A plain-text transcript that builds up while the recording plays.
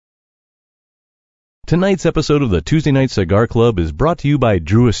Tonight's episode of the Tuesday Night Cigar Club is brought to you by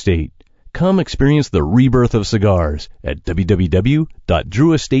Drew Estate. Come experience the rebirth of cigars at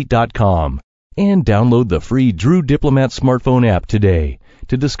www.drewestate.com and download the free Drew Diplomat smartphone app today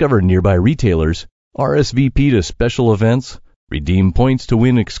to discover nearby retailers, RSVP to special events, redeem points to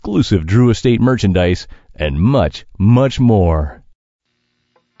win exclusive Drew Estate merchandise, and much, much more.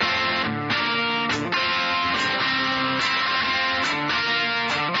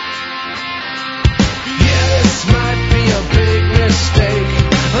 This might be a big mistake,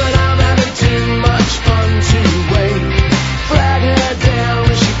 but I'm having too much fun to wait. Flag her down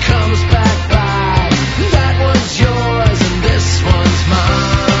when she comes back by. That one's yours and this one's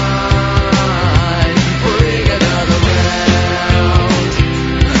mine. Bring another round.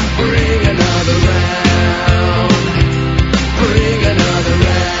 Bring another round. Bring another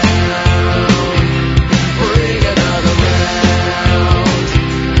round. Bring another round.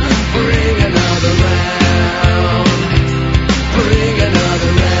 Bring another round. Bring another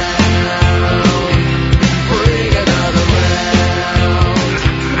round. Bring another round.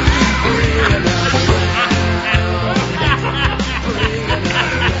 Bring another round. Bring another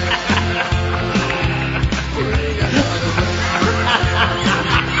round. Bring another round.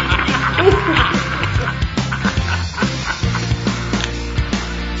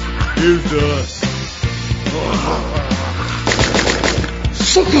 Here's to us.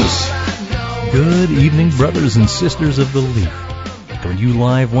 Suckers! Good evening, brothers and sisters of the Leaf. Coming to you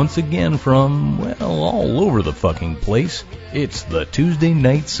live once again from, well, all over the fucking place. It's the Tuesday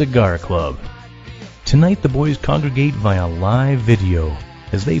Night Cigar Club. Tonight the boys congregate via live video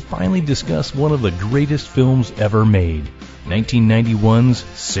as they finally discuss one of the greatest films ever made, 1991's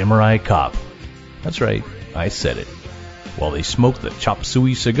Samurai Cop. That's right, I said it. While they smoke the chop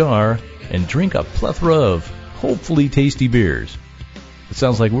suey cigar and drink a plethora of hopefully tasty beers. It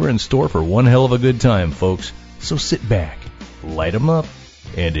sounds like we're in store for one hell of a good time, folks. So sit back, light 'em up,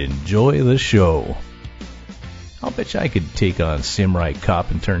 and enjoy the show. I'll bet you I could take on Samurai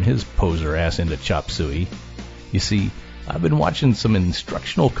Cop and turn his poser ass into chop suey. You see, I've been watching some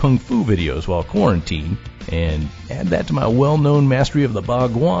instructional kung fu videos while quarantined, and add that to my well-known mastery of the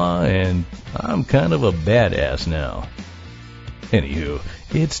Bagua, and I'm kind of a badass now. Anywho,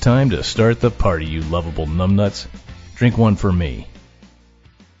 it's time to start the party, you lovable numbnuts. Drink one for me.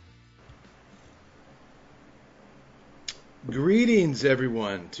 Greetings,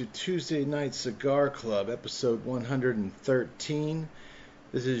 everyone, to Tuesday Night Cigar Club, episode 113.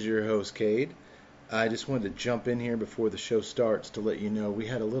 This is your host, Cade. I just wanted to jump in here before the show starts to let you know we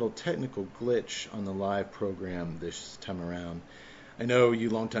had a little technical glitch on the live program this time around. I know you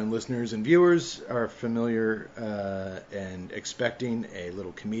longtime listeners and viewers are familiar and expecting a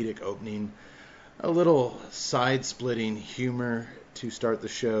little comedic opening, a little side-splitting humor to start the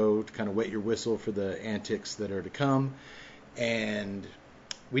show, to kind of wet your whistle for the antics that are to come. And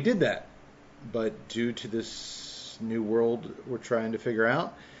we did that, but due to this new world we're trying to figure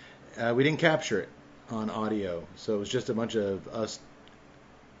out, we didn't capture it on audio, so it was just a bunch of us,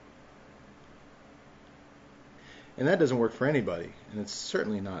 and that doesn't work for anybody, and it's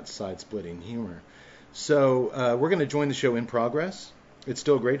certainly not side-splitting humor. So we're going to join the show in progress. It's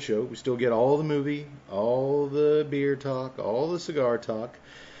still a great show. We still get all the movie, all the beer talk, all the cigar talk.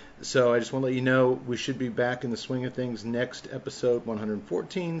 So I just want to let you know we should be back in the swing of things next episode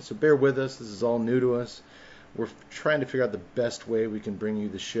 114. So bear with us. This is all new to us. We're trying to figure out the best way we can bring you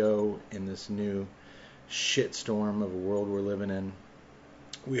the show in this new shitstorm of a world we're living in.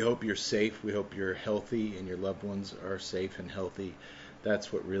 We hope you're safe. We hope you're healthy and your loved ones are safe and healthy.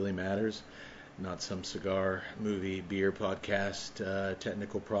 That's what really matters. Not some cigar, movie, beer podcast,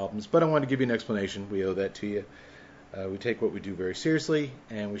 technical problems. But I want to give you an explanation. We owe that to you. We take what we do very seriously,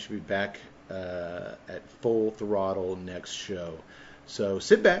 and we should be back at full throttle next show. So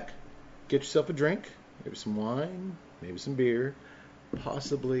sit back, get yourself a drink, maybe some wine, maybe some beer,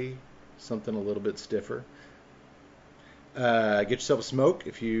 possibly something a little bit stiffer. Get yourself a smoke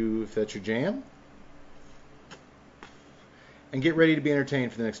if that's your jam, and get ready to be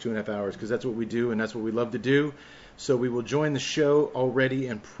entertained for the next 2.5 hours, because that's what we do and that's what we love to do. So we will join the show already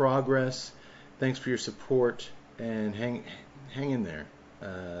in progress. Thanks for your support. And hang in there.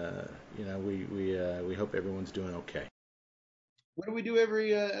 We hope everyone's doing okay. What do we do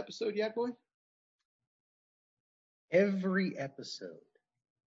every episode, Yak Boy? Every episode.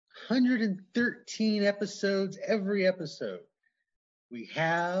 113 episodes every episode. We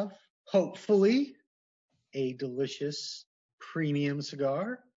have, hopefully, a delicious premium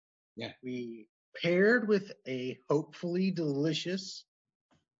cigar. Yeah. We paired with a hopefully delicious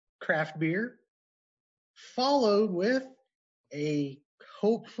craft beer, followed with a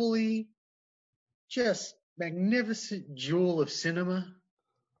hopefully just magnificent jewel of cinema,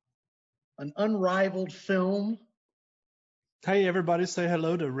 an unrivaled film. Hey, everybody, say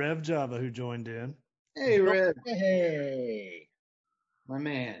hello to Rev Java who joined in. Hey, Red, Hey, my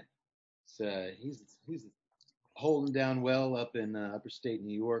man. He's holding down well up in upper state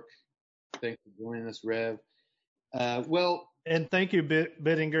New York. Thanks for joining us, Rev. And thank you,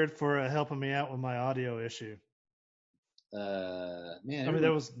 Bittinger, for helping me out with my audio issue. Man, I mean,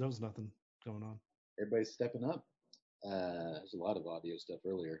 there was nothing going on. everybody's stepping up. There's a lot of audio stuff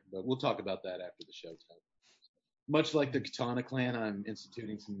earlier, but we'll talk about that after the show. Much like the Katana Clan, I'm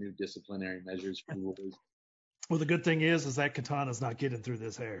instituting some new disciplinary measures for rules. Well, the good thing is that Katana's not getting through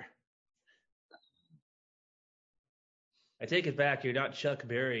this hair. I take it back. You're not Chuck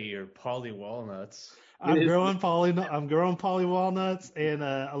Berry. You're Polly Walnuts. I'm growing Polly Walnuts and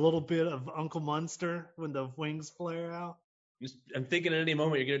a little bit of Uncle Munster when the wings flare out. I'm thinking at any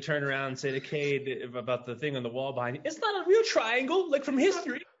moment you're going to turn around and say to Cade about the thing on the wall behind you. It's not a real triangle, like from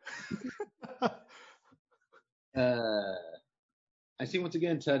history. I see once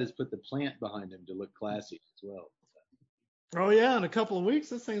again Ted has put the plant behind him to look classy as well. Oh, yeah, in a couple of weeks,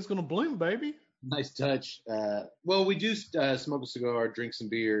 this thing's going to bloom, baby. Nice touch. Well, we do smoke a cigar, drink some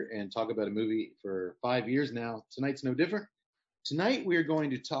beer, and talk about a movie for 5 years now. Tonight's no different. Tonight we're going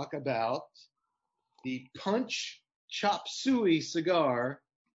to talk about the Punch Chop Suey cigar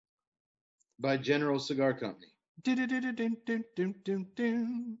by General Cigar Company.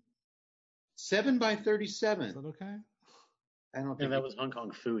 7 by 37. Is that okay? I don't and think that was Hong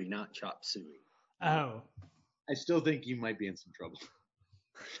Kong Phooey, not Chop Suey. Oh. I still think you might be in some trouble.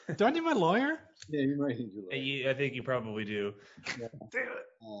 Do I need my lawyer? Yeah, you might need your lawyer. I think you probably do. Damn it.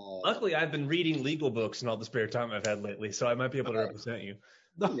 Luckily, I've been reading legal books in all the spare time I've had lately, so I might be able to represent you.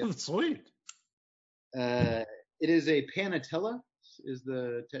 Oh, sweet. It is a Panatella, is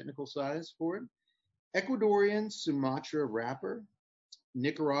the technical size for it. Ecuadorian Sumatra wrapper,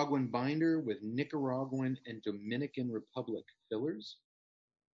 Nicaraguan binder with Nicaraguan and Dominican Republic fillers.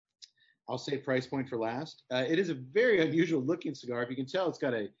 I'll say price point for last. It is a very unusual looking cigar. If you can tell, it's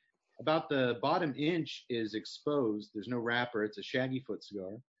got about the bottom inch is exposed. There's no wrapper. It's a shaggy foot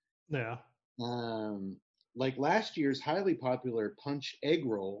cigar. Yeah. Like last year's highly popular Punch Egg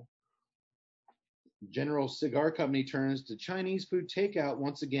Roll, General Cigar Company turns to Chinese food takeout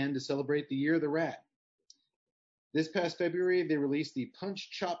once again to celebrate the Year of the Rat. This past February, they released the Punch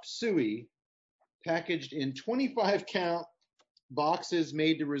Chop Suey, packaged in 25-count boxes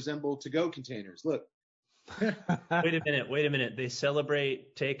made to resemble to-go containers. Look. Wait a minute. They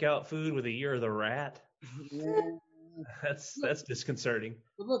celebrate takeout food with a Year of the Rat? Yeah. That's disconcerting.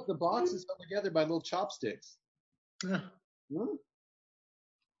 But look, the box is held together by little chopsticks. Huh. Hmm?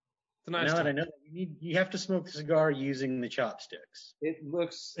 It's a nice Now that I time. know, you have to smoke a cigar using the chopsticks.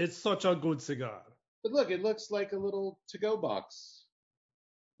 It's such a good cigar. But look, it looks like a little to-go box,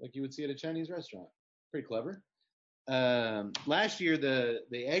 like you would see at a Chinese restaurant. Pretty clever. Last year, the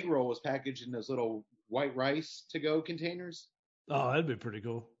egg roll was packaged in those little white rice to-go containers. Oh, that'd be pretty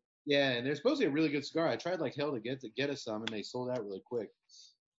cool. Yeah, and they're supposed to be a really good cigar. I tried like hell to get us some, and they sold out really quick.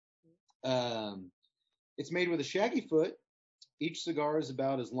 It's made with a shaggy foot. Each cigar is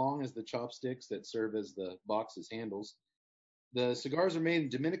about as long as the chopsticks that serve as the box's handles. The cigars are made in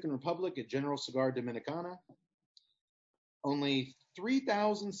Dominican Republic at General Cigar Dominicana. Only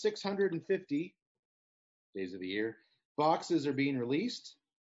 3,650 days of the year boxes are being released.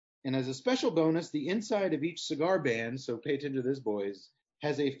 And as a special bonus, the inside of each cigar band, so pay attention to this, boys,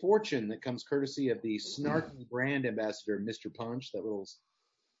 has a fortune that comes courtesy of the snarky brand ambassador, Mr. Punch, that little,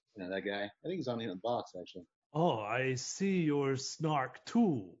 that guy. I think he's on the box, actually. Oh, I see your snark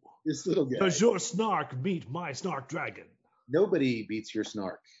too. This little guy. Does your snark beat my snark dragon? Nobody beats your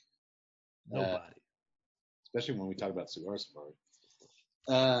snark. Nobody. Especially when we talk about Cigar Safari.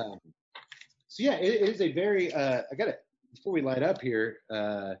 So yeah, it is a very, I got it, before we light up here,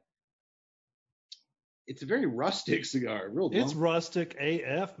 it's a very rustic cigar. It's rustic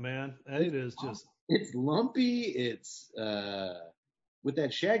AF, man. It is just. It's lumpy. It's with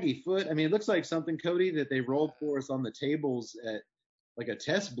that shaggy foot. I mean, it looks like something, Cody, that they rolled for us on the tables at like a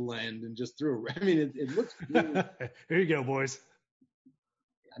test blend and just threw. I mean, it looks. Really, Here you go, boys.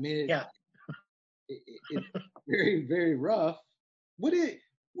 I mean, Yeah. It's very, very rough. What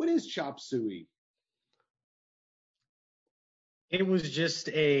is chop suey? It was just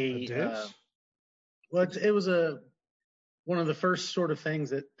A dish? it was one of the first sort of things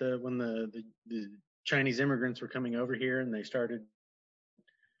that when the Chinese immigrants were coming over here and they started,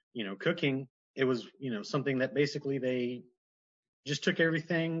 cooking. It was, something that basically they just took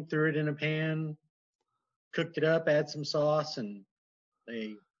everything, threw it in a pan, cooked it up, add some sauce, and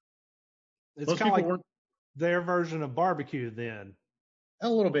they It's Most kind of people like weren't their version of barbecue then. a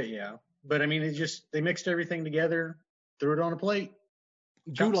little bit, yeah. But I mean, they mixed everything together, threw it on a plate.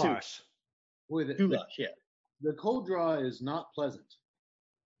 Chop suey. Goulash. Boy, Goulash, yeah. the cold draw is not pleasant.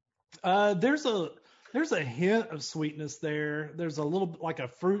 There's a hint of sweetness there. There's a little like a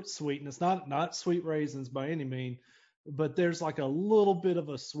fruit sweetness, not sweet raisins by any mean, but there's like a little bit of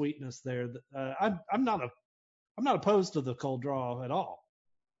a sweetness there. I'm not opposed to the cold draw at all.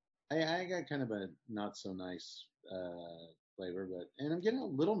 I got kind of a not so nice flavor, and I'm getting a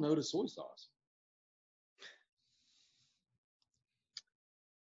little note of soy sauce.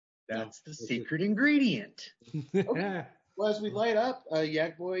 That's the secret ingredient. Okay. Well, as we light up,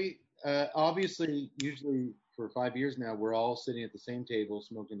 Yak Boy, obviously, usually for 5 years now, we're all sitting at the same table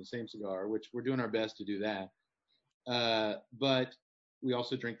smoking the same cigar, which we're doing our best to do that. But we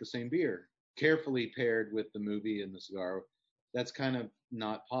also drink the same beer, carefully paired with the movie and the cigar. That's kind of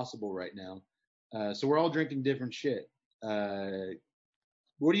not possible right now. So we're all drinking different shit.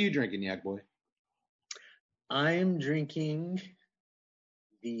 What are you drinking, Yak Boy? I'm drinking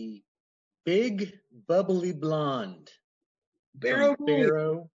the Big Bubbly Blonde. Barrow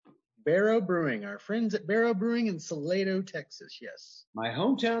from Barrow Brewing. Our friends at Barrow Brewing in Salado, Texas. Yes. My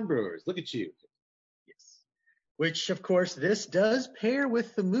hometown brewers. Look at you. Yes. Which, of course, this does pair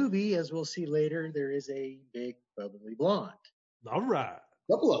with the movie, as we'll see later. There is a Big Bubbly Blonde. All right.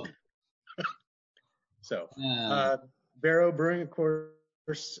 Couple of them. So, Barrow Brewing, of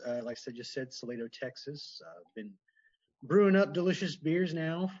course, like I just said, Salado, Texas. Been brewing up delicious beers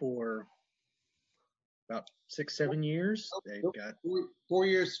now for about 6-7 years. They've got 4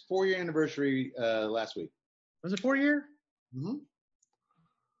 years, 4-year anniversary last week. Was it 4 year? Mm-hmm.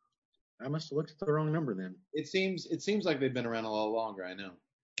 I must have looked at the wrong number then. It seems like they've been around a lot longer. I know.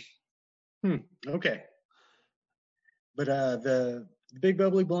 Okay. But the Big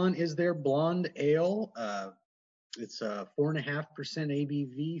Bubbly Blonde is their blonde ale. It's 4.5%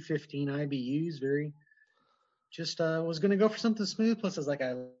 ABV, 15 IBUs. Very. Just was gonna go for something smooth. Plus, I was like,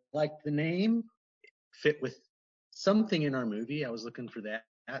 I liked the name, fit with something in our movie. I was looking for that,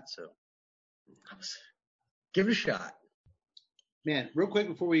 so give it a shot. Man, real quick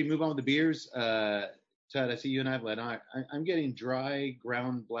before we move on with the beers, Todd, I see you and I have let on. I'm getting dry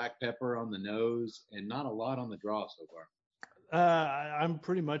ground black pepper on the nose and not a lot on the draw so far. I'm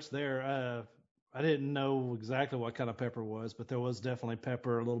pretty much there. I didn't know exactly what kind of pepper was, but there was definitely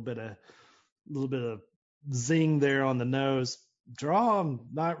pepper, a little bit of zing there on the nose. Draw, I'm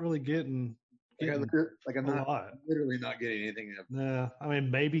not really getting I'm literally not getting anything. Yeah, I mean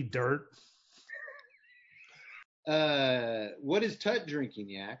maybe dirt. What is Tut drinking,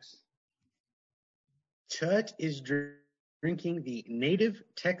 Yaks? Tut is drinking the Native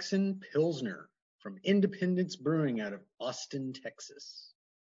Texan Pilsner from Independence Brewing out of Austin, Texas.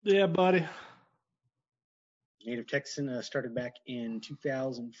 Yeah, buddy. Native Texan started back in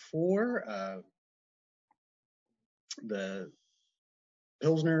 2004. The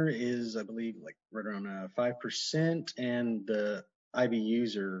Pilsner is, I believe, like right around 5%, and the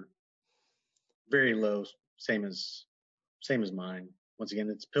IBUs are very low, same as mine. Once again,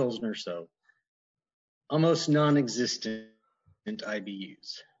 it's Pilsner, so almost non-existent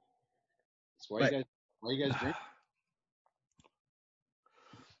IBUs. That's why you guys drink?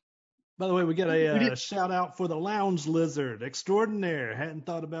 By the way, we get a shout out for the Lounge Lizard extraordinaire. Hadn't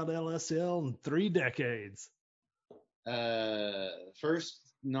thought about LSL in 3 decades. First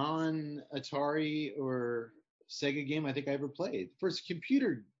non-Atari or Sega game I think I ever played. First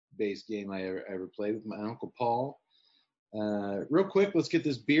computer-based game I ever played with my Uncle Paul. Real quick, let's get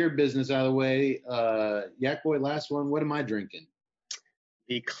this beer business out of the way. Yak Boy, last one. What am I drinking?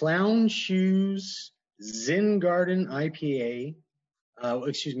 The Clown Shoes Zen Garden IPA.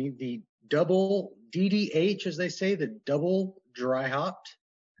 The double DDH, as they say, the double dry hopped.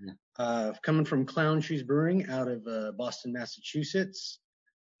 Coming from Clown Shoes Brewing out of Boston, Massachusetts.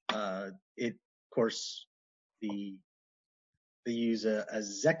 Of course, they use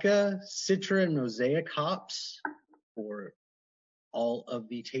Azacca, Citra, and Mosaic hops for all of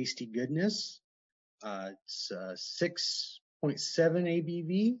the tasty goodness. It's 6.7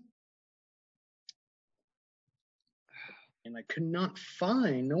 ABV. And I could not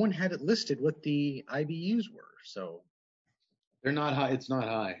find, no one had it listed what the IBUs were. So they're not high. It's not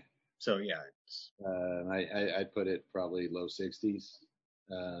high. So yeah, it's I'd put it probably low 60s.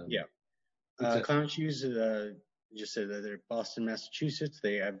 Clown Shoes just said that they're Boston, Massachusetts.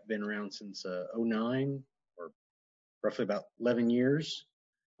 They have been around since 2009, or roughly about 11 years,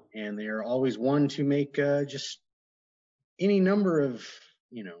 and they are always one to make just any number of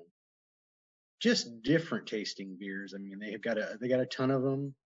just different tasting beers. I mean, they got a ton of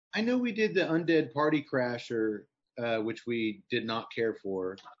them. I know we did the Undead Party Crasher, which we did not care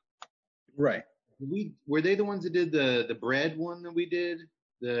for. Right. Were they the ones that did the bread one that we did?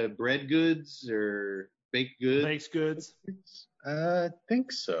 The bread goods or baked goods? Baked goods. I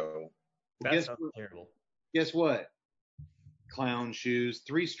think so. Well, That sounds terrible. Guess what? Clown shoes.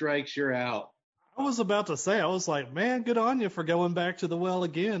 3 strikes, you're out. I was about to say, I was like, man, good on you for going back to the well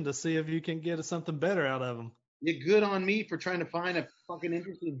again to see if you can get something better out of them. You're good on me for trying to find a fucking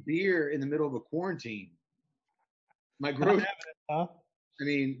interesting beer in the middle of a quarantine. My grocery. Huh? I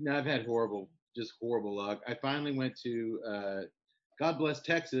mean, no, I've had horrible luck. I finally went to, God bless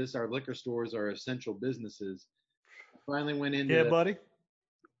Texas. Our liquor stores are essential businesses. Finally went into Yeah, buddy.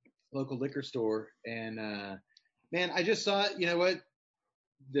 local liquor store, and man, I just saw, you know what,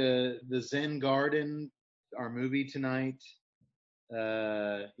 the Zen Garden, our movie tonight.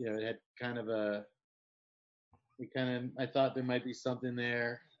 It had I thought there might be something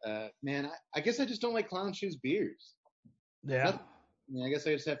there. Man, I guess I just don't like Clown Shoes beers. Yeah. I guess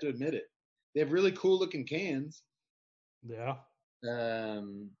I just have to admit it. They have really cool looking cans. Yeah.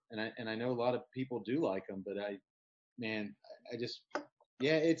 And I know a lot of people do like them, but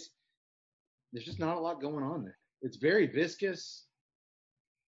there's just not a lot going on there. It's very viscous.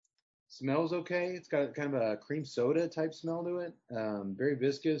 Smells okay. It's got kind of a cream soda type smell to it. Very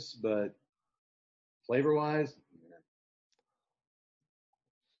viscous, but flavor wise,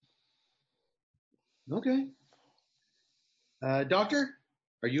 okay. Doctor,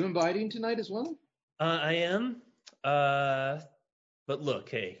 are you inviting tonight as well? I am. But look,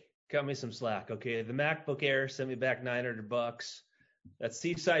 hey, cut me some slack, okay? The MacBook Air sent me back $900. That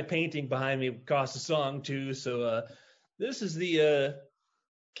Seaside painting behind me cost a song too. So this is the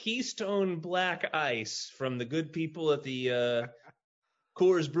Keystone Black Ice from the good people at the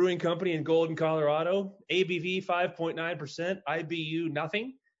Coors Brewing Company in Golden, Colorado. ABV 5.9%, IBU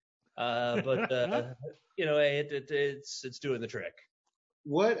nothing. But it's doing the trick.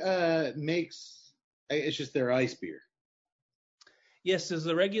 What makes it's just their ice beer? Yes, there's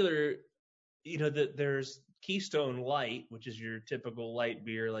the regular, there's Keystone Light, which is your typical light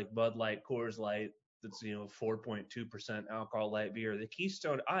beer like Bud Light, Coors Light. That's 4.2% alcohol light beer. The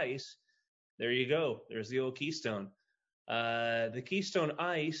Keystone Ice, there you go. There's the old Keystone. The Keystone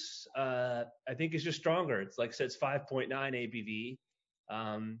Ice, I think is just stronger. It's like I said, it's 5.9 ABV.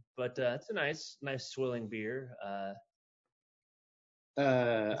 But it's a nice swilling beer.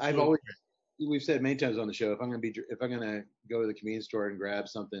 We've said many times on the show, if I'm gonna go to the convenience store and grab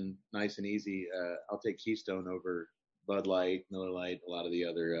something nice and easy, I'll take Keystone over Bud Light, Miller Lite, a lot of the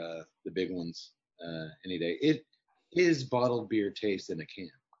other the big ones any day. It is bottled beer taste in a can.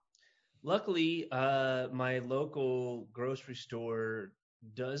 Luckily, my local grocery store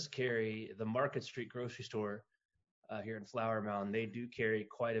does carry the Market Street grocery store here in Flower Mound. They do carry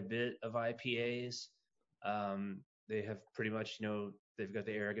quite a bit of IPAs. They have pretty much, they've got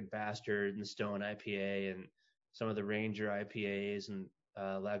the Arrogant Bastard and the Stone IPA and some of the Ranger IPAs and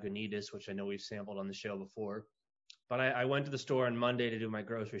Lagunitas, which I know we've sampled on the show before. But I went to the store on Monday to do my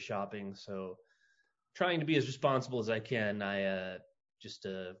grocery shopping, so trying to be as responsible as I can, I just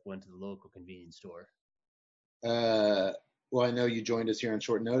went to the local convenience store. Well, I know you joined us here on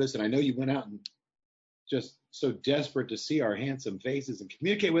short notice, and I know you went out and just so desperate to see our handsome faces and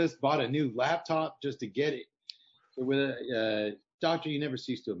communicate with us, bought a new laptop just to get it. So with Doctor, you never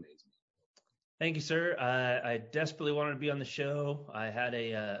cease to amaze me. Thank you, sir. I desperately wanted to be on the show. I had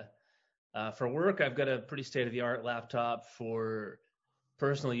for work, I've got a pretty state-of-the-art laptop. For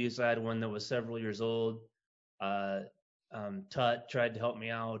personal use, I had one that was several years old. Tut tried to help me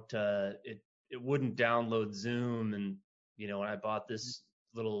out. It wouldn't download Zoom, and when I bought this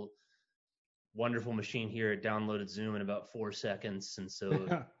little wonderful machine here, it downloaded Zoom in about 4 seconds, and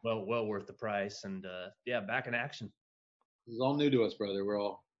so well worth the price. And back in action. This is all new to us, brother. We're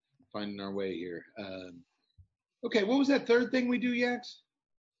all finding our way here. Okay, what was that third thing we do, Yax?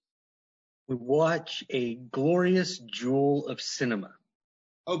 We watch a glorious jewel of cinema.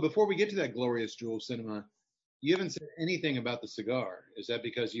 Oh, before we get to that glorious jewel of cinema, you haven't said anything about the cigar. Is that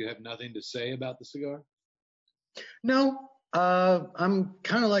because you have nothing to say about the cigar? No, I'm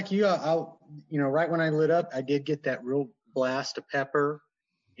kind of like you. Right when I lit up, I did get that real blast of pepper,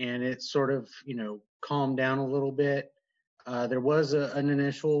 and it sort of, calmed down a little bit. There was an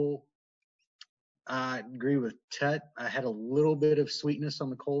initial, I agree with Tut. I had a little bit of sweetness on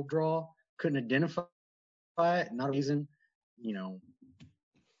the cold draw. Couldn't identify it. Not a reason,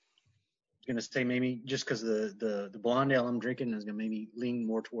 going to say maybe just because the blonde ale I'm drinking is going to maybe lean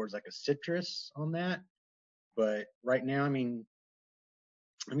more towards like a citrus on that. But right now, I'm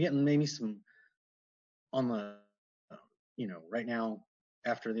getting maybe some on the, right now,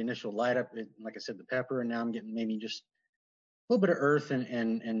 after the initial light up, like I said, the pepper, and now I'm getting maybe just a little bit of earth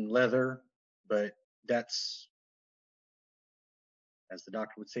and leather, but that's, as the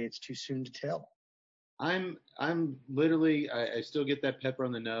doctor would say, it's too soon to tell. I'm literally, I still get that pepper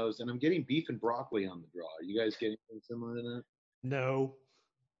on the nose, and I'm getting beef and broccoli on the draw. Are you guys getting anything similar to that? No.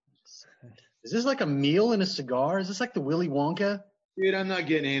 Is this like a meal in a cigar? Is this like the Willy Wonka? Dude, I'm not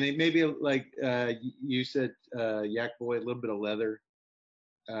getting anything. Maybe like you said, Yak Boy, a little bit of leather,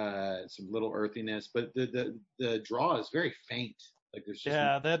 some little earthiness, but the draw is very faint. Like there's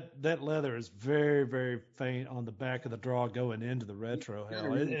just that leather is very, very faint on the back of the draw going into the retro.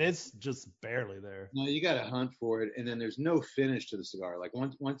 Hell, it's just barely there. No, you got to hunt for it, and then there's no finish to the cigar. Like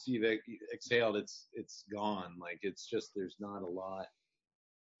once you've exhaled, it's gone. Like it's just there's not a lot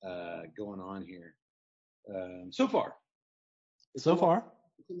going on here so far. It's a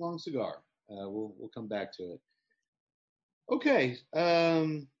long cigar. We'll come back to it. Okay,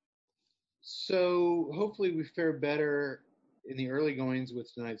 so hopefully we fare better in the early goings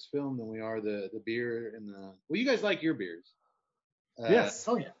with tonight's film than we are the beer and the. Well, you guys like your beers. Yes.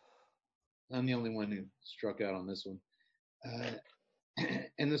 Oh yeah. I'm the only one who struck out on this one.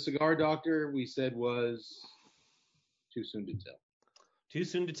 And the cigar doctor we said was too soon to tell. Too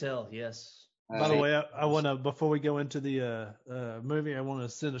soon to tell. Yes. By the way, I want to, before we go into the movie, I want to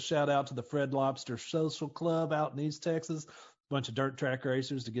send a shout out to the Fred Lobster Social Club out in East Texas. Bunch of dirt track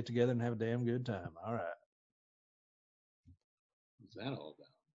racers to get together and have a damn good time. All right. What's that all about?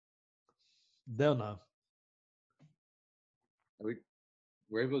 They'll know.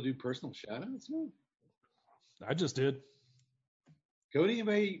 We're able to do personal shout outs now? I just did. Cody,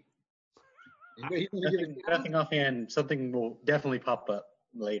 anybody Nothing offhand. Something will definitely pop up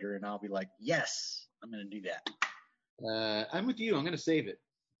later, and I'll be like, yes, I'm going to do that. I'm with you. I'm going to save it.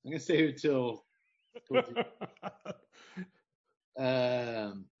 I'm going to save it till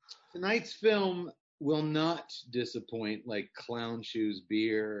tonight's film will not disappoint like Clown Shoes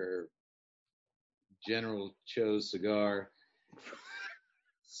Beer or General Cho's Cigar.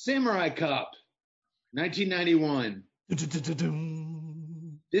 Samurai Cop, 1991.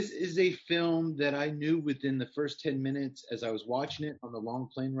 This is a film that I knew within the first 10 minutes as I was watching it on the long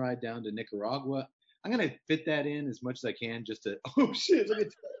plane ride down to Nicaragua. I'm going to fit that in as much as I can just to, oh shit, look at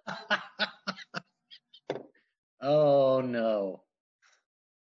that. Oh no.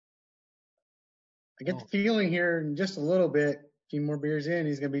 I get the feeling here in just a little bit, a few more beers in,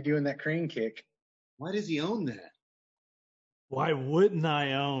 he's going to be doing that crane kick. Why does he own that? Why wouldn't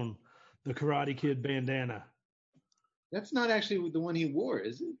I own the Karate Kid bandana? That's not actually the one he wore,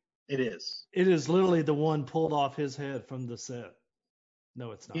 is it? It is. It is literally the one pulled off his head from the set.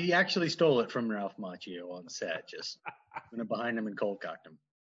 No, it's not. He actually stole it from Ralph Macchio on set, just went behind him and cold cocked him.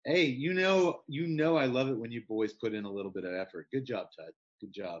 Hey, you know I love it when you boys put in a little bit of effort. Good job, Tud.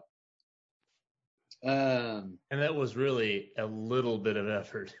 Good job. And that was really a little bit of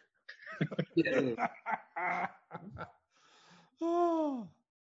effort. Yeah.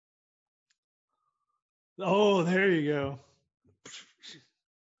 Oh, there you go.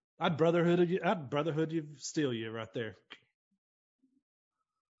 I'd brotherhood you steal you right there.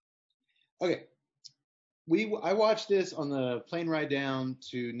 Okay. I watched this on the plane ride down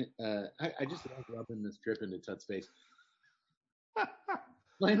to I just love rubbing this trip into Tut's face.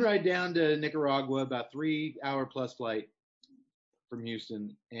 Plane ride down to Nicaragua, about 3 hour plus flight from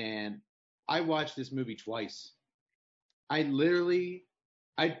Houston, and I watched this movie twice.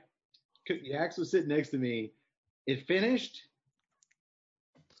 Yax was sitting next to me. It finished.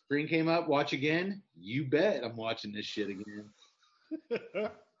 Screen came up. Watch again. You bet I'm watching this shit again.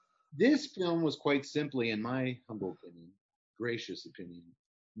 This film was quite simply, in my humble opinion, gracious opinion,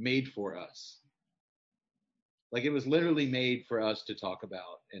 made for us. Like it was literally made for us to talk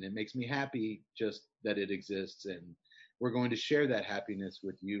about, and it makes me happy just that it exists, and we're going to share that happiness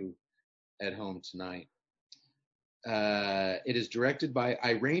with you at home tonight. It is directed by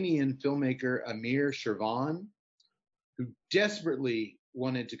Iranian filmmaker Amir Shervan, who desperately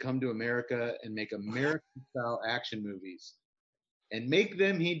wanted to come to America and make American-style action movies. And make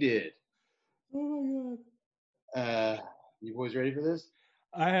them he did. Oh my God. You boys ready for this?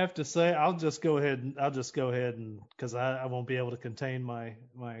 I have to say, I'll just go ahead and because I won't be able to contain my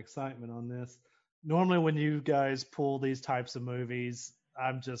excitement on this. Normally when you guys pull these types of movies,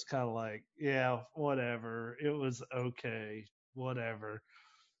 I'm just kind of like, yeah, whatever. It was okay. Whatever.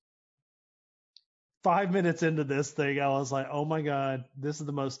 5 minutes into this thing, I was like, oh my God, this is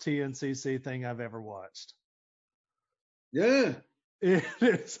the most TNCC thing I've ever watched. Yeah. It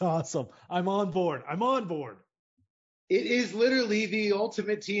is awesome. I'm on board. It is literally the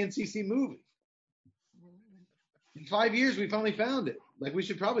ultimate TNCC movie. In 5 years, we finally found it. Like, we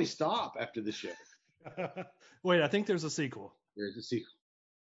should probably stop after the show. Wait, I think there's a sequel. There's a sequel.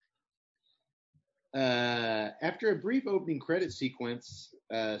 After a brief opening credit sequence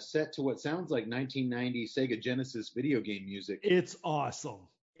set to what sounds like 1990 Sega Genesis video game music. It's awesome.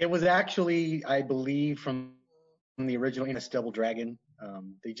 It was actually, I believe, from the original Innis Double Dragon.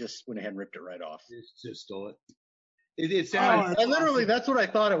 They just went ahead and ripped it right off. Just stole it. It sounded. I literally, that's what I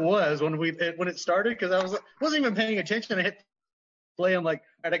thought it was when it started, because I wasn't even paying attention. I hit play. I'm like,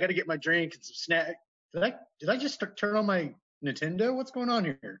 all right, I got to get my drink and some snack. Did I just turn on my Nintendo? What's going on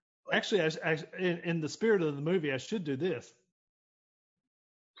here? Actually, in the spirit of the movie, I should do this.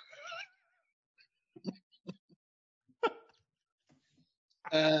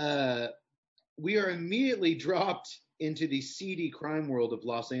 We are immediately dropped into the seedy crime world of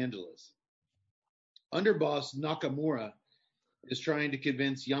Los Angeles. Underboss Nakamura is trying to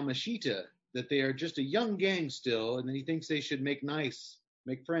convince Yamashita that they are just a young gang still, and that he thinks they should make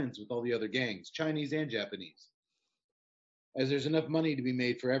friends with all the other gangs, Chinese and Japanese, as there's enough money to be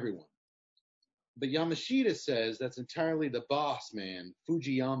made for everyone. But Yamashita says that's entirely the boss man,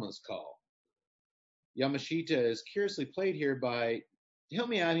 Fujiyama's call. Yamashita is curiously played here by, help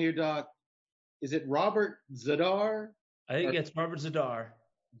me out here, Doc, is it Robert Zadar? I think it's Robert Zadar.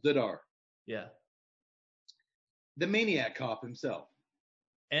 Zadar. Yeah. The maniac cop himself.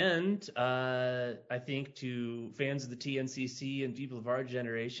 And I think to fans of the TNCC and people of our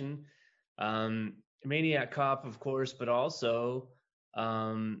generation, Maniac Cop, of course, but also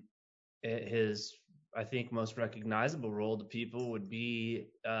his, I think, most recognizable role to people would be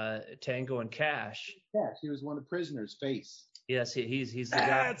Tango and Cash. Cash, he was one of the prisoners' face. Yes, he's the guy.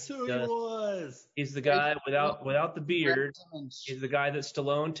 That's who he was. He's the guy without the beard. He's the guy that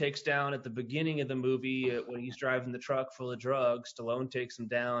Stallone takes down at the beginning of the movie when he's driving the truck full of drugs. Stallone takes him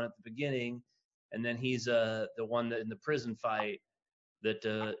down at the beginning, and then he's the one that in the prison fight that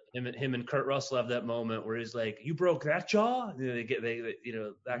him and Kurt Russell have that moment where he's like, "You broke that jaw." And they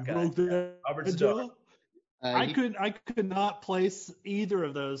that guy. Broke that Robert jaw? Zadar. I could not place either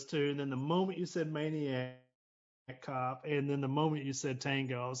of those two, and then the moment you said Maniac Cop, and then the moment you said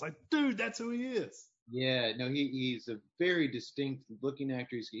Tango, I was like, dude, that's who he is. Yeah, no, he's a very distinct looking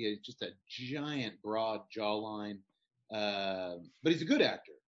actor. He has just a giant, broad jawline, but he's a good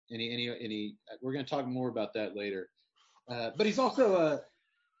actor, and he we're going to talk more about that later. But he's also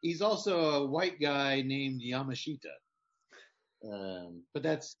a white guy named Yamashita. But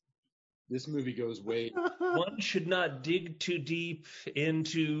this movie goes way. One should not dig too deep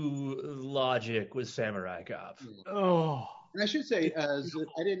into logic with Samurai Cop. Oh. And I should say, I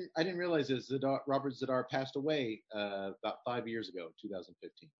didn't realize that Robert Zadar passed away about 5 years ago,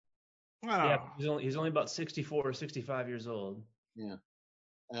 2015. Yeah, he's only about 64 or 65 years old. Yeah.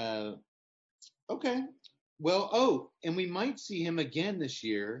 Okay. Well, and we might see him again this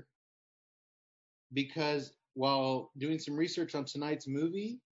year, because while doing some research on tonight's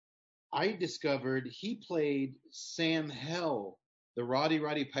movie, I discovered he played Sam Hell, the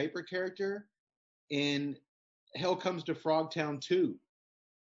Roddy Piper character, in Hell Comes to Frogtown 2.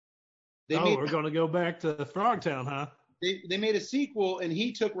 We're going to go back to Frogtown, huh? They made a sequel, and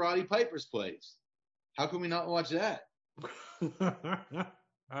he took Roddy Piper's place. How can we not watch that? All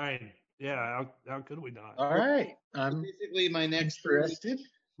right. Yeah, how could we not? All right. I'm basically my next interested.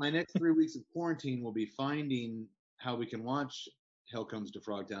 3 weeks of quarantine will be finding how we can watch Hell Comes to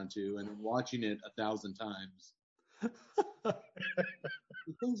Frogtown 2 and then watching it 1,000 times. The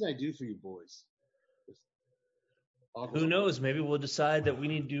things I do for you boys. Who knows? Maybe we'll decide that we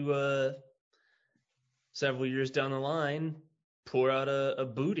need to, several years down the line, pour out a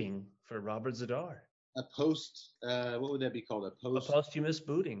booting for Robert Zadar. A post, what would that be called? A posthumous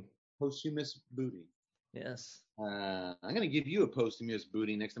booting. Posthumous booting. Yes. I'm going to give you a posthumous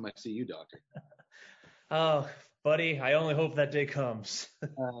booting next time I see you, Doctor. Oh, buddy, I only hope that day comes.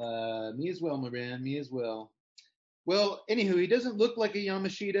 Me as well, my man. Me as well. Well, anywho, he doesn't look like a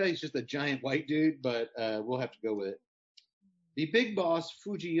Yamashita. He's just a giant white dude, but we'll have to go with it. The big boss,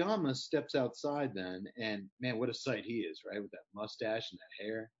 Fujiyama, steps outside then, and man, what a sight he is, right? With that mustache and that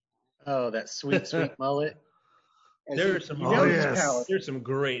hair. Oh, that sweet, sweet mullet. There's some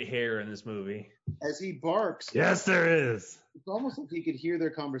great hair in this movie. As he barks. Yes, there is. It's almost like he could hear their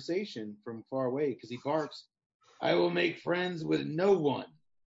conversation from far away, because he barks, "I will make friends with no one."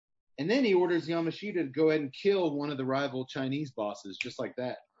 And then he orders Yamashita to go ahead and kill one of the rival Chinese bosses, just like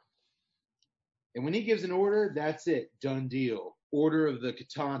that. And when he gives an order, that's it. Done deal. Order of the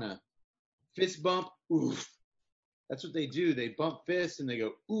katana. Fist bump, oof. That's what they do. They bump fists and they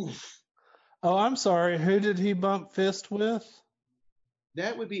go, oof. Oh, I'm sorry. Who did he bump fist with?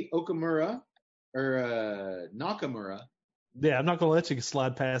 That would be Okamura, or Nakamura. Yeah, I'm not gonna let you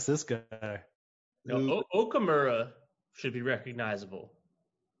slide past this guy. No, Okamura should be recognizable.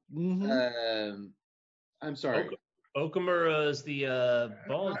 Mm-hmm. I'm sorry. Okamura is the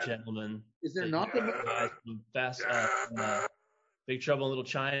bald gentleman. Is there that Nakamura? guy from Big Trouble in Little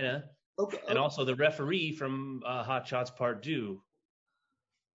China, Okay. and also the referee from Hot Shots Part 2.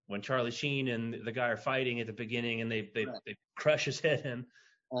 When Charlie Sheen and the guy are fighting at the beginning, and they crush his head in.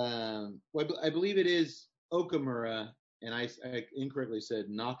 Well, I believe it is Okamura, and I incorrectly said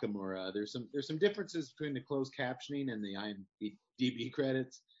Nakamura. There's some differences between the closed captioning and the IMDb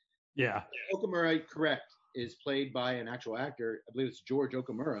credits. Yeah. Okamura, correct, is played by an actual actor. I believe it's George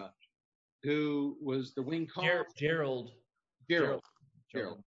Okamura, who was the Wing Kong. Gerald. Who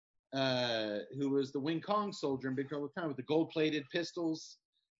was the Wing Kong soldier in Big Trouble in Little China with the gold-plated pistols.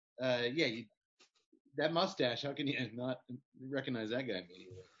 That mustache, how can you not recognize that guy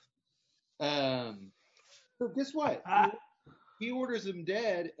immediately? So guess what? He orders him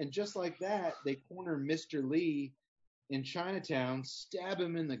dead, and just like that, they corner Mr. Lee in Chinatown, stab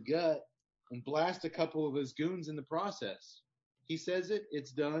him in the gut, and blast a couple of his goons in the process. He says it,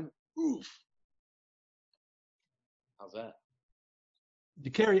 it's done. Oof. How's that? You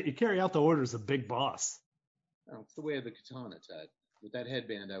carry out the orders of Big Boss. Oh, it's the way of the katana, Ted. With that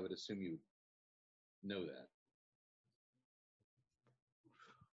headband, I would assume you know that.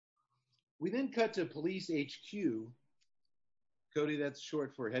 We then cut to Police HQ. Cody, that's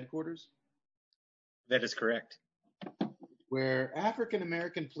short for headquarters. That is correct. Where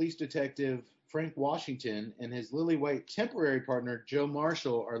African-American police detective Frank Washington and his lily white temporary partner Joe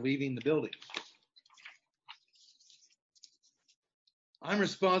Marshall are leaving the building. I'm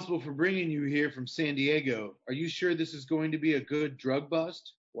responsible for bringing you here from San Diego. Are you sure this is going to be a good drug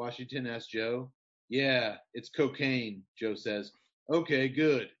bust? Washington asked Joe. Yeah, it's cocaine, Joe says. Okay,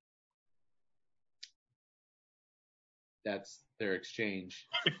 good. That's their exchange.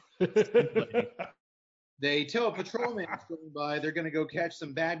 They tell a patrolman going by they're going to go catch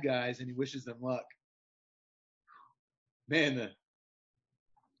some bad guys, and he wishes them luck. Man,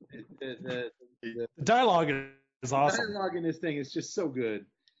 the dialogue is awesome. The dialogue in this thing is just so good.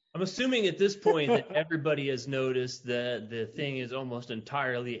 I'm assuming at this point that everybody has noticed that the thing is almost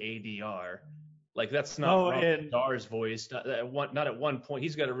entirely ADR. Like, that's not Robert Starr's voice. Not at one point.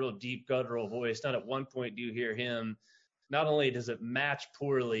 He's got a real deep guttural voice. Not at one point do you hear him. Not only does it match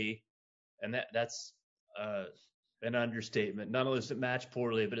poorly, and that's an understatement. Not only does it match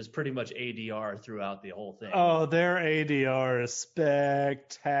poorly, but it's pretty much ADR throughout the whole thing. Oh, their ADR is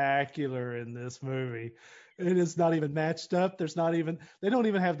spectacular in this movie. It is not even matched up. They don't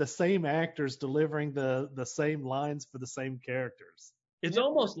even have the same actors delivering the same lines for the same characters. It's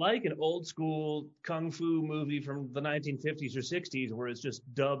almost like an old school kung fu movie from the 1950s or 60s where it's just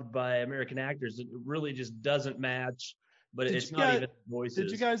dubbed by American actors. It really just doesn't match, but it's not even voices.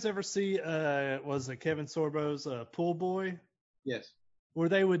 Did you guys ever see, was it Kevin Sorbo's Pool Boy? Yes. Where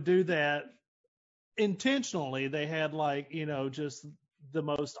they would do that intentionally. They had just the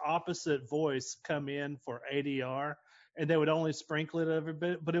most opposite voice come in for ADR, and they would only sprinkle it every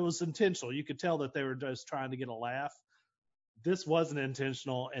bit, but it was intentional. You could tell that they were just trying to get a laugh. This wasn't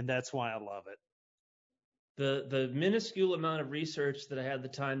intentional, and that's why I love it. The minuscule amount of research that I had the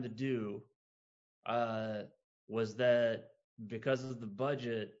time to do was that because of the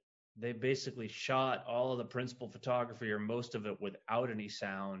budget, they basically shot all of the principal photography, or most of it, without any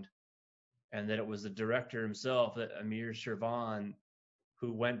sound, and that it was the director himself, that Amir Shervan,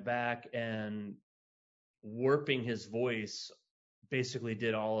 who went back and, warping his voice, basically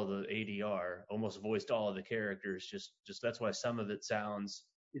did all of the ADR, almost voiced all of the characters. Just that's why some of it sounds.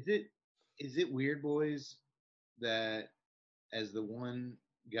 Is it weird, boys, that as the one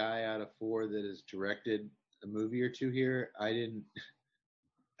guy out of 4 that has directed a movie or two here, I didn't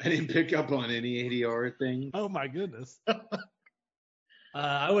pick up on any ADR thing. Oh my goodness.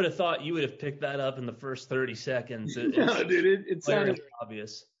 I would have thought you would have picked that up in the first 30 seconds. No, dude, it sounded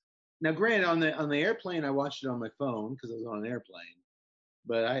obvious. Now, granted, on the airplane, I watched it on my phone because I was on an airplane.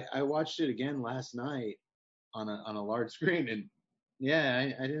 But I watched it again last night on a large screen, and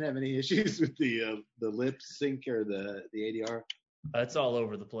yeah, I didn't have any issues with the lip sync or the ADR. It's all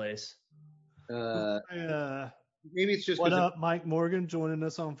over the place. Maybe it's just what up, Mike Morgan, joining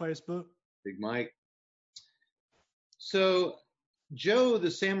us on Facebook. Big Mike. So Joe, the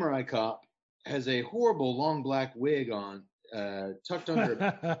samurai cop, has a horrible long black wig on, tucked under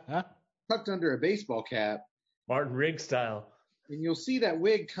a baseball cap, Martin Riggs style. And you'll see that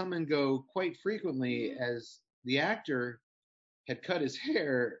wig come and go quite frequently, as the actor had cut his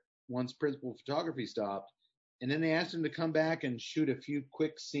hair once principal photography stopped, and then they asked him to come back and shoot a few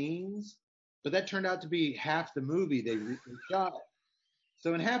quick scenes, but that turned out to be half the movie they shot.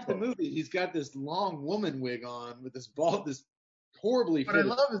 So in half the movie, he's got this long woman wig on with this horribly What I fitted.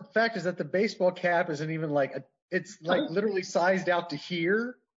 love the fact is that the baseball cap isn't even like it's like literally sized out to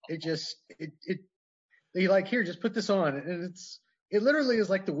here. They like, here, just put this on, and it literally is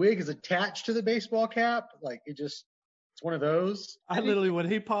like the wig is attached to the baseball cap. Like it's one of those. I literally, when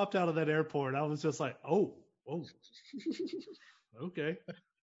he popped out of that airport, I was just like, oh, okay.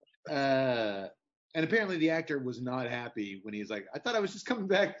 And apparently the actor was not happy when he's like, I thought I was just coming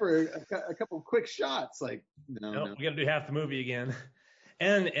back for a couple of quick shots. Like, no. We got to do half the movie again.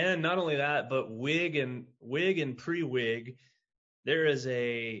 And not only that, but wig and pre-wig, there is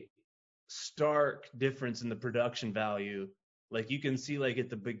a stark difference in the production value. Like you can see, like at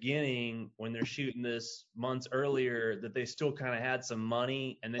the beginning when they're shooting this months earlier, that they still kind of had some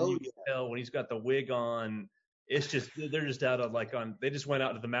money, and then you can tell when he's got the wig on, it's just they're just out of they just went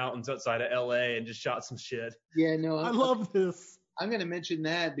out to the mountains outside of LA and just shot some shit. Yeah, no, I love this. I'm going to mention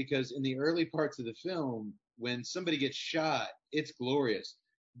that because in the early parts of the film, when somebody gets shot, it's glorious.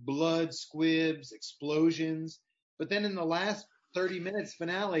 Blood, squibs, explosions. But then in the last 30 minutes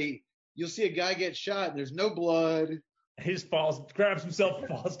finale, you'll see a guy get shot and there's no blood. He just grabs himself and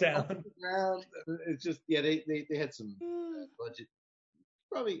falls down. It's just, yeah, they had some budget.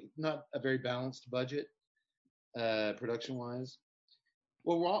 Probably not a very balanced budget, production-wise.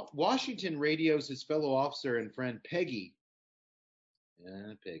 Well, Washington radios his fellow officer and friend Peggy,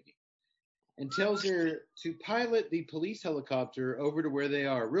 and tells her to pilot the police helicopter over to where they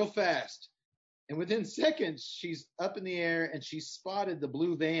are real fast. And within seconds, she's up in the air and she's spotted the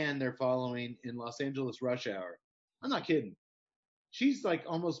blue van they're following in Los Angeles rush hour. I'm not kidding. She's like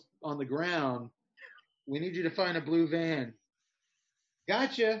almost on the ground. We need you to find a blue van.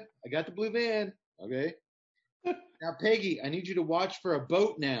 Gotcha. I got the blue van. Okay. Now, Peggy, I need you to watch for a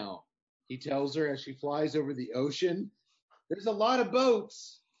boat now, he tells her as she flies over the ocean. There's a lot of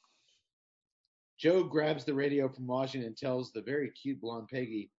boats. Joe grabs the radio from Washington and tells the very cute blonde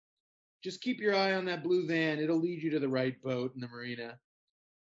Peggy, just keep your eye on that blue van. It'll lead you to the right boat in the marina.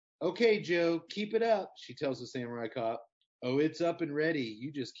 Okay, Joe, keep it up, she tells the samurai cop. Oh, it's up and ready.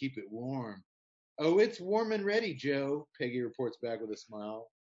 You just keep it warm. Oh, it's warm and ready, Joe, Peggy reports back with a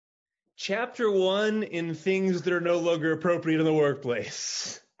smile. Chapter 1 in things that are no longer appropriate in the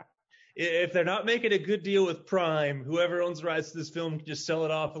workplace. If they're not making a good deal with Prime, whoever owns the rights to this film can just sell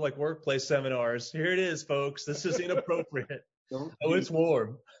it off at like workplace seminars. Here it is, folks. This is inappropriate. It's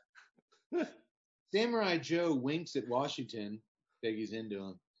warm. Samurai Joe winks at Washington. Peggy's into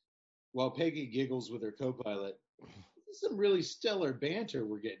him. While Peggy giggles with her co-pilot. This is some really stellar banter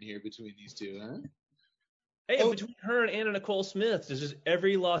we're getting here between these two, huh? Hey, between her and Anna Nicole Smith, is just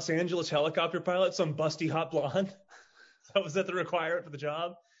every Los Angeles helicopter pilot some busty hot blonde? Was that the requirement for the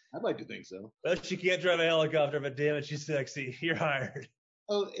job? I'd like to think so. Well, she can't drive a helicopter, but damn it, she's sexy. You're hired.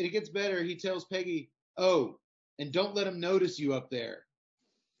 Oh, and it gets better. He tells Peggy, oh, and don't let him notice you up there.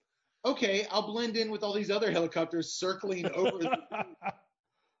 Okay, I'll blend in with all these other helicopters circling over. How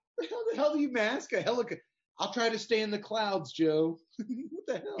the hell do you mask a helicopter? I'll try to stay in the clouds, Joe. What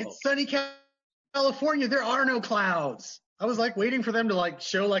the hell? It's sunny California. There are no clouds. I was like waiting for them to like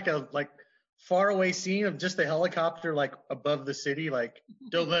show like a far away scene of just the helicopter like above the city. Like,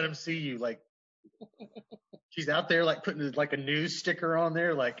 don't let him see you. Like, she's out there like putting like a news sticker on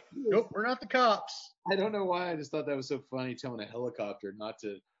there. Like, nope, we're not the cops. I don't know why. I just thought that was so funny telling a helicopter not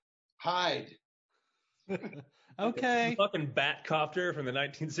to hide. Okay. Fucking Batcopter from the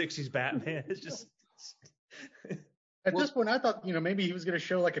 1960s Batman. It's just. At this point, I thought, maybe he was going to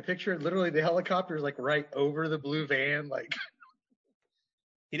show like a picture. Literally, the helicopter is like right over the blue van. Like,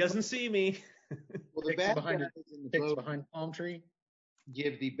 he doesn't see me. Well, the bad guys in the boat behind palm tree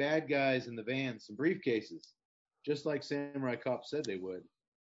give the bad guys in the van some briefcases, just like Samurai Cop said they would.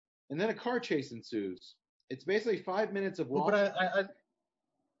 And then a car chase ensues. It's basically 5 minutes of walking. But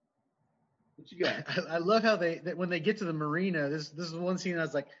what you got? I love how that when they get to the marina, this is one scene I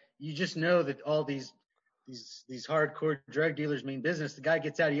was like, you just know that all these hardcore drug dealers mean business. The guy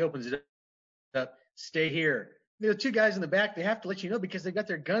gets out, he opens it up, stay here. The two guys in the back, they have to let you know because they've got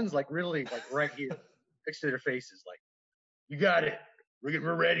their guns like really like right here next to their faces. Like, you got it.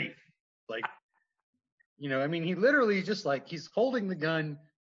 We're ready. Like, he literally just like, he's holding the gun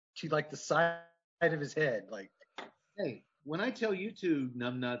to like the side of his head. Like, hey, when I tell you two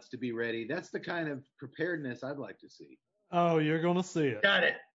numbnuts to be ready, that's the kind of preparedness I'd like to see. Oh, you're going to see it. Got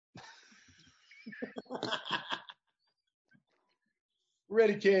it.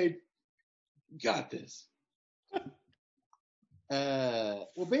 Ready, Cade. Got this.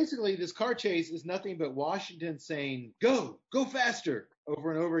 Well, basically, this car chase is nothing but Washington saying, go faster.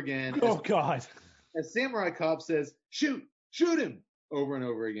 over and over again. Oh God. As Samurai Cop says, shoot him, over and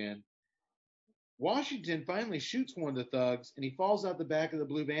over again. Washington finally shoots one of the thugs, and he falls out the back of the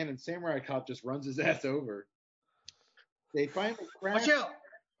blue van, and Samurai Cop just runs his ass over. They finally crash. Watch out!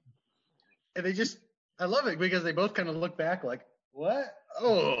 And I love it because they both kind of look back like, what?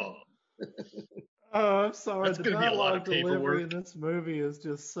 Oh. Oh, I'm sorry. That's The gonna be a lot of dialogue delivery paperwork. in this movie is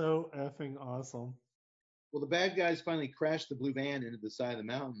just so effing awesome. Well, the bad guys finally crash the blue van into the side of the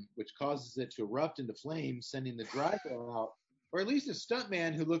mountain, which causes it to erupt into flames, sending the driver out, or at least a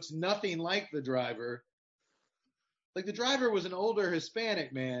stuntman who looks nothing like the driver. Like, the driver was an older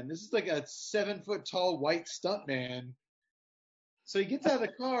Hispanic man. This is like a 7-foot tall white stuntman. So he gets out of the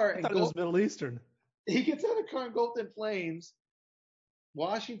car I and thought it was Middle Eastern. he gets out of the car engulfed in flames.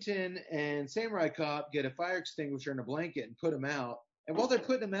 Washington and Samurai Cop get a fire extinguisher and a blanket and put him out. And while they're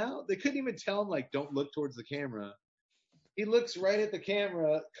putting him out, they couldn't even tell him, like, don't look towards the camera. He looks right at the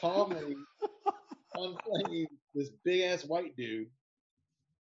camera, calmly, on flames, this big-ass white dude.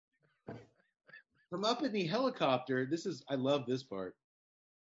 From up in the helicopter, I love this part.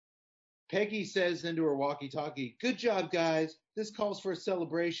 Peggy says into her walkie-talkie, "Good job, guys. This calls for a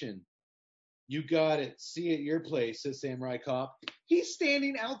celebration." "You got it. See at your place," says Samurai Cop. He's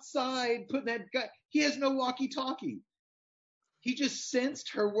standing outside putting that guy. He has no walkie-talkie. He just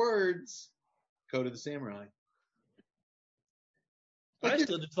sensed her words. Code of the Samurai. I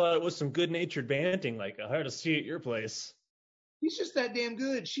still just thought it was some good-natured banting, like, I had to see at your place. He's just that damn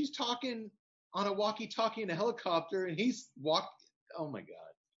good. She's talking on a walkie-talkie in a helicopter, and he's Oh, my God.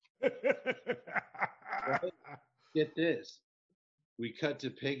 Right? Get this. We cut to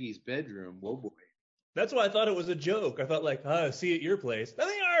Peggy's bedroom. Whoa, boy. That's why I thought it was a joke. I thought, like, see at your place. Now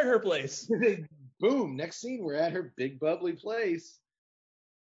they are at her place. Boom. Next scene, we're at her big, bubbly place.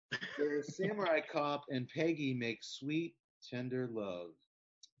 The Samurai Cop and Peggy make sweet, tender love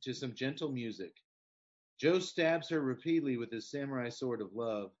to some gentle music. Joe stabs her repeatedly with his samurai sword of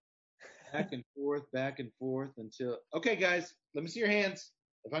love. Back and forth until... Okay, guys, let me see your hands.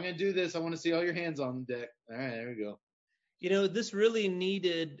 If I'm going to do this, I want to see all your hands on deck. All right, there we go. You know, this really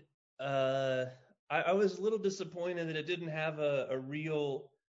needed... I was a little disappointed that it didn't have a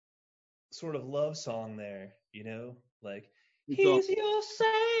real sort of love song there, you know? Like, he's your samurai,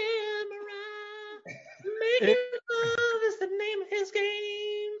 making love is the name of his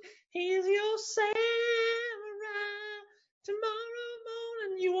game. He's your samurai, tomorrow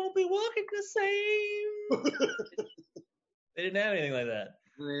morning you won't be walking the same. They didn't have anything like that.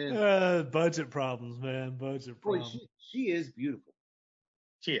 Budget problems, man. Budget Boy, problems. she is beautiful.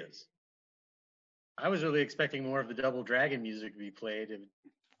 She is. I was really expecting more of the Double Dragon music to be played. It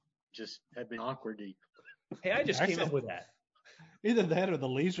just had been awkward. Hey, I just came up with that. Either that or the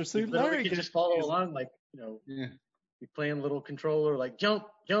Leisure Suit Literally Larry. could just follow along, like, you know, be playing a little controller, like jump,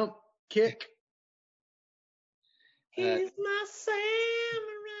 kick. He's my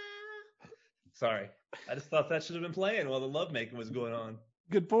samurai. Sorry, I just thought that should have been playing while the lovemaking was going on.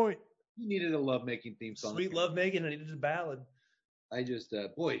 Good point. You needed a lovemaking theme song. Sweet lovemaking, I needed a ballad. I just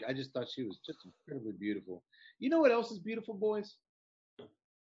thought she was just incredibly beautiful. You know what else is beautiful, boys?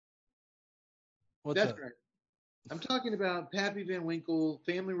 That's right. I'm talking about Pappy Van Winkle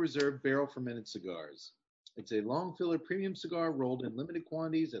Family Reserve Barrel Fermented Cigars. It's a long filler premium cigar rolled in limited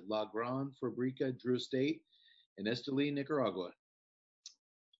quantities at La Gran Fabrica Drew Estate in Esteli, Nicaragua.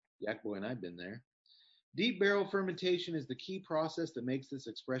 Yak Boy and I've been there. Deep barrel fermentation is the key process that makes this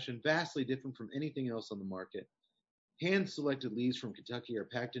expression vastly different from anything else on the market. Hand-selected leaves from Kentucky are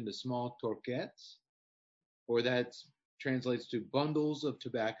packed into small torquettes, or that translates to bundles of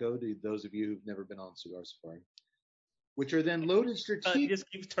tobacco, to those of you who've never been on Cigar Safari, which are then loaded strategically. He just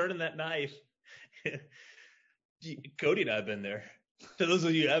keeps turning that knife. Cody and I have been there. To those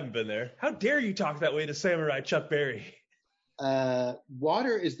of you who haven't been there, how dare you talk that way to Samurai Chuck Berry?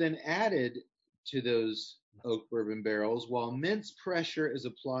 Water is then added to those oak bourbon barrels, while immense pressure is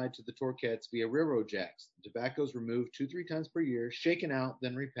applied to the torquettes via railroad jacks. The tobacco is removed 2-3 times per year, shaken out,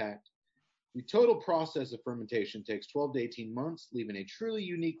 then repacked. The total process of fermentation takes 12 to 18 months, leaving a truly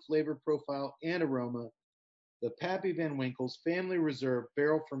unique flavor profile and aroma. The Pappy Van Winkle's Family Reserve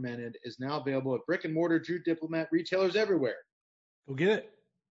Barrel Fermented is now available at brick-and-mortar Drew Diplomat retailers everywhere. Go get it.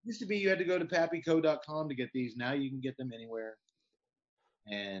 Used to be you had to go to pappyco.com to get these. Now you can get them anywhere.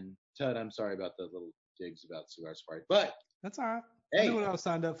 And Tud, I'm sorry about the little digs about Cigar Safari, but That's all right. Hey. I knew what I was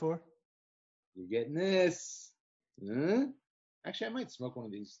signed up for. you're getting this. Huh? Actually, I might smoke one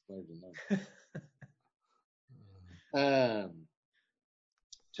of these later tonight.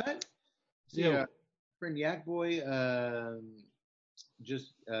 Tud, Yeah. friend Yak Boy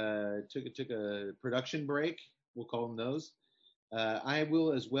just took a production break. We'll call them those. I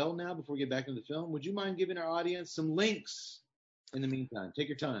will as well now, before we get back into the film. Would you mind giving our audience some links in the meantime? Take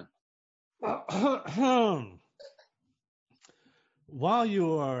your time. While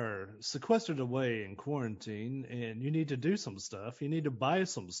you are sequestered away in quarantine and you need to do some stuff, you need to buy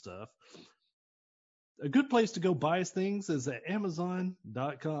some stuff, a good place to go buy things is at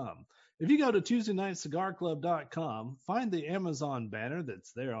Amazon.com. If you go to TuesdayNightCigarClub.com, find the Amazon banner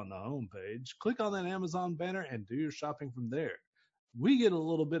that's there on the homepage, click on that Amazon banner and do your shopping from there. We get a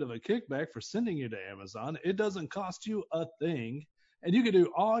little bit of a kickback for sending you to Amazon. It doesn't cost you a thing, and you can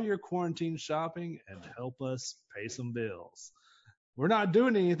do all your quarantine shopping and help us pay some bills. We're not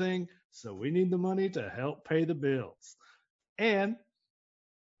doing anything, so we need the money to help pay the bills. And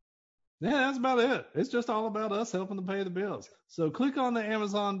yeah, that's about it. It's just all about us helping to pay the bills. So click on the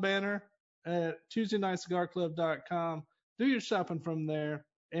Amazon banner at TuesdayNightCigarClub.com, do your shopping from there,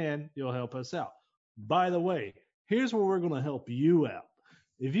 and you'll help us out. By the way, here's where we're going to help you out.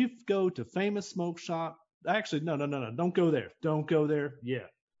 If you go to Famous Smoke Shop, actually, no, don't go there. Don't go there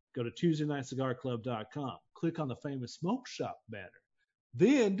yet. Go to TuesdayNightCigarClub.com. Click on the Famous Smoke Shop banner.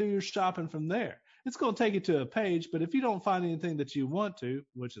 Then do your shopping from there. It's going to take you to a page, but if you don't find anything that you want to,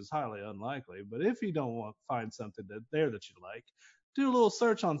 which is highly unlikely, but if you don't find something that you like, do a little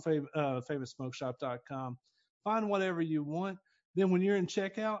search on FamousSmokeShop.com. Find whatever you want. Then when you're in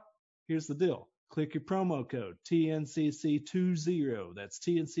checkout, here's the deal. Click your promo code, TNCC20. That's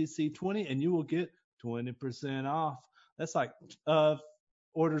TNCC20, and you will get 20% off. That's like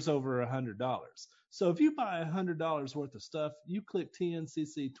orders over $100. So if you buy $100 worth of stuff, you click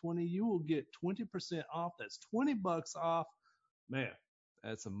TNCC20, you will get 20% off. That's $20 off. Man,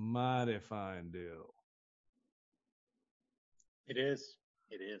 that's a mighty fine deal. It is.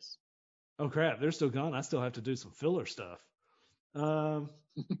 It is. Oh crap, they're still gone. I still have to do some filler stuff. By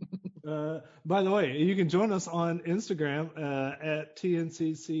the way, you can join us on Instagram at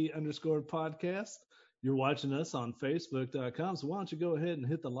TNCC_podcast. You're watching us on Facebook.com, so why don't you go ahead and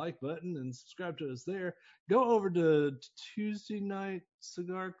hit the like button and subscribe to us there. Go over to Tuesday Night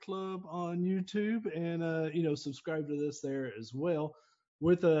Cigar Club on YouTube and subscribe to this there as well.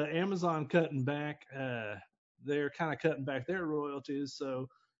 With Amazon cutting back, they're kind of cutting back their royalties. So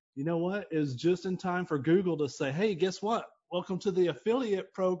you know what? It's just in time for Google to say, hey, guess what? Welcome to the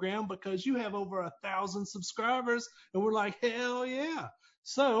affiliate program because you have over 1,000 subscribers. And we're like, hell yeah.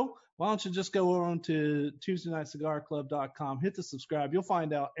 So why don't you just go on to TuesdayNightCigarClub.com, hit the subscribe. You'll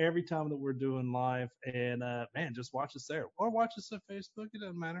find out every time that we're doing live. And, just watch us there. Or watch us on Facebook. It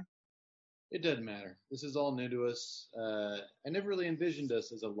doesn't matter. It doesn't matter. This is all new to us. I never really envisioned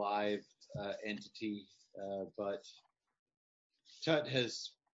us as a live entity, but Tut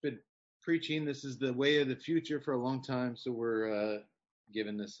has been preaching this is the way of the future for a long time, so we're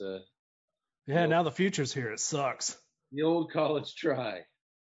giving this a... Yeah, now the future's here. It sucks. The old college try.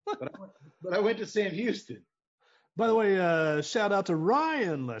 But I went to Sam Houston. By the way, shout out to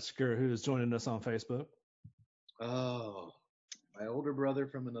Ryan Letchker, who's joining us on Facebook. Oh, my older brother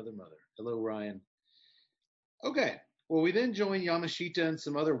from another mother. Hello, Ryan. Okay. Well, we then join Yamashita and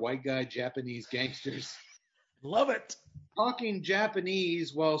some other white guy Japanese gangsters. Love it. Talking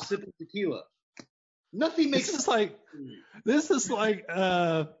Japanese while sipping tequila. Nothing makes sense. This is like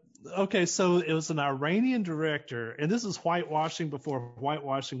okay, so it was an Iranian director, and this is whitewashing before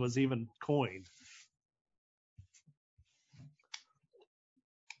whitewashing was even coined.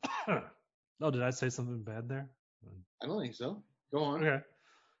 Oh, did I say something bad there? I don't think so. Go on. Okay.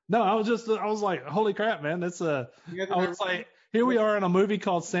 No, I was like, holy crap, man. That's I was like, here we are in a movie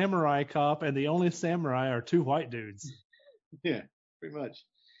called Samurai Cop, and the only samurai are two white dudes. Yeah, pretty much.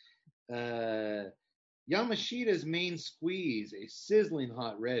 Yamashita's main squeeze, a sizzling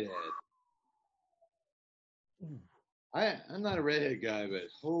hot redhead. I'm not a redhead guy, but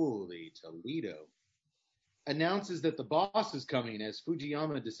holy Toledo. Announces that the boss is coming as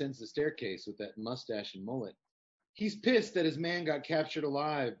Fujiyama descends the staircase with that mustache and mullet. He's pissed that his man got captured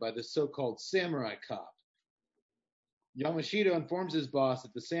alive by the so-called samurai cop. Yamashita informs his boss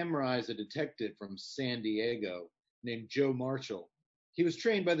that the samurai is a detective from San Diego named Joe Marshall. He was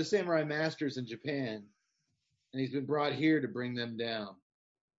trained by the samurai masters in Japan, and he's been brought here to bring them down.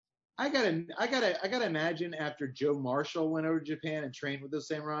 I gotta imagine after Joe Marshall went over to Japan and trained with the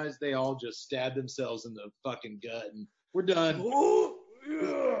samurais, they all just stabbed themselves in the fucking gut and we're done. Oh,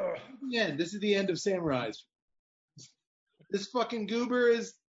 yeah. The end. This is the end of samurais. This fucking goober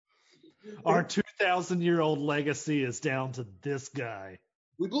is... Our 2,000-year-old legacy is down to this guy.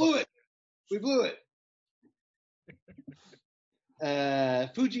 We blew it.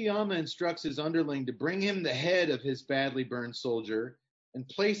 Fujiyama instructs his underling to bring him the head of his badly burned soldier, and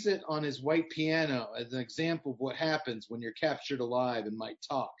place it on his white piano as an example of what happens when you're captured alive and might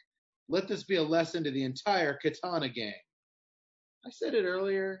talk. Let this be a lesson to the entire Katana gang. I said it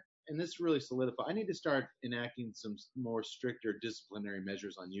earlier, and this really solidified. I need to start enacting some more stricter disciplinary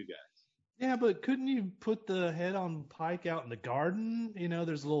measures on you guys. Yeah, but couldn't you put the head on pike out in the garden? You know,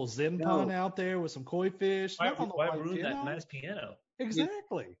 there's a little zen No. pond out there with some koi fish. Why, Not on the why white ruin that piano. nice piano?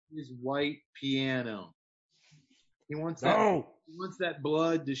 Exactly. His white piano. He wants that. No. He wants that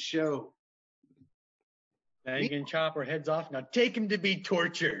blood to show. Now you can chop our heads off. Now take him to be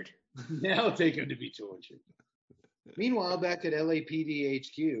tortured. Now take him to be tortured. Meanwhile, back at LAPD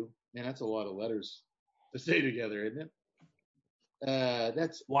HQ, man, that's a lot of letters to say together, isn't it?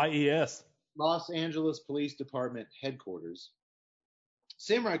 That's YES. Los Angeles Police Department headquarters.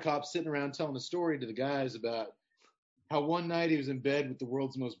 Samurai Cop sitting around telling a story to the guys about how one night he was in bed with the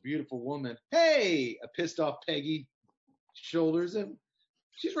world's most beautiful woman. Hey, a pissed off Peggy shoulders him.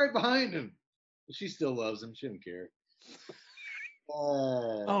 She's right behind him. But she still loves him. She don't care.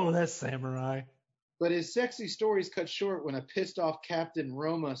 Oh, that's Samurai. But his sexy story's cut short when a pissed off Captain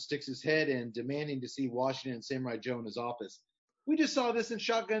Roma sticks his head in, demanding to see Washington and Samurai Joe in his office. We just saw this in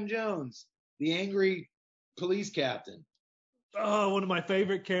Shotgun Jones, the angry police captain. Oh, one of my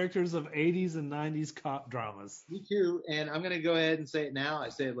favorite characters of 80s and 90s cop dramas. Me too, and I'm going to go ahead and say it now. I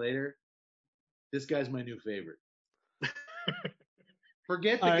say it later. This guy's my new favorite.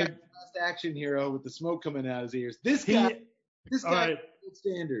 Forget the guy's last action hero with the smoke coming out of his ears. This guy is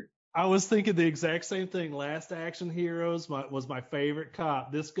standard. I was thinking the exact same thing. Last Action Heroes was my favorite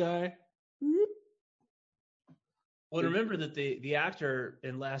cop. This guy. Well, remember that the actor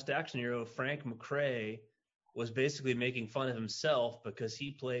in Last Action Hero, Frank McRae, was basically making fun of himself because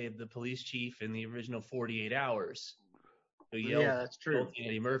he played the police chief in the original 48 Hours. Who yelled, Yeah, that's true.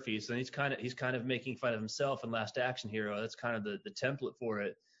 Eddie Murphy. So he's kind of making fun of himself in Last Action Hero. That's kind of the template for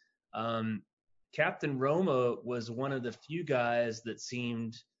it. Captain Roma was one of the few guys that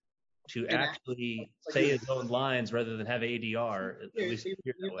seemed to actually say his own lines rather than have ADR. At least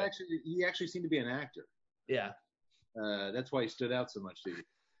he actually seemed to be an actor. Yeah. That's why he stood out so much to you.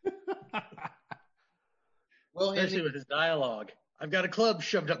 Well, especially with his dialogue. I've got a club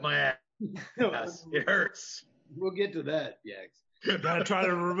shoved up my ass. It hurts. We'll get to that, Yax. Gotta try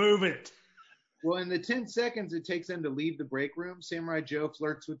to remove it. Well, in the 10 seconds it takes them to leave the break room, Samurai Joe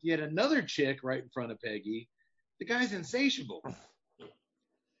flirts with yet another chick right in front of Peggy. The guy's insatiable.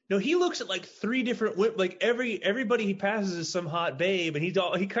 No, he looks at like three different like everybody he passes is some hot babe, and he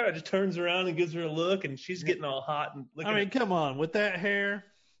kind of just turns around and gives her a look, and she's getting all hot and looking. I mean, come on, with that hair,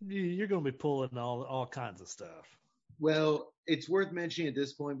 you're going to be pulling all kinds of stuff. Well, it's worth mentioning at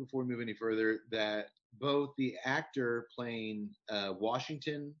this point before we move any further that both the actor playing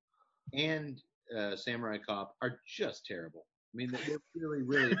Washington and Samurai Cop are just terrible. I mean, they're really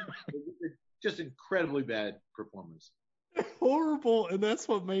they're just incredibly bad performers. Horrible, and that's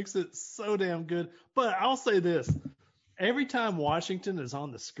what makes it so damn good. But I'll say this: every time Washington is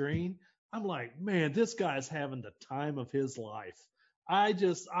on the screen, I'm like, man, this guy's having the time of his life. I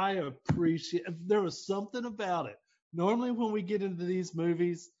appreciate. There was something about it. Normally, when we get into these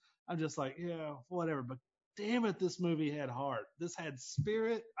movies, I'm just like, yeah, whatever. But damn it, this movie had heart. This had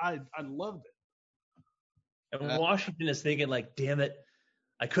spirit. I loved it. And Washington is thinking, like, damn it,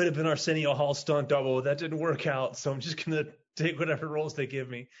 I could have been Arsenio Hall stunt double. That didn't work out, so I'm just gonna take whatever roles they give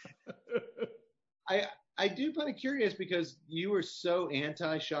me. I do find it curious because you were so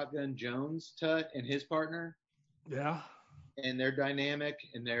anti Shotgun Jones, Tut, and his partner. Yeah. And their dynamic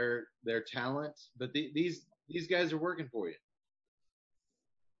and their talent, but these guys are working for you.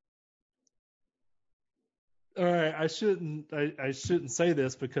 All right, I shouldn't say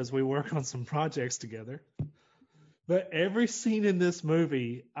this because we work on some projects together. But every scene in this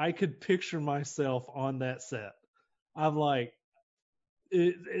movie, I could picture myself on that set. I'm like,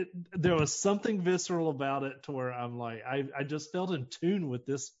 there was something visceral about it to where I'm like, I just felt in tune with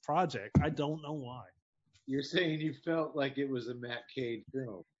this project. I don't know why. You're saying you felt like it was a Matt Cage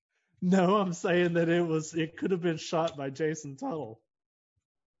film. No, I'm saying that it could have been shot by Jason Tuttle.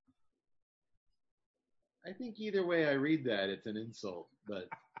 I think either way I read that, it's an insult, but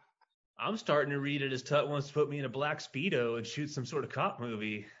I'm starting to read it as Tut wants to put me in a black Speedo and shoot some sort of cop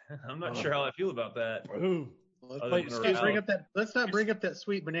movie. I'm not sure how I feel about that. Ooh. Let's not bring up that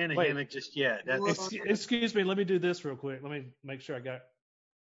sweet banana hammock just yet. Excuse me, let me do this real quick. Let me make sure I got.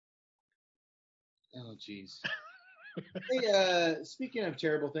 Oh, jeez. Hey, speaking of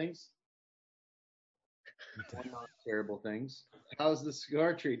terrible things, terrible things. How's the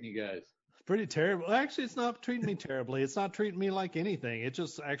cigar treating you guys? Pretty terrible. Actually, it's not treating me terribly. It's not treating me like anything. It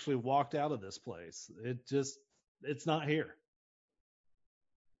just actually walked out of this place. It's not here.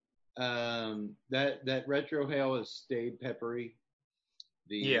 That retrohale has stayed peppery.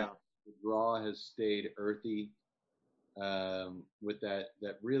 The draw has stayed earthy. With that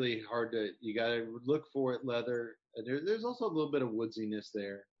really hard to, you got to look for it leather. There's also a little bit of woodsiness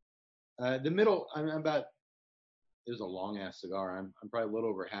there. The middle, it was a long ass cigar. I'm probably a little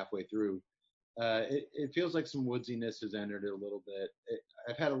over halfway through. It feels like some woodsiness has entered it a little bit.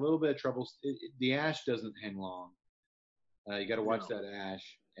 I've had a little bit of trouble. The ash doesn't hang long. You got to watch that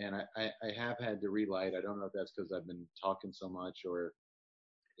ash. And I have had to relight. I don't know if that's because I've been talking so much or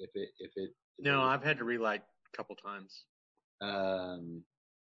if it. No, I've had to relight a couple times.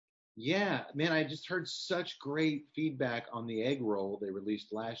 Yeah, man, I just heard such great feedback on the egg roll they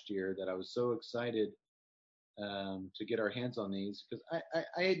released last year that I was so excited to get our hands on these because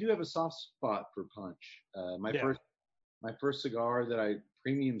I do have a soft spot for punch. My first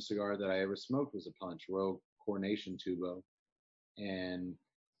premium cigar that I ever smoked was a punch, Royal Coronation Tubo, and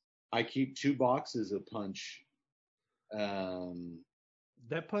I keep 2 boxes of punch.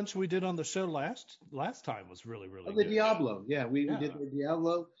 That punch we did on the show last time was really good. The Diablo, we did the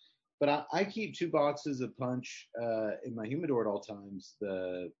Diablo, but I keep 2 boxes of punch in my humidor at all times.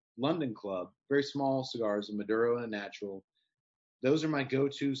 The London Club, very small cigars, a Maduro and a natural. Those are my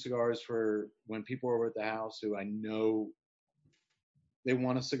go-to cigars for when people are over at the house who I know they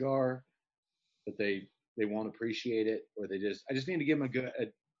want a cigar, but they won't appreciate it, or I just need to give them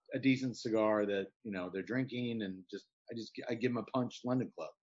a decent cigar that they're drinking, and I give them a punch London Club.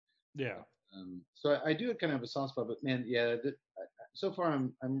 Yeah. So I do kind of have a soft spot, but man, so far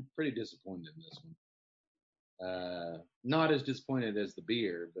I'm pretty disappointed in this one. Not as disappointed as the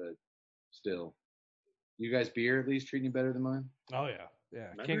beer, but still. You guys beer at least treating you better than mine? Oh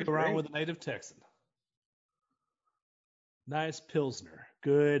yeah. Can't go wrong with a native Texan. Nice Pilsner.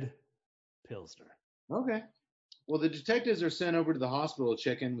 Good Pilsner. Okay. Well, the detectives are sent over to the hospital to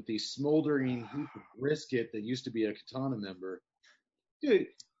check in with the smoldering heap of brisket that used to be a Katana member. Dude,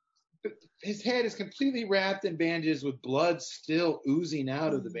 his head is completely wrapped in bandages with blood still oozing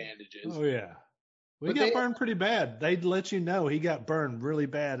out of the bandages. Oh, yeah. He got burned pretty bad. They'd let you know he got burned really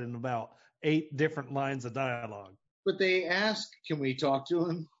bad in about 8 different lines of dialogue. But they ask, can we talk to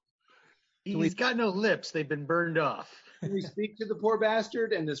him? He's got no lips. They've been burned off. Can we speak to the poor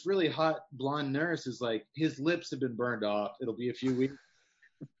bastard? And this really hot blonde nurse is like, his lips have been burned off. It'll be a few weeks.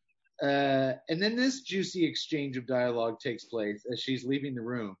 And then this juicy exchange of dialogue takes place as she's leaving the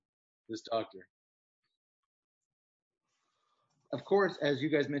room, this doctor. Of course, as you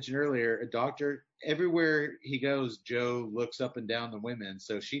guys mentioned earlier, a doctor, everywhere he goes, Joe looks up and down the women.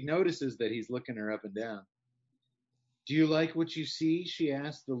 So she notices that he's looking her up and down. Do you like what you see? She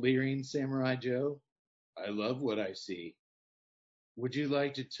asked the leering Samurai Joe. I love what I see. Would you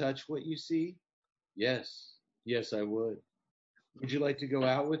like to touch what you see? Yes. Yes, I would. Would you like to go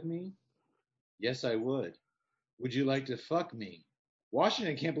out with me? Yes, I would. Would you like to fuck me?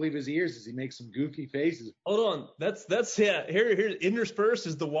 Washington can't believe his ears as he makes some goofy faces. Hold on. That's Here interspersed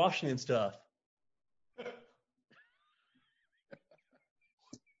is the Washington stuff.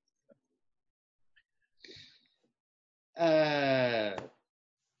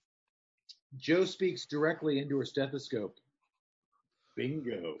 Joe speaks directly into her stethoscope.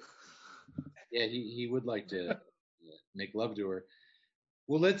 Bingo. Yeah, he would like to make love to her.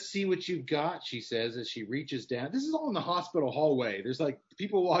 Well, let's see what you've got, she says as she reaches down. This is all in the hospital hallway. There's like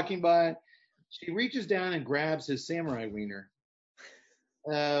people walking by. She reaches down and grabs his samurai wiener.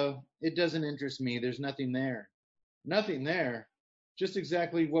 It doesn't interest me. There's nothing there. Nothing there? Just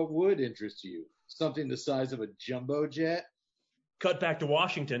exactly what would interest you. Something the size of a jumbo jet? Cut back to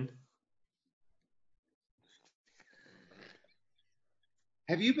Washington.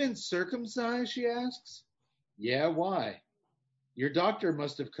 Have you been circumcised, she asks. Yeah, why? Your doctor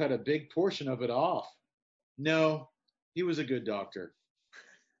must have cut a big portion of it off. No, he was a good doctor.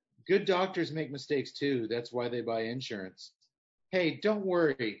 Good doctors make mistakes too. That's why they buy insurance. Hey, don't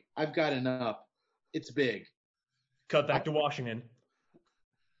worry. I've got enough. It's big. Cut back to Washington.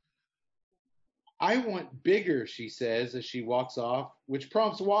 I want bigger, she says as she walks off, which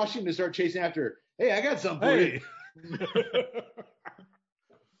prompts Washington to start chasing after her. Hey, I got something for you.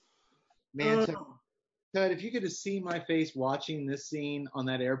 Man, Ted, if you could have seen my face watching this scene on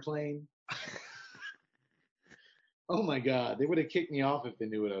that airplane, oh my God, they would have kicked me off if they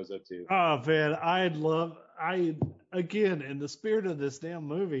knew what I was up to. Oh man, again, in the spirit of this damn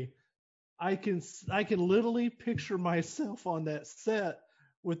movie, I can literally picture myself on that set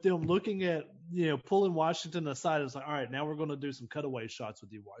with them looking at, pulling Washington aside. It's like, all right, now we're going to do some cutaway shots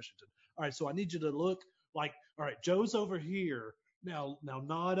with you, Washington. All right, so I need you to look like, all right, Joe's over here. Now,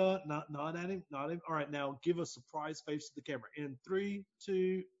 not at him, not him. All right, now give a surprise face to the camera. In 3,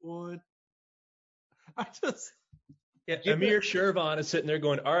 2, 1. I just. Yeah, Amir Shervan is sitting there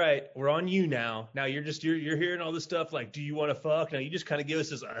going, "All right, we're on you now. Now you're hearing all this stuff like, do you want to fuck? Now you just kind of give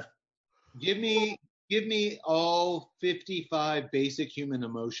us this. Give me all 55 basic human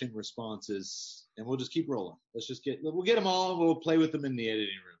emotion responses, and we'll just keep rolling. We'll get them all, and we'll play with them in the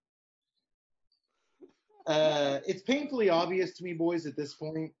editing room. It's painfully obvious to me, boys, at this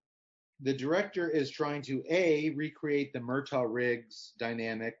point. The director is trying to recreate the Murtaugh Riggs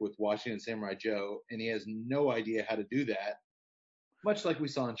dynamic with Washington Samurai Joe, and he has no idea how to do that. Much like we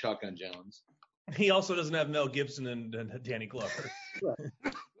saw in Shotgun Jones. He also doesn't have Mel Gibson and Danny Glover. Right.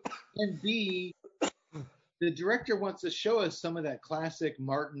 And B, the director wants to show us some of that classic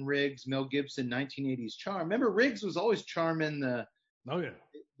Martin Riggs, Mel Gibson 1980s charm. Remember, Riggs was always charming the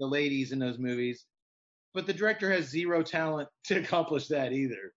ladies in those movies, but the director has zero talent to accomplish that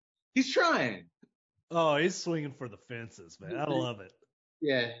either. He's trying. Oh, he's swinging for the fences, man. I love it.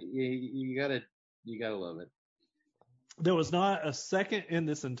 Yeah, you gotta love it. There was not a second in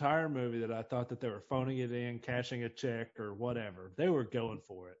this entire movie that I thought that they were phoning it in, cashing a check, or whatever. They were going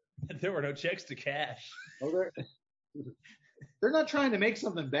for it. There were no checks to cash. Oh, they're not trying to make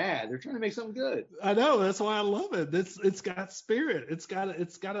something bad. They're trying to make something good. I know. That's why I love it. It's got spirit. It's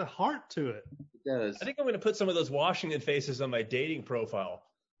got a heart to it. It does. I think I'm going to put some of those Washington faces on my dating profile.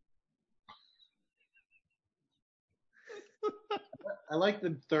 I like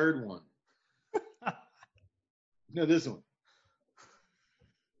the third one. No, this one.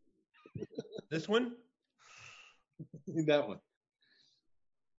 This one? That one.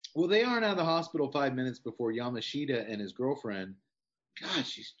 Well, they aren't out of the hospital 5 minutes before Yamashita and his girlfriend. God,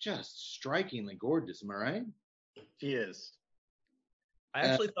 she's just strikingly gorgeous. Am I right? She is. I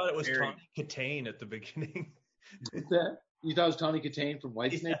actually thought it was Tawny Kitaen at the beginning. What's that? You thought it was Tawny Kitaen from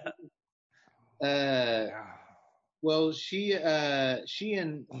Whitesnake? Yeah. Well, she and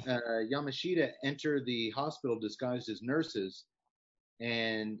Yamashita enter the hospital disguised as nurses,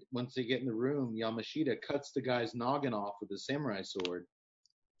 and once they get in the room, Yamashita cuts the guy's noggin off with a samurai sword.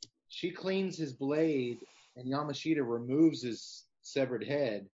 She cleans his blade, and Yamashita removes his severed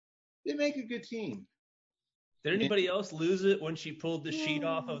head. They make a good team. Did anybody else lose it when she pulled the sheet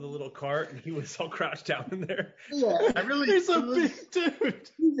off of the little cart and he was all crouched down in there? Yeah, he's a big dude.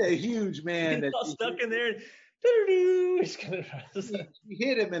 He's a huge man. He's all stuck in there. He's gonna he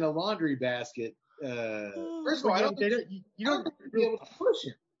hit him in a laundry basket. First of all, I don't think you don't be able to push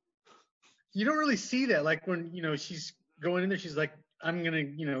him. You don't really see that, like when she's going in there, she's like, I'm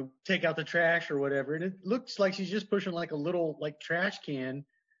gonna take out the trash or whatever, and it looks like she's just pushing like a little like trash can,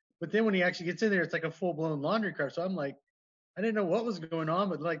 but then when he actually gets in there, it's like a full blown laundry cart. So I'm like, I didn't know what was going on,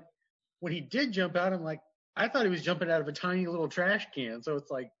 but like when he did jump out, I'm like, I thought he was jumping out of a tiny little trash can. So it's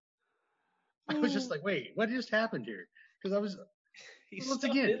like, I was just like, wait, what just happened here? Because I was, once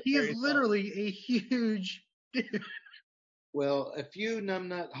again, he is literally a huge dude. Well, a few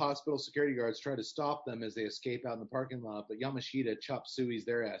numbnut hospital security guards try to stop them as they escape out in the parking lot, but Yamashita chops suey's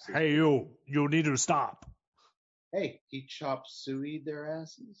their asses. Hey, you need to stop. Hey, he chops sueyed their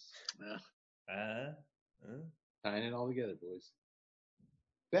asses. Tying it all together, boys.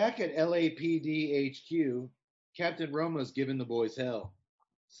 Back at LAPD HQ, Captain Roma's giving the boys hell.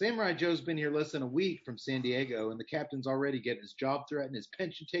 Samurai Joe's been here less than a week from San Diego, and the captain's already getting his job threatened, his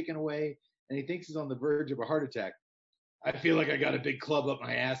pension taken away, and he thinks he's on the verge of a heart attack. I feel like I got a big club up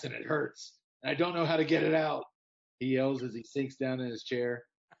my ass and it hurts, and I don't know how to get it out, he yells as he sinks down in his chair.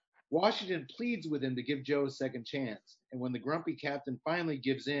 Washington pleads with him to give Joe a second chance, and when the grumpy captain finally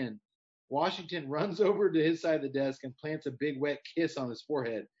gives in, Washington runs over to his side of the desk and plants a big wet kiss on his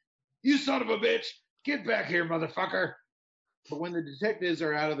forehead. You son of a bitch! Get back here, motherfucker! But when the detectives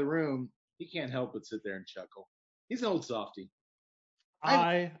are out of the room, he can't help but sit there and chuckle. He's an old softy.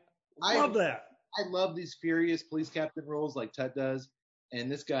 I love that. I love these furious police captain roles like Tut does,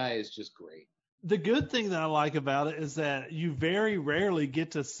 and this guy is just great. The good thing that I like about it is that you very rarely get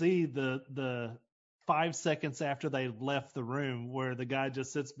to see the 5 seconds after they left the room where the guy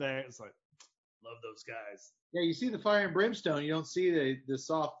just sits back. It's like, love those guys. Yeah, you see the fire and brimstone. You don't see the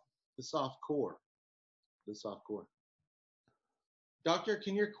soft core. The soft core. Doctor,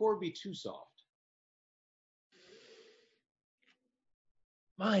 can your core be too soft?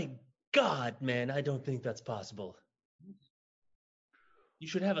 My God, man, I don't think that's possible. You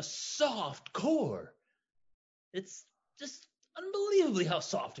should have a soft core. It's just unbelievably how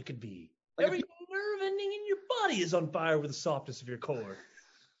soft it could be. Like every nerve ending in your body is on fire with the softness of your core.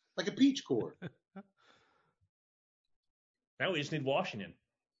 Like a peach core. Now we just need Washington.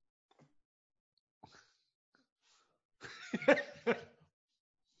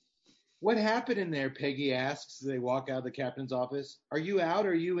 What happened in there? Peggy asks as they walk out of the captain's office. Are you out or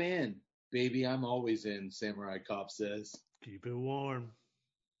are you in? Baby, I'm always in, Samurai Cop says. Keep it warm.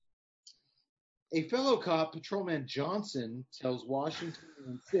 A fellow cop, Patrolman Johnson, tells Washington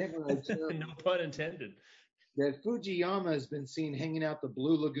and Samurai Joe No pun intended. that Fujiyama has been seen hanging out the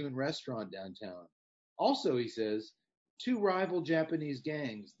Blue Lagoon restaurant downtown. Also, he says, two rival Japanese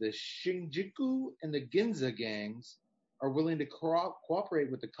gangs, the Shinjuku and the Ginza gangs, are willing to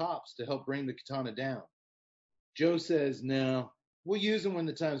cooperate with the cops to help bring the Katana down. Joe says, no, we'll use them when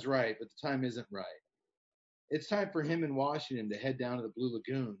the time's right, but the time isn't right. It's time for him and Washington to head down to the Blue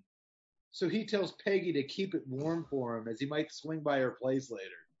Lagoon. So he tells Peggy to keep it warm for him as he might swing by her place later.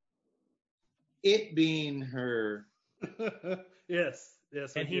 It being her. Yes.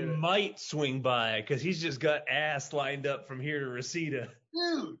 And he might swing by because he's just got ass lined up from here to Reseda.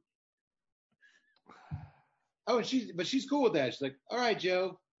 Dude. Oh, and she's cool with that. She's like, all right,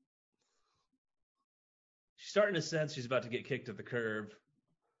 Joe. She's starting to sense she's about to get kicked to the curb.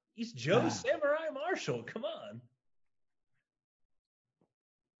 He's Joe Samurai Marshall. Come on.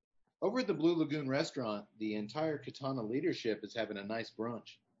 Over at the Blue Lagoon restaurant, the entire Katana leadership is having a nice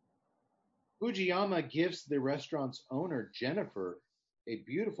brunch. Fujiyama gifts the restaurant's owner, Jennifer, a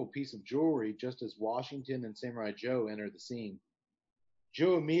beautiful piece of jewelry just as Washington and Samurai Joe enter the scene.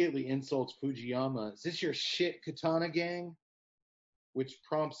 Joe immediately insults Fujiyama. Is this your shit Katana gang? Which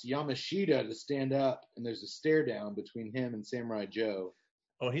prompts Yamashita to stand up, and there's a stare down between him and Samurai Joe.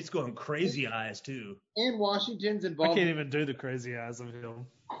 Oh, he's going crazy eyes, too. And Washington's I involved. can't even do the crazy eyes of him.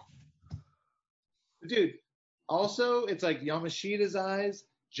 Dude, also, it's like Yamashita's eyes,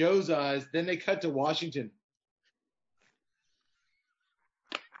 Joe's eyes, then they cut to Washington.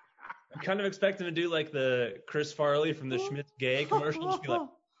 I'm kind of expecting to do like the Chris Farley from the Schmidt's Gay commercial. Just be like,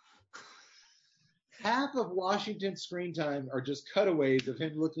 half of Washington's screen time are just cutaways of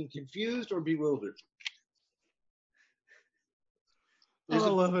him looking confused or bewildered. I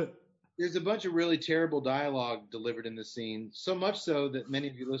love it. There's a bunch of really terrible dialogue delivered in this scene, so much so that many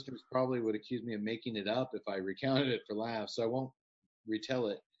of you listeners probably would accuse me of making it up if I recounted it for laughs, so I won't retell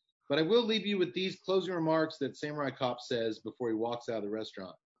it. But I will leave you with these closing remarks that Samurai Cop says before he walks out of the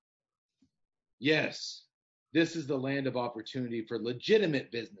restaurant. Yes, this is the land of opportunity for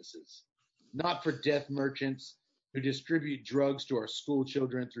legitimate businesses, not for death merchants who distribute drugs to our school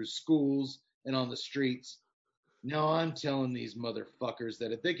children through schools and on the streets. Now I'm telling these motherfuckers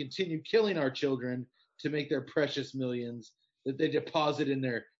that if they continue killing our children to make their precious millions, that they deposit in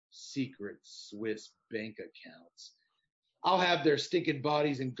their secret Swiss bank accounts. I'll have their stinking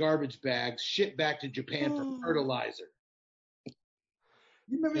bodies in garbage bags shipped back to Japan for fertilizer.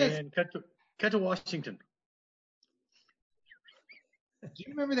 You remember that? And cut to Washington. Do you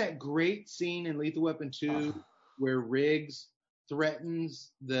remember that great scene in Lethal Weapon 2 where Riggs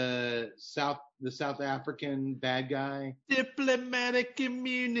threatens the South African bad guy? Diplomatic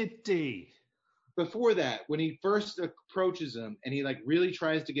immunity. Before that, when he first approaches him and he like really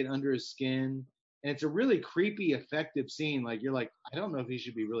tries to get under his skin, and it's a really creepy, effective scene. Like you're like, I don't know if he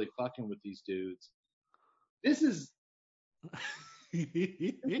should be really fucking with these dudes. This is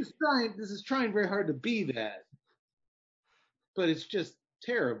trying very hard to be that, but it's just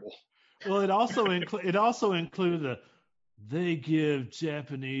terrible. Well, it also included a they give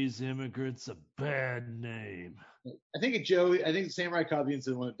Japanese immigrants a bad name. I think Samurai Cop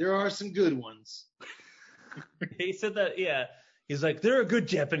said one. There are some good ones. He said that, yeah. He's like, there are good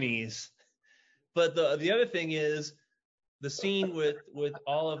Japanese. But the other thing is, the scene with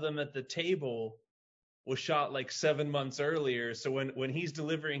all of them at the table was shot like 7 months earlier. So when he's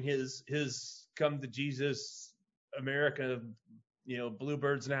delivering his come to Jesus America,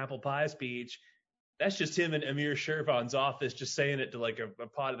 bluebirds and apple pie speech, that's just him in Amir Shervan's office just saying it to like a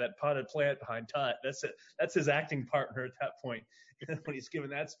potted plant behind Tut. That's it. That's his acting partner at that point when he's giving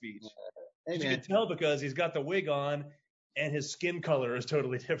that speech. Hey, you can tell because he's got the wig on and his skin color is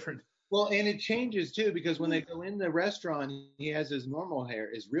totally different. Well, and it changes too because when they go in the restaurant, he has his normal hair,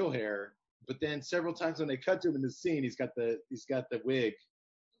 his real hair, but then several times when they cut to him in the scene, he's got the wig.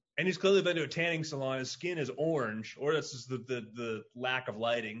 And he's clearly been to a tanning salon. His skin is orange, or that's just the lack of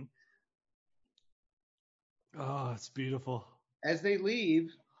lighting. Oh, it's beautiful. As they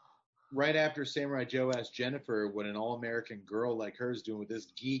leave, right after Samurai Joe asks Jennifer what an all-American girl like her is doing with this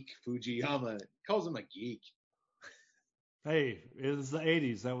geek Fujiyama, calls him a geek. Hey, it was the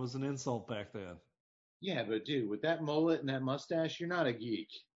 80s. That was an insult back then. Yeah, but dude, with that mullet and that mustache, you're not a geek.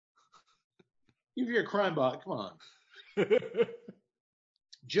 If you're a crime bot, come on.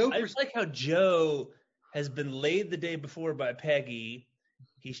 Joe, I just like how Joe has been laid the day before by Peggy.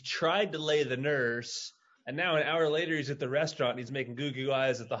 He's tried to lay the nurse, And now an hour later, he's at the restaurant and he's making goo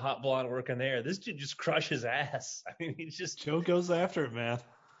eyes at the hot blonde working there. This dude just crushes ass. I mean, he's just. Joe goes after it, man.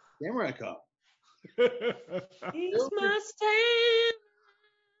 Samurai Cop. He's my stand.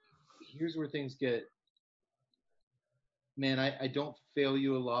 Here's where things get. Man, I don't fail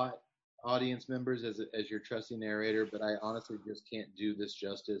you a lot, audience members, as your trusty narrator, but I honestly just can't do this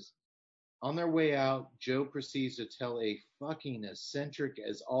justice. On their way out, Joe proceeds to tell a fucking eccentric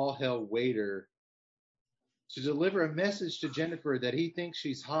as all hell waiter to deliver a message to Jennifer that he thinks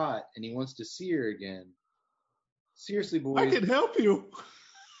she's hot and he wants to see her again. Seriously, boys. I can help you.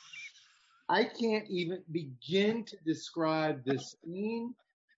 I can't even begin to describe this scene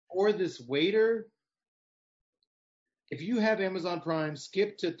or this waiter. If you have Amazon Prime,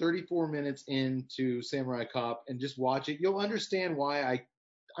 skip to 34 minutes into Samurai Cop and just watch it. You'll understand why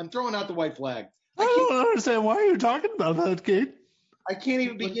I'm throwing out the white flag. I don't understand why you're talking about that, kid. I can't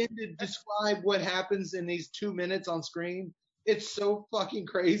even begin to describe what happens in these 2 minutes on screen. It's so fucking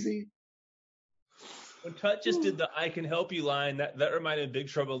crazy. When Tut just did the "I can help you" line, that reminded me of Big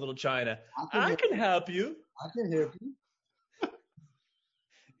Trouble in Little China. I can help you. I can help you.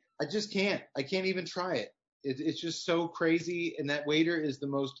 I just can't. I can't even try it. It's just so crazy. And that waiter is the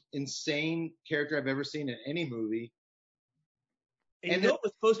most insane character I've ever seen in any movie. And it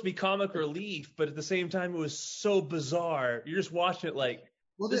was supposed to be comic relief, but at the same time, it was so bizarre. You're just watching it like,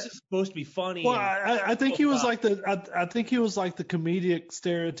 this is supposed to be funny. Well, I think he was like I think he was like the comedic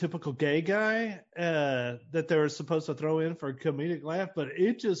stereotypical gay guy that they were supposed to throw in for a comedic laugh, but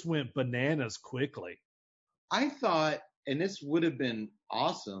it just went bananas quickly. I thought, and this would have been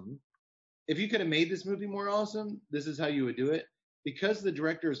awesome, if you could have made this movie more awesome, this is how you would do it. Because the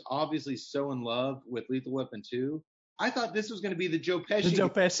director is obviously so in love with Lethal Weapon 2, I thought this was going to be the Joe Pesci. The Joe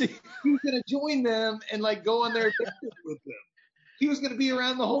Pesci. He was going to join them and like go on their adventures with them. He was going to be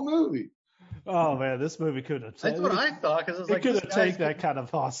around the whole movie. Oh man, this movie could have. That's what I thought, because it could have taken that kind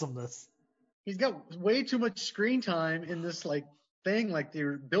of awesomeness. He's got way too much screen time in this like thing. Like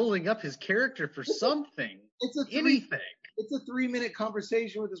they're building up his character for something. Anything. It's a 3-minute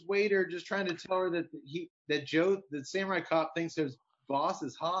conversation with this waiter, just trying to tell her that Joe, the Samurai Cop, thinks his boss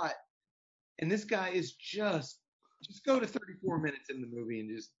is hot, and this guy is just go to 34 minutes in the movie and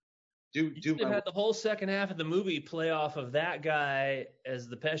just do. You had the whole second half of the movie play off of that guy as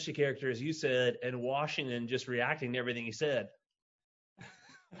the Pesci character, as you said, and Washington just reacting to everything he said.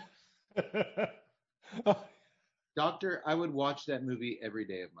 Doctor, I would watch that movie every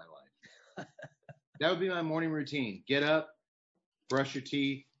day of my life. That would be my morning routine. Get up, brush your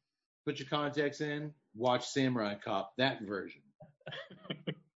teeth, put your contacts in, watch Samurai Cop, that version.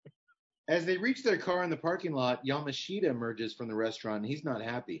 As they reach their car in the parking lot, Yamashita emerges from the restaurant, and he's not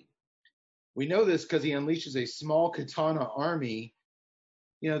happy. We know this because he unleashes a small katana army,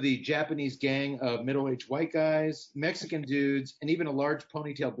 the Japanese gang of middle-aged white guys, Mexican dudes, and even a large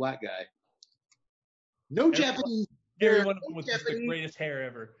ponytail black guy. Every one of them with just the greatest hair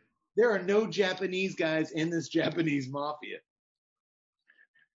ever. There are no Japanese guys in this Japanese mafia.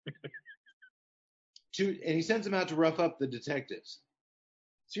 And he sends them out to rough up the detectives.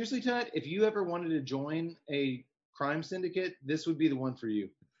 Seriously, Todd, if you ever wanted to join a crime syndicate, this would be the one for you.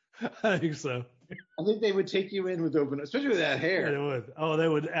 I think so. I think they would take you in with open, especially with that hair. Yeah, they would. Oh, they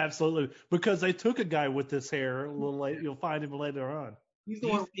would absolutely, because they took a guy with this hair a little late. You'll find him later on.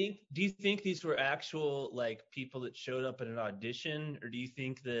 Do you think these were actual like people that showed up at an audition, or do you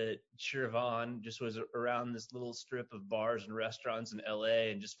think that Shervan just was around this little strip of bars and restaurants in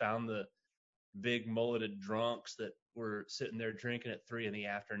LA and just found the big mulleted drunks that were sitting there drinking at 3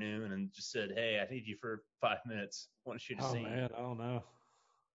 p.m. and just said, "Hey, I need you for 5 minutes. I want to shoot a scene." Oh man, I don't know.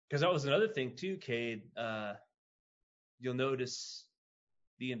 Because that was another thing too, Cade. You'll notice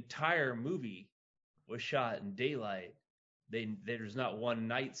the entire movie was shot in daylight. There's not one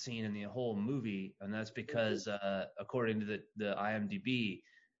night scene in the whole movie, and that's because, according to the IMDb,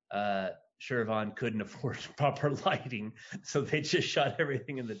 Shervan couldn't afford proper lighting, so they just shot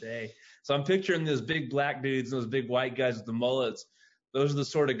everything in the day. So I'm picturing those big black dudes and those big white guys with the mullets. Those are the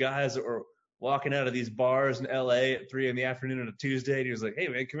sort of guys that were walking out of these bars in LA at 3 p.m. on a Tuesday, and he was like, "Hey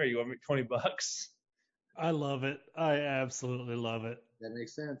man, come here, you want me $20?" I love it. I absolutely love it. That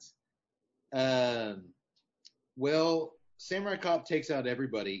makes sense. Well, Samurai Cop takes out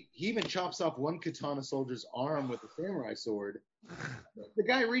everybody. He even chops off one katana soldier's arm with a samurai sword. The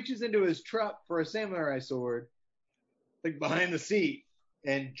guy reaches into his truck for a samurai sword, like behind the seat,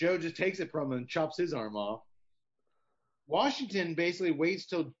 and Joe just takes it from him and chops his arm off. Washington basically waits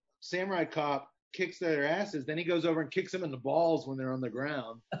till Samurai Cop kicks their asses, then he goes over and kicks them in the balls when they're on the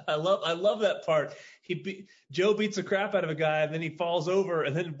ground. I love that part. Joe beats the crap out of a guy, and then he falls over,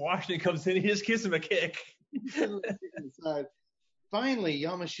 and then Washington comes in, he just gives him a kick. Finally,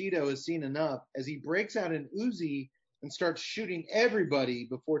 Yamashita has seen enough as he breaks out an Uzi and starts shooting everybody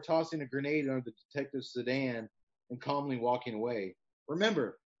before tossing a grenade under the detective's sedan and calmly walking away.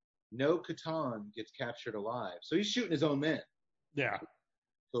 Remember, no Catan gets captured alive, so he's shooting his own men. Yeah.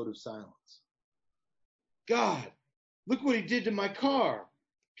 Code of silence. God, look what he did to my car.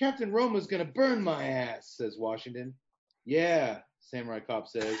 Captain Roma's gonna burn my ass, says Washington. Yeah, Samurai Cop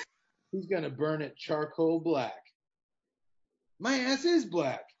says. He's gonna burn it charcoal black. My ass is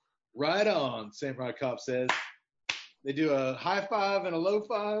black. Right on, Samurai Cop says. They do a high five and a low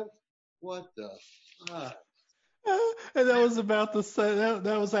five. What the fuck? And that was about the same.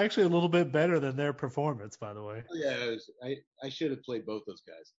 That was actually a little bit better than their performance, by the way. Yeah, I should have played both those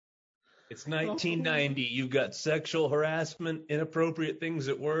guys. It's 1990. You've got sexual harassment, inappropriate things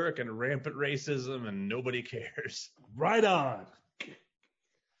at work, and rampant racism, and nobody cares. Right on.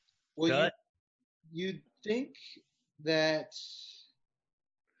 Well, you'd think that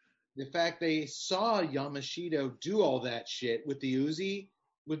the fact they saw Yamashita do all that shit with the Uzi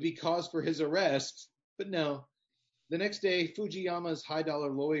would be cause for his arrest, but no. The next day, Fujiyama's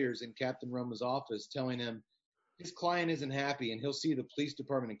high-dollar lawyers in Captain Roma's office telling him his client isn't happy and he'll see the police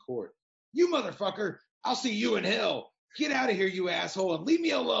department in court. You motherfucker! I'll see you in hell! Get out of here, you asshole, and leave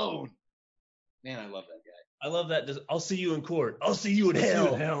me alone! Man, I love that guy. I love that. I'll see you in court. I'll see you in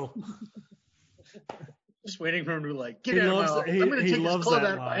hell. Just waiting for him to like, get out of my office. I'm going to take his club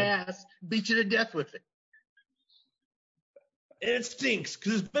out of my ass, beat you to death with it. And it stinks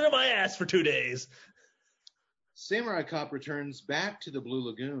because it's been in my ass for 2 days. Samurai Cop returns back to the Blue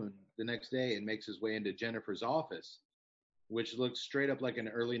Lagoon the next day and makes his way into Jennifer's office, which looks straight up like an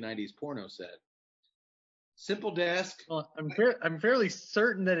early 90s porno set. Simple desk. Well, I'm fairly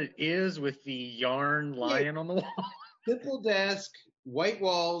certain that it is with the yarn lion on the wall. Simple desk, white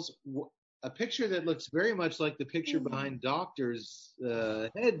walls, a picture that looks very much like the picture behind Doctor's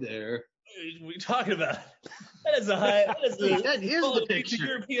head there. What are you talking about? That is the picture.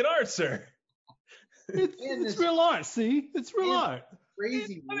 European art, sir. It's real art, see? It's real art.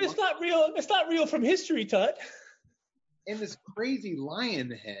 Crazy. I mean, it's not real. It's not real from history, Tut. And this crazy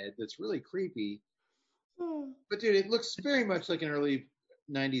lion head that's really creepy. But dude, it looks very much like an early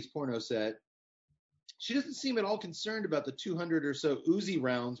 90s porno set. She doesn't seem at all concerned about the 200 or so Uzi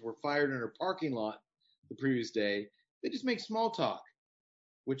rounds were fired in her parking lot the previous day. They just make small talk,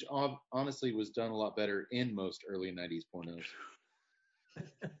 which honestly was done a lot better in most early 90s pornos.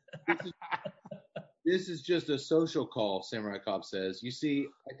 This is just a social call, Samurai Cop says. You see,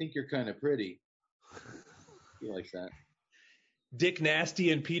 I think you're kind of pretty. He likes that. Dick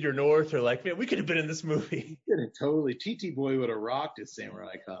Nasty and Peter North are like, man, we could have been in this movie. Totally. TT Boy would have rocked as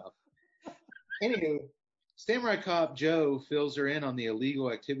Samurai Cop. Anywho, Samurai Cop Joe fills her in on the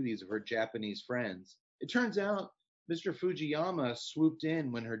illegal activities of her Japanese friends. It turns out Mr. Fujiyama swooped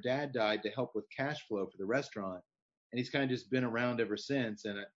in when her dad died to help with cash flow for the restaurant, and he's kind of just been around ever since,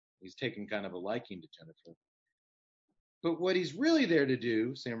 and he's taken kind of a liking to Jennifer. But what he's really there to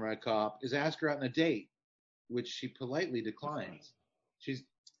do, Samurai Cop, is ask her out on a date, which she politely declines. She's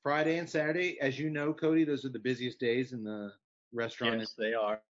Friday and Saturday, as you know, Cody, those are the busiest days in the restaurant. Yes, they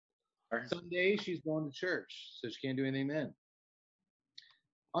are. Sunday, she's going to church, so she can't do anything then.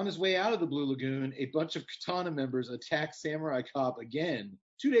 On his way out of the Blue Lagoon, a bunch of Katana members attack Samurai Cop again,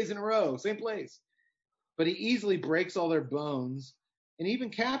 2 days in a row, same place. But he easily breaks all their bones and even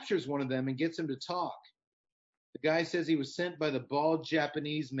captures one of them and gets him to talk. The guy says he was sent by the bald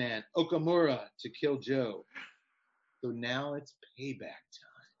Japanese man, Okamura, to kill Joe. So now it's payback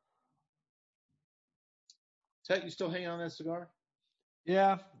time. Tut, you still hanging on that cigar?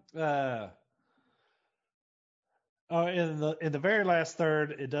 Yeah. In the very last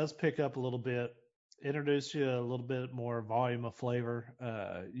third, it does pick up a little bit, introduce you a little bit more volume of flavor.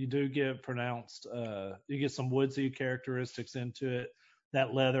 You do get pronounced. You get some woodsy characteristics into it.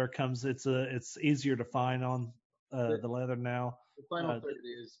 That leather comes. It's easier to find on the leather now. The final third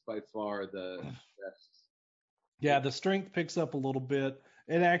is by far the best. Yeah, the strength picks up a little bit.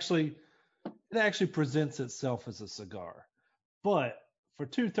 It actually presents itself as a cigar, but for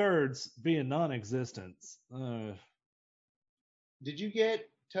 2/3 being non-existent. Did you get,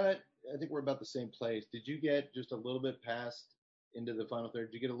 Tut? I think we're about the same place. Did you get just a little bit past into the final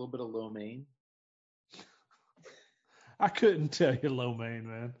third? Did you get a little bit of lo mein? I couldn't tell you lo mein,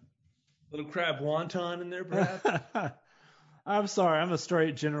 man. Little crab wonton in there, perhaps? I'm sorry, I'm a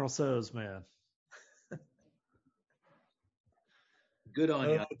straight General Tso's man. Good on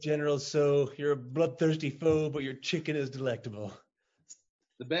you. General Tso, you're a bloodthirsty foe, but your chicken is delectable.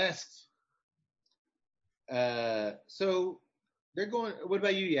 The best. So they're going. What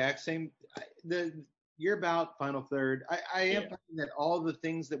about you, Yak? Same. you're about final third. I am finding that all the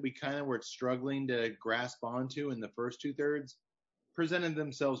things that we kind of were struggling to grasp onto in the first two thirds presented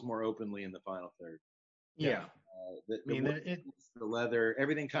themselves more openly in the final third. Yeah. The leather,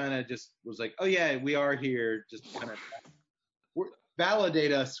 everything kind of just was like, oh yeah, we are here. Just kind of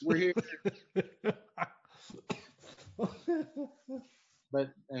validate us. We're here. But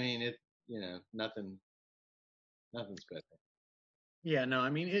I mean, it, nothing special. Yeah, no, I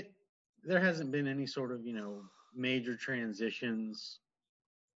mean there hasn't been any sort of, major transitions.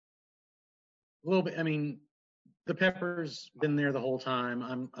 A little bit, I mean, the pepper's been there the whole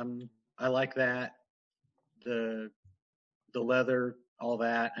time. I like that. The leather, all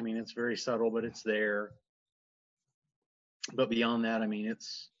that. I mean, it's very subtle, but it's there. But beyond that, I mean,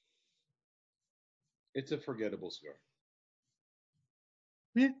 it's a forgettable cigar.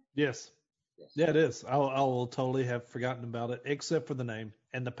 Yeah. Yes. Yeah, it is. I will totally have forgotten about it, except for the name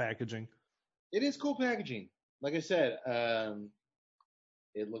and the packaging. It is cool packaging. Like I said,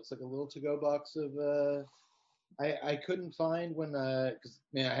 it looks like a little to-go box of. I couldn't find when because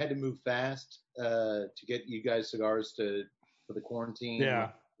I had to move fast to get you guys cigars for the quarantine. Yeah.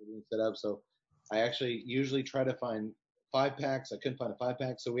 Set up, so I actually usually try to find 5-packs. I couldn't find a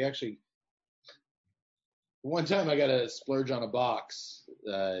 5-pack, so we actually. One time I got to splurge on a box.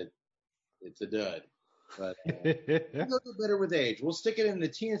 It's a dud, but it'll get better with age. We'll stick it in the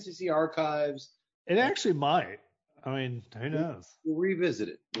TNCC archives. It actually might. I mean, who knows? We'll revisit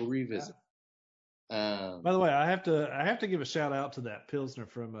it. Yeah. By the way, I have to give a shout out to that Pilsner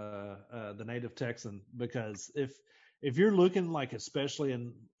from the Native Texan, because if you're looking like especially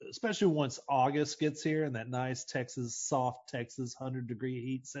once August gets here and that nice soft Texas 100-degree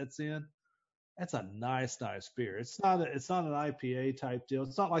heat sets in. That's a nice beer. It's not an IPA type deal.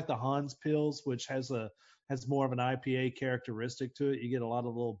 It's not like the Hans Pils, which has more of an IPA characteristic to it. You get a lot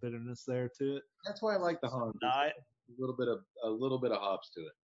of little bitterness there to it. That's why I like the Hans. A little bit of hops to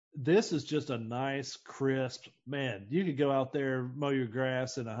it. This is just a nice, crisp, man. You could go out there, mow your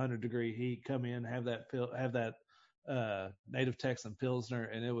grass in 100-degree heat, come in, have that Native Texan Pilsner,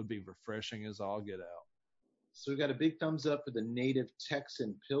 and it would be refreshing as all get out. So we got a big thumbs up for the Native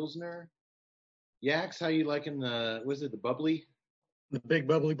Texan Pilsner. Yaks, how you liking the bubbly? The big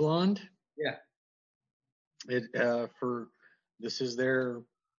bubbly blonde? Yeah. This is their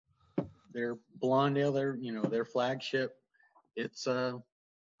blonde ale, their flagship. It's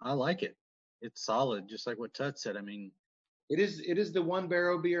I like it. It's solid, just like what Tut said. I mean, it is the one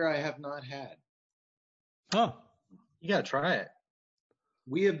barrel beer I have not had. Huh. You gotta try it.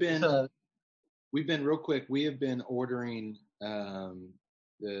 We've been real quick. We have been ordering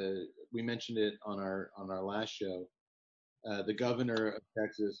we mentioned it on our last show. The governor of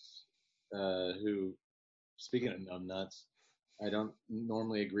Texas, who, speaking of numbnuts, I don't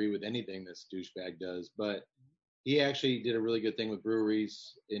normally agree with anything this douchebag does, but he actually did a really good thing with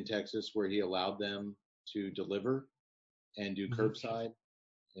breweries in Texas where he allowed them to deliver and do curbside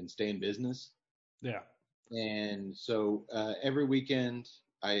and stay in business. Yeah. And so every weekend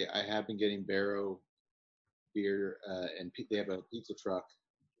I have been getting Barrow beer, and they have a pizza truck.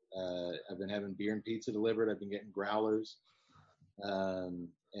 I've been having beer and pizza delivered. I've been getting growlers, and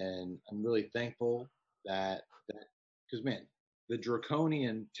I'm really thankful that because man, the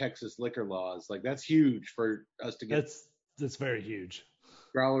draconian Texas liquor laws, like that's huge for us to get. That's very huge.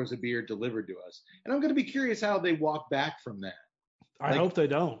 Growlers of beer delivered to us, and I'm going to be curious how they walk back from that. I hope they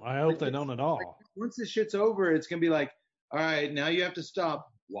don't. I hope they don't at all. Once this shit's over, it's going to be like, all right, now you have to stop.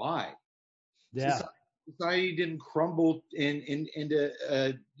 Why? Yeah. Society didn't crumble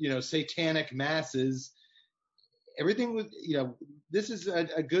into satanic masses. Everything was, this is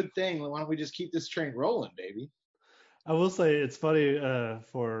a good thing. Why don't we just keep this train rolling, baby? I will say it's funny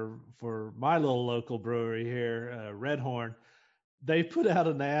for my little local brewery here, Red Horn. They put out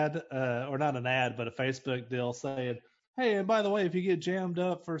an ad, or not an ad, but a Facebook deal saying, "Hey, and by the way, if you get jammed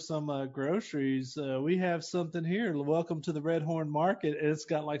up for some groceries, we have something here. Welcome to the Red Horn Market." And it's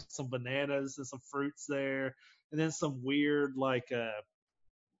got like some bananas and some fruits there, and then some weird like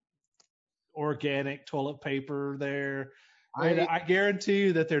organic toilet paper there. I guarantee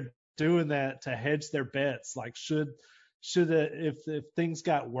you that they're doing that to hedge their bets. Like should if things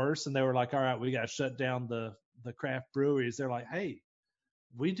got worse and they were like, all right, we got to shut down the craft breweries, they're like, hey,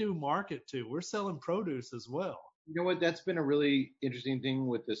 we do market too. We're selling produce as well. You know what? That's been a really interesting thing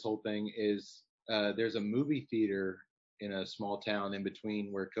with this whole thing is there's a movie theater in a small town in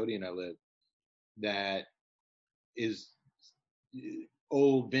between where Cody and I live that is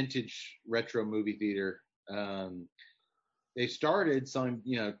old vintage retro movie theater. They started selling,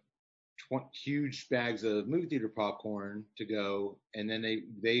 huge bags of movie theater popcorn to go, and then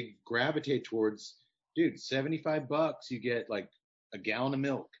they gravitate towards dude, $75, you get like a gallon of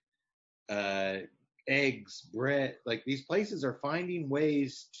milk, eggs, bread. Like these places are finding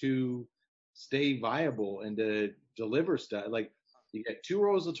ways to stay viable and to deliver stuff. Like you get 2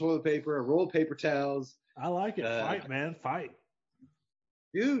 rolls of toilet paper, a roll of paper towels. I like it. Fight, man. Fight.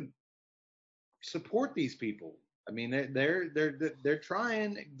 Dude, support these people. I mean, they're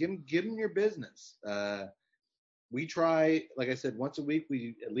trying. Give them your business. We try, like I said, once a week.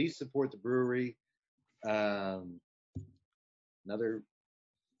 We at least support the brewery. Another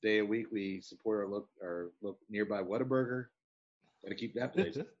day a week, we support our local nearby Whataburger. Got to keep that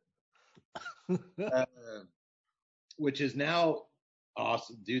place. Which is now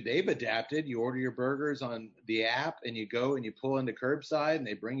awesome, dude. They've adapted. You order your burgers on the app, and you go and you pull into curbside, and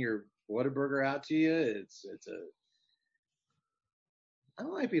they bring your Whataburger out to you. It's a. I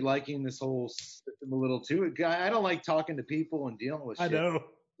might be liking this whole system a little too. I don't like talking to people and dealing with shit. I know.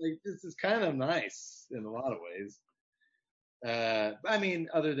 Like this is kind of nice in a lot of ways. I mean,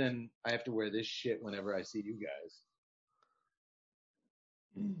 other than I have to wear this shit whenever I see you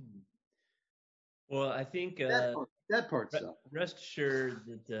guys. Well, I think that part sucks. Rest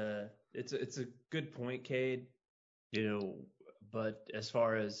assured that it's a good point, Cade. You know, but as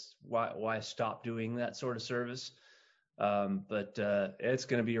far as why stop doing that sort of service, but it's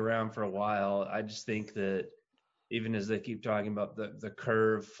going to be around for a while. I just think that even as they keep talking about the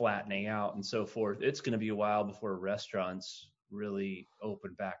curve flattening out and so forth, it's going to be a while before restaurants really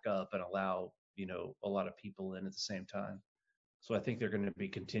open back up and allow, you know, a lot of people in at the same time. So I think they're going to be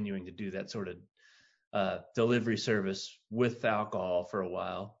continuing to do that sort of delivery service with alcohol for a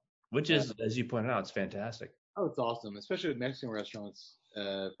while, which is, as you pointed out, it's fantastic. Oh, it's awesome, especially with Mexican restaurants.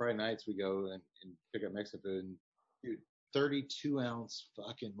 Friday nights we go and pick up Mexican food. And, dude, 32-ounce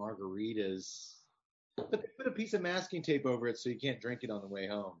fucking margaritas. But they put a piece of masking tape over it so you can't drink it on the way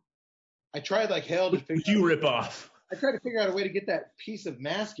home. I tried like hell to figure. You rip off. I tried to figure out a way to get that piece of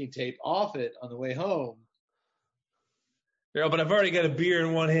masking tape off it on the way home. Yeah, but I've already got a beer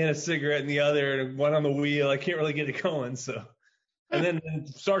in one hand, a cigarette in the other, and one on the wheel. I can't really get it going. So, and then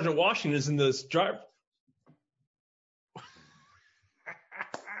Sergeant Washington's in this drive.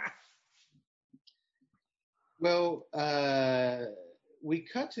 Well, we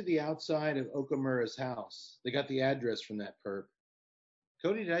cut to the outside of Okamura's house. They got the address from that perp.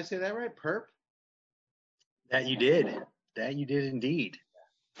 Cody, did I say that right? Perp? That you did. That you did indeed.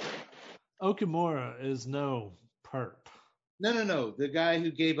 Okamura is no perp. No. The guy who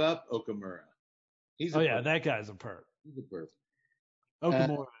gave up Okamura. He's perp. That guy's a perp. He's a perp.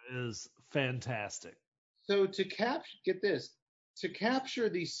 Okamura is fantastic. So get this, to capture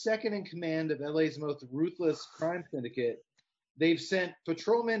the second in command of LA's most ruthless crime syndicate, they've sent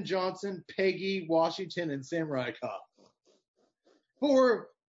Patrolman Johnson, Peggy, Washington, and Samurai Cop. Four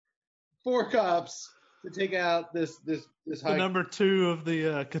cops to take out this high. The number 2 of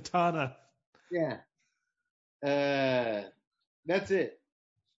the katana. Yeah. That's it.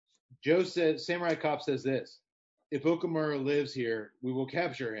 Joe said, Samurai Cop says this: if Okamura lives here, we will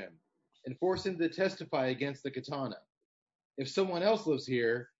capture him and force him to testify against the katana. If someone else lives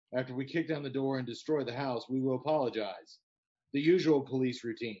here, after we kick down the door and destroy the house, we will apologize. The usual police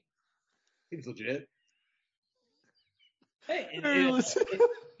routine. Seems legit. Hey, in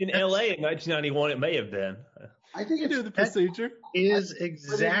LA in 1991, it may have been. I think it's the procedure. Is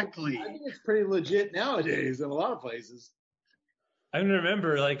exactly. I think it's pretty legit nowadays in a lot of places. I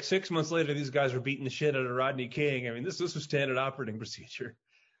remember, like 6 months later, these guys were beating the shit out of Rodney King. I mean, this was standard operating procedure.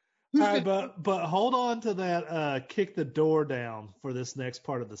 All right, but hold on to that kick the door down for this next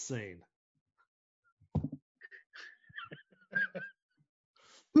part of the scene.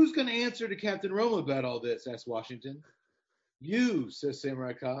 Who's going to answer to Captain Roma about all this? Asked Washington. You, says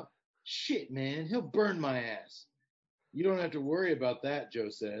Samurai Cop. Shit, man, he'll burn my ass. You don't have to worry about that, Joe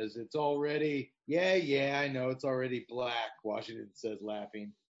says. It's already, yeah, I know, it's already black, Washington says,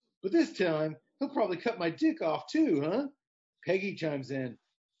 laughing. But this time, he'll probably cut my dick off too, huh? Peggy chimes in.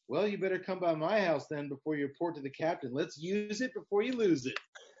 Well, you better come by my house then before you report to the captain. Let's use it before you lose it.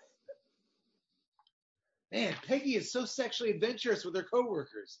 Man, Peggy is so sexually adventurous with her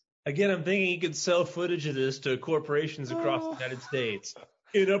coworkers. Again, I'm thinking he could sell footage of this to corporations across the United States.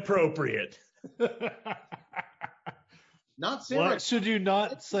 Inappropriate. Not Sarah. What should you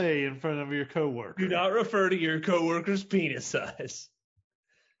not say in front of your coworker? Do not refer to your coworker's penis size.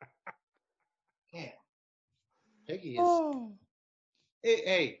 Yeah. Peggy is.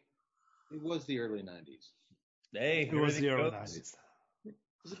 Hey, it was the early 90s. Hey, it was the early 90s. It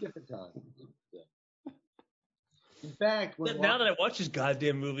was a different time. In fact, now that I watch this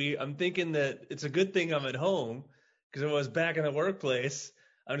goddamn movie, I'm thinking that it's a good thing I'm at home, because if I was back in the workplace,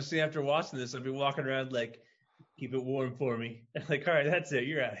 Honestly, after watching this, I've been walking around like, keep it warm for me. Like, all right, that's it.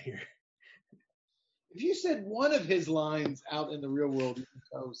 You're out of here. If you said one of his lines out in the real world, you'd be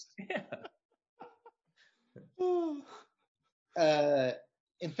toast. Yeah.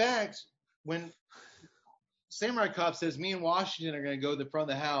 In fact, when Samurai Cop says, me and Washington are going to go to the front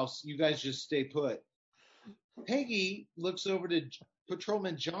of the house, you guys just stay put. Peggy looks over to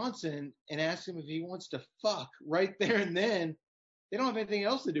Patrolman Johnson and asks him if he wants to fuck right there and then. They don't have anything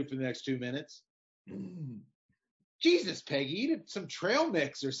else to do for the next 2 minutes. Jesus, Peggy, eat some trail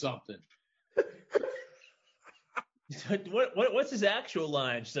mix or something. What's his actual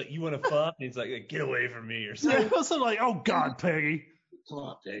line? She's like, you want to fuck? And he's like, get away from me or something. Yeah, also like, oh God, Peggy. Come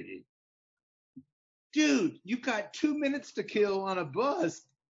on, Peggy. Dude, you got 2 minutes to kill on a bus.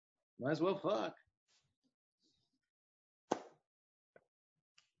 Might as well fuck.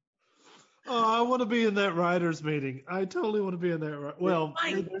 Oh, I want to be in that writers' meeting. I totally want to be in that. Well,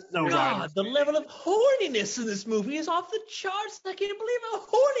 My there's no God, writers' the meeting. level of horniness in this movie is off the charts. I can't believe how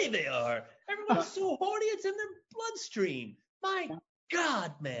horny they are. Everyone's so horny, it's in their bloodstream. My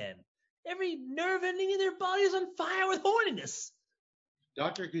God, man. Every nerve ending in their body is on fire with horniness.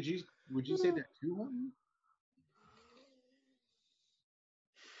 Doctor, would you say they're too horny?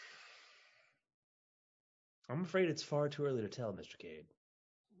 I'm afraid it's far too early to tell, Mr. Cade.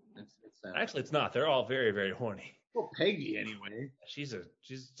 That's Actually, it's not. They're all very, very horny. well, Peggy anyway. She's.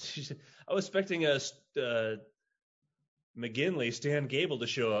 I was expecting McGinley, Stan Gable, to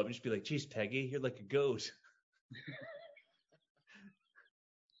show up and just be like, "Geez, Peggy, you're like a goat."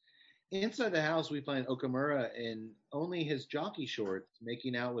 Inside the house, we find Okamura in only his jockey shorts,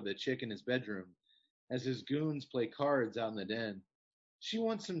 making out with a chick in his bedroom, as his goons play cards out in the den. She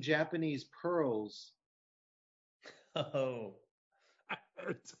wants some Japanese pearls, Oh.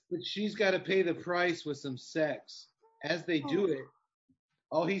 but she's got to pay the price with some sex. As they do it,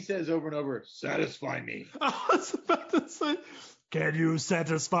 all he says over and over, "Satisfy me." I was about to say, can you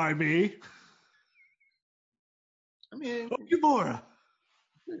satisfy me? I mean, Kimura.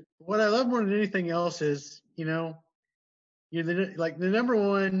 What I love more than anything else is, you're the number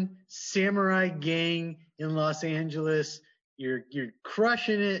one samurai gang in Los Angeles. You're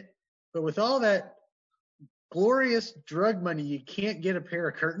crushing it, but with all that glorious drug money, you can't get a pair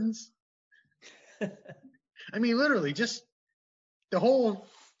of curtains. I mean, literally, just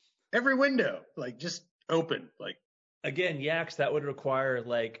every window, like just open, like. Again, Yaks, that would require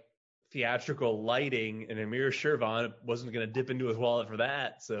like theatrical lighting, and Amir Shervan wasn't going to dip into his wallet for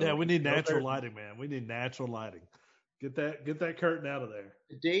that. So Yeah, we need natural lighting, man. We need natural lighting. Get that curtain out of there.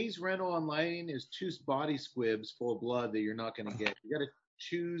 the day's rental on lighting is 2 body squibs full of blood that you're not going to get. You got to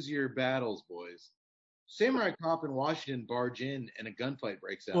choose your battles, boys. Samurai Cop in Washington barge in, and a gunfight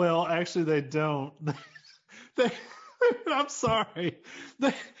breaks out. Well, actually, they don't. I'm sorry.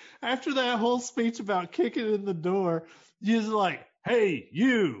 After that whole speech about kicking in the door, you're like, hey,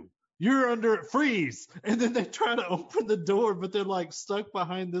 you're under freeze. And then they try to open the door, but they're like stuck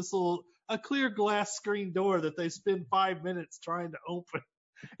behind this a clear glass screen door that they spend 5 minutes trying to open.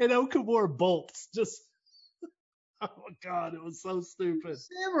 And Okamura bolts just, oh my God, it was so stupid.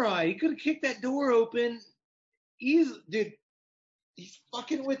 Samurai, he could have kicked that door open. He's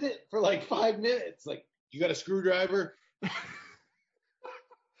fucking with it for like 5 minutes. Like, you got a screwdriver?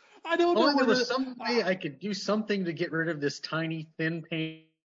 I don't know Only there whether was some way I could do something to get rid of this tiny thin pane.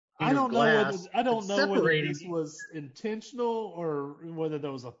 I don't know whether separating this was intentional or whether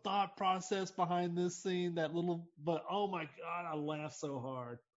there was a thought process behind this scene. But oh my God, I laughed so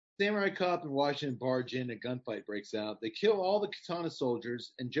hard. Samurai Cop and Washington barge in, a gunfight breaks out. They kill all the Katana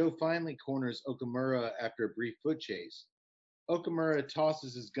soldiers, and Joe finally corners Okamura after a brief foot chase. Okamura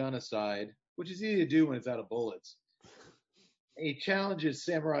tosses his gun aside, which is easy to do when it's out of bullets. He challenges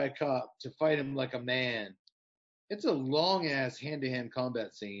Samurai Cop to fight him like a man. It's a long-ass hand-to-hand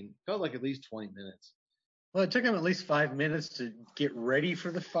combat scene. Felt like at least 20 minutes. Well, it took him at least 5 minutes to get ready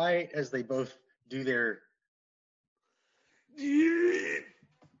for the fight as they both do their.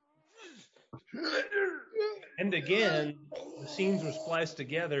 And again, the scenes were spliced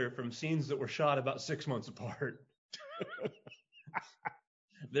together from scenes that were shot about 6 months apart.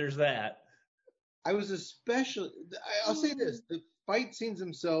 There's that. I'll say this, the fight scenes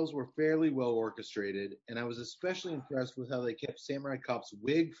themselves were fairly well orchestrated, and I was especially impressed with how they kept Samurai Cop's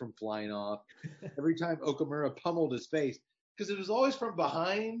wig from flying off every time Okamura pummeled his face, because it was always from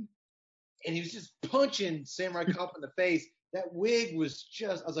behind, and he was just punching Samurai Cop in the face. That wig was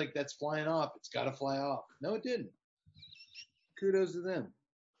I was like, that's flying off. It's got to fly off. No, it didn't. Kudos to them.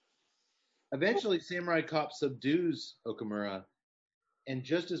 Eventually, Samurai Cop subdues Okamura, and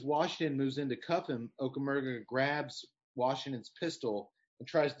just as Washington moves in to cuff him, Okamura grabs Washington's pistol and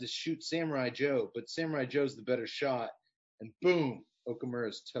tries to shoot Samurai Joe, but Samurai Joe's the better shot, and boom,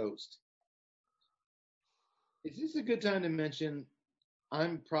 Okamura's toast. Is this a good time to mention?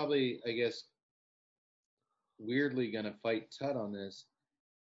 I'm probably, I guess, weirdly gonna fight Tut on this.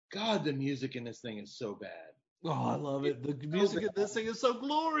 God, the music in this thing is so bad. Oh, I love it. The music in this thing is so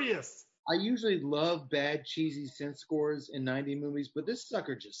glorious. I usually love bad, cheesy synth scores in 90 movies, but this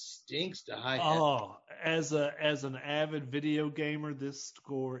sucker just stinks to high heaven. Oh, as an avid video gamer, this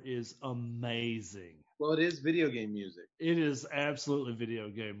score is amazing. Well, it is video game music. It is absolutely video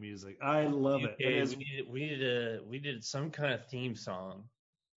game music. I love it. Okay, It is- we needed some kind of theme song.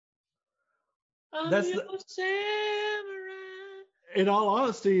 That's in all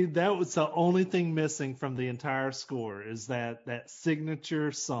honesty, that was the only thing missing from the entire score is that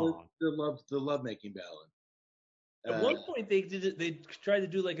signature song. The lovemaking ballad. At one point, they tried to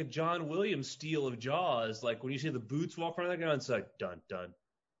do like a John Williams steal of Jaws, like when you see the boots walk around the ground, it's like dun dun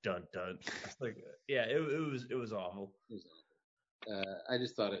dun dun. It's like, yeah, it was awful. I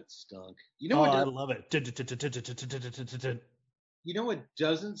just thought it stunk. You know Oh, what? I love it. You know what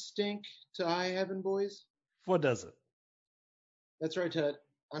doesn't stink to high heaven, boys? What does it? That's right, Ted.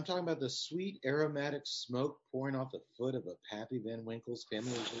 I'm talking about the sweet aromatic smoke pouring off the foot of a Pappy Van Winkle's Family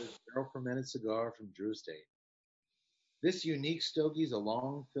Reserve barrel fermented cigar from Drew Estate. This unique stogie is a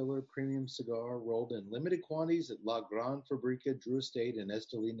long filler premium cigar rolled in limited quantities at La Gran Fabrica Drew Estate in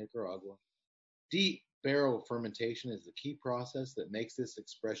Esteli, Nicaragua. Deep barrel fermentation is the key process that makes this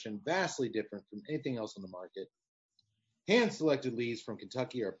expression vastly different from anything else on the market. Hand-selected leaves from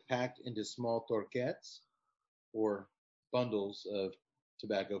Kentucky are packed into small torquettes, or bundles of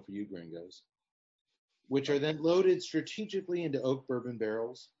tobacco for you gringos, which are then loaded strategically into oak bourbon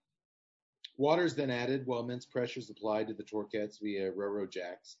barrels. Water is then added while immense pressure is applied to the torquettes via railroad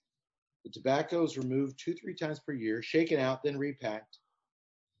jacks. The tobacco is removed 2-3 times per year, shaken out, then repacked.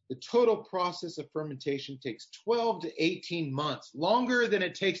 The total process of fermentation takes 12 to 18 months, longer than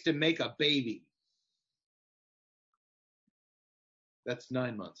it takes to make a baby. That's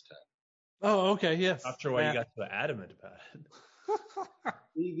 9 months, Ted. Oh, okay, yes. Not sure why you got so adamant about it.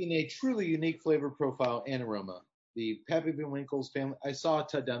 Leaving a truly unique flavor profile and aroma. The Pappy Van Winkle's family. I saw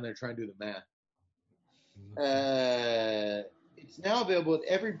Tud down there trying to do the math. It's now available at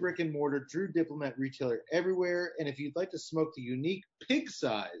every brick and mortar Drew Diplomat retailer everywhere. And if you'd like to smoke the unique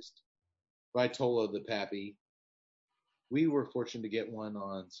pig-sized Vitola the Pappy, we were fortunate to get one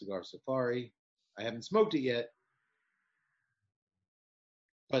on Cigar Safari. I haven't smoked it yet.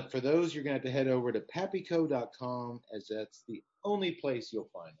 But for those, you're going to have to head over to pappyco.com, as that's the only place you'll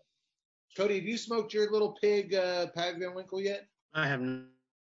find them. Cody, have you smoked your little pig, Pappy Van Winkle yet? I have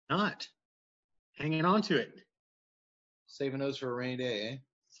not. Hanging on to it. Saving those for a rainy day, eh?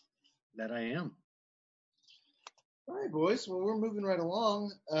 That I am. All right, boys. Well, we're moving right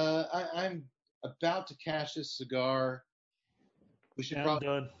along. I'm about to cash this cigar. We should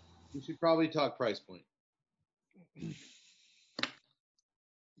probably talk price point.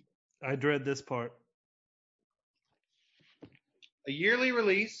 I dread this part. A yearly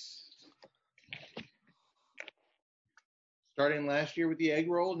release. Starting last year with the egg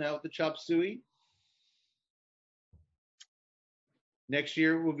roll, now with the chop suey. Next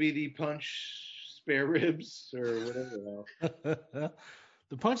year will be the punch spare ribs or whatever else.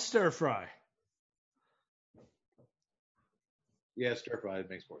 The punch stir fry. Yeah, stir fry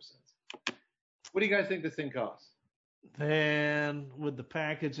makes more sense. What do you guys think this thing costs? And with the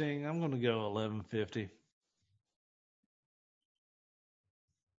packaging, I'm going to go $11.50.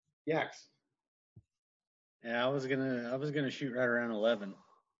 Yaks. Yeah, I was gonna shoot right around 11.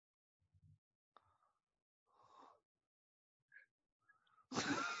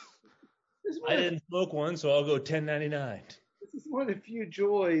 I didn't smoke one, so I'll go $10.99. This is one of the few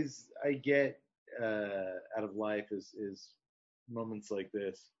joys I get out of life is moments like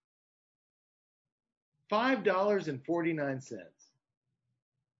this. $5.49.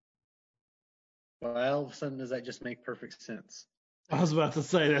 Why all of a sudden does that just make perfect sense? I was about to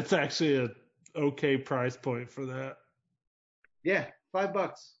say that's actually a okay price point for that. Yeah, $5.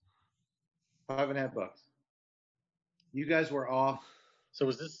 $5.50. You guys were off. So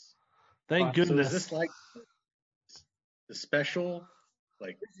was this? Thank So goodness. is this like the special?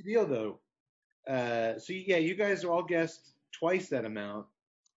 Like Here's the deal, though. So yeah, you guys are all guessed twice that amount,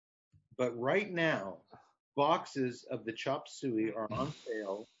 but right now, boxes of the chop suey are on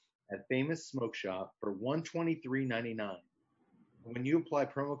sale at Famous Smoke Shop for $123.99. When you apply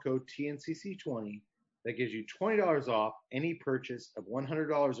promo code TNCC20, that gives you $20 off any purchase of $100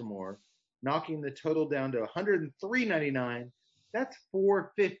 or more, knocking the total down to $103.99. That's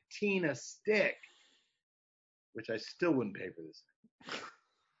 $4.15 a stick, which I still wouldn't pay for this.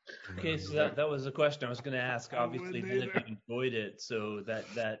 Okay, so that was the question I was going to ask. Obviously, wouldn't none of you enjoyed it, so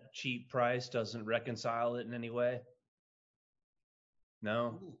that cheap price doesn't reconcile it in any way.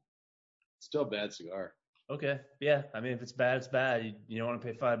 No. Still a bad cigar. Okay. Yeah. I mean, if it's bad, it's bad. You don't want to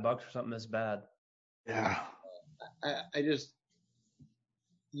pay $5 for something that's bad. Yeah. I just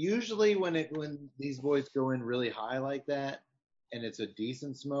usually when these boys go in really high like that and it's a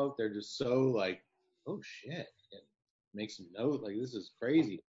decent smoke, they're just so like, oh shit, it makes them note like this is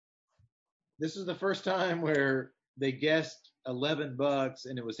crazy. This is the first time where they guessed $11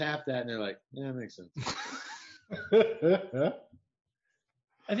 and it was half that, and they're like, yeah, that makes sense.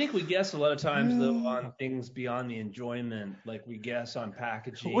 I think we guess a lot of times though on things beyond the enjoyment, like we guess on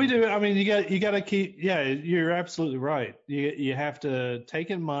packaging. We do. I mean, you got to keep. Yeah, you're absolutely right. You have to take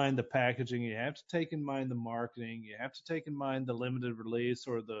in mind the packaging. You have to take in mind the marketing. You have to take in mind the limited release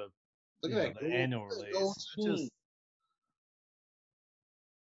or the annual release.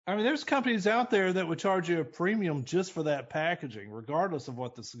 I mean, there's companies out there that would charge you a premium just for that packaging, regardless of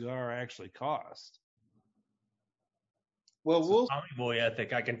what the cigar actually costs. Well, we'll Tommy Boy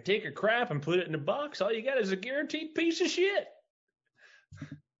ethic. I can take a crap and put it in a box. All you got is a guaranteed piece of shit.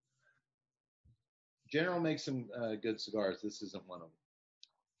 General makes some good cigars. This isn't one of them.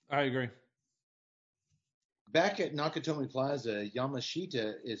 I agree. Back at Nakatomi Plaza,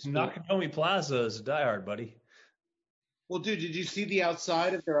 Yamashita is. Nakatomi Plaza is a diehard, buddy. Well, dude, did you see the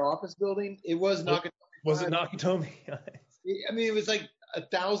outside of their office building? It was Nakatomi. Was it Nakatomi? I mean, it was like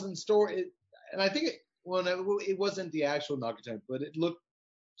 1,000 stores, and I think it wasn't the actual Nakatomi, but it looked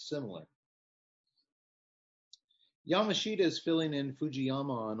similar. Yamashita is filling in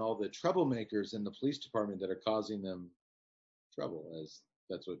Fujiyama on all the troublemakers in the police department that are causing them trouble, as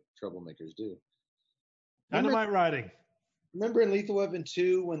that's what troublemakers do. Dynamite riding. Remember in Lethal Weapon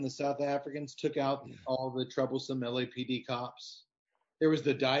 2 when the South Africans took out all the troublesome LAPD cops? There was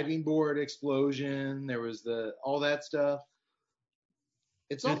the diving board explosion. There was all that stuff.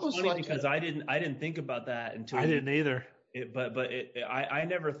 It's almost funny like because I didn't think about that until I didn't either. I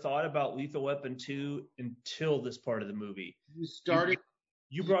never thought about Lethal Weapon 2 until this part of the movie.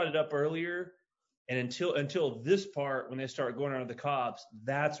 You brought it up earlier, and until this part when they start going after the cops,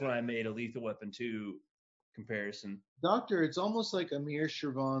 that's when I made a Lethal Weapon 2 comparison. Doctor, it's almost like Amir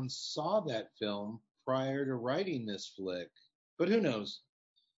Shervan saw that film prior to writing this flick. But who knows?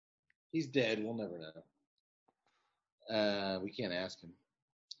 He's dead. We'll never know. We can't ask him.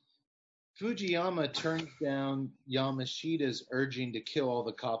 Fujiyama turns down Yamashita's urging to kill all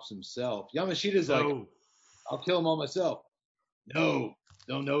the cops himself. Yamashita's like, I'll kill them all myself. No,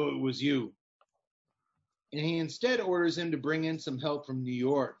 don't know it was you. And he instead orders him to bring in some help from New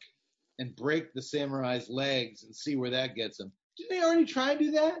York and break the samurai's legs and see where that gets him. Didn't they already try and do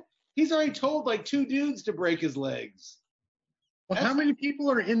that? He's already told like 2 dudes to break his legs. Well, how many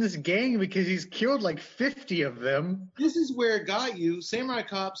people are in this gang? Because he's killed like 50 of them. This is where it got you. Samurai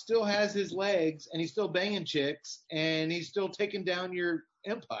Cop still has his legs, and he's still banging chicks, and he's still taking down your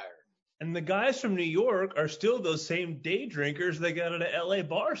empire. And the guys from New York are still those same day drinkers they got at LA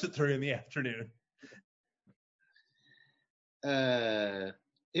bars at 3 in the afternoon.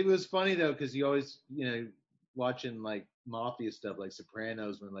 It was funny though, because you always, watching like mafia stuff like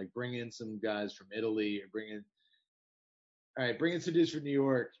Sopranos, when like bring in some guys from Italy or bring in some dudes from New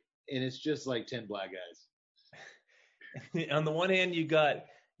York, and it's just like 10 black guys. On the one hand, you got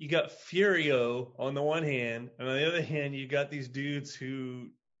Furio on the one hand, and on the other hand, you got these dudes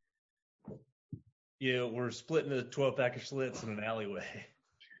who, were splitting a 12-pack of Schlitz in an alleyway.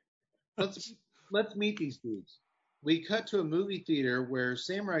 Let's meet these dudes. We cut to a movie theater where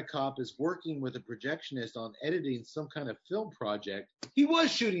Samurai Cop is working with a projectionist on editing some kind of film project. He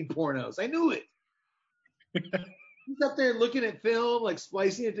was shooting pornos. I knew it. He's up there looking at film, like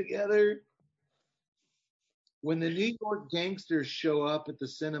splicing it together. When the New York gangsters show up at the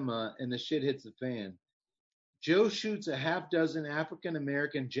cinema and the shit hits the fan, Joe shoots a half dozen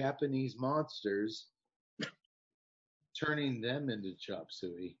African-American Japanese monsters, turning them into chop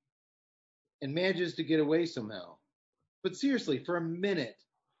suey, and manages to get away somehow. But seriously, for a minute,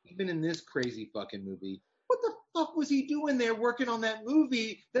 even in this crazy fucking movie, what the fuck was he doing there working on that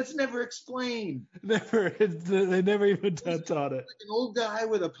movie that's never explained? They never even touched on it. Like an old guy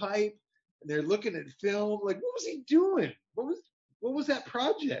with a pipe, and they're looking at film. Like, what was he doing? What was that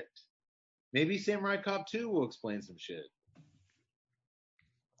project? Maybe Samurai Cop 2 will explain some shit.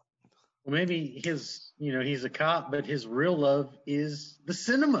 Well, maybe he's a cop, but his real love is the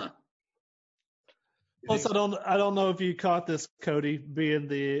cinema. Plus, I don't know if you caught this, Cody, being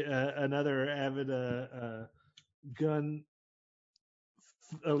the another avid gun,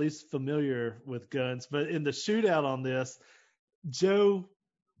 at least familiar with guns. But in the shootout on this, Joe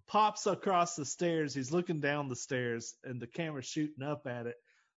pops across the stairs. He's looking down the stairs, and the camera's shooting up at it.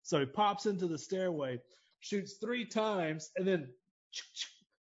 So he pops into the stairway, shoots 3 times, and then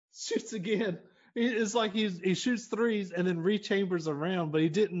shoots again. It's like he shoots 3s and then rechambers around, but he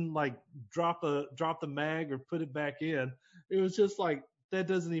didn't like drop the mag or put it back in. It was just like that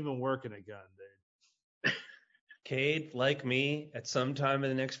doesn't even work in a gun, dude. Cade, like me, at some time in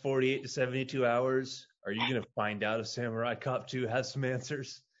the next 48 to 72 hours, are you going to find out if Samurai Cop 2 has some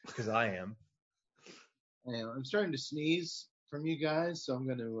answers? Because I am. I'm starting to sneeze from you guys, so I'm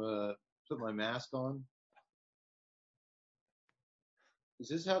going to put my mask on. Is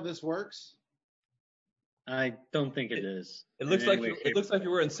this how this works? I don't think it is. It looks like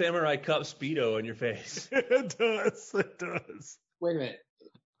you're wearing Samurai Cop Speedo on your face. It does. It does. Wait a minute.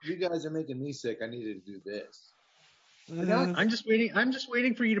 You guys are making me sick. I needed to do this. I'm just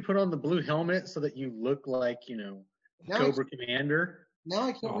waiting for you to put on the blue helmet so that you look like, Cobra Commander. Now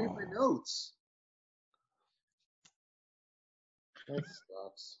I can't read my notes. That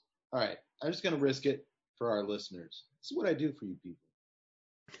sucks. All right. I'm just going to risk it for our listeners. This is what I do for you people.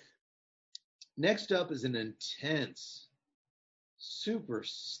 Next up is an intense, super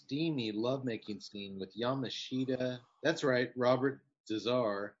steamy lovemaking scene with Yamashita. That's right, Robert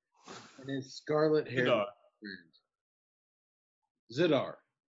Zadar and his scarlet-haired friend. Zadar.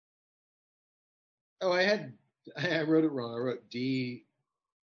 Oh, I wrote it wrong. I wrote D-Z.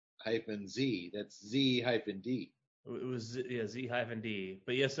 That's Z-D. It was Z-D.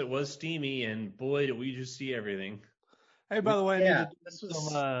 But yes, it was steamy, and boy, did we just see everything. Hey, by the way, I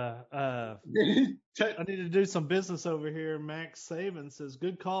need to do some business over here. Max Saban says,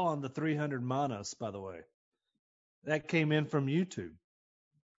 good call on the 300 Manos, by the way. That came in from YouTube.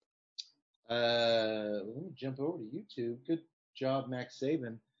 Let me jump over to YouTube. Good job, Max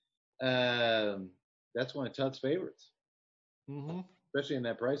Saban. That's one of Tut's favorites. Mm-hmm. Especially in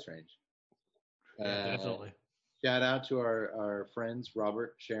that price range. Yeah, definitely. Shout out to our friends,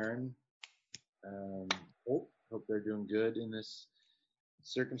 Robert, Sharon. Hope they're doing good in this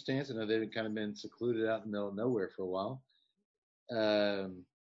circumstance. I know they've kind of been secluded out in the middle of nowhere for a while.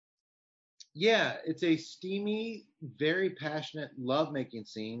 Yeah, it's a steamy, very passionate lovemaking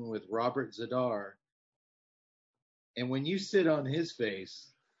scene with Robert Zadar. And when you sit on his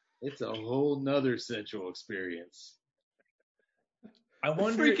face, it's a whole nother sensual experience. I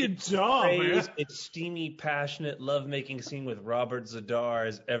wonder freaking job, man. A steamy, passionate lovemaking scene with Robert Zadar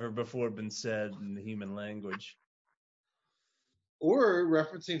has ever before been said in the human language. Or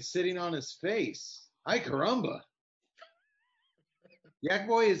referencing sitting on his face. Ay caramba. Yak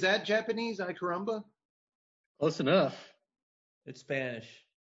Boy, is that Japanese? Ay caramba? Close enough. It's Spanish.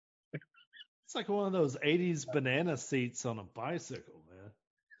 It's like one of those 80s banana seats on a bicycle, man.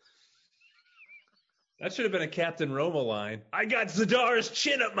 That should have been a Captain Roma line. I got Zadar's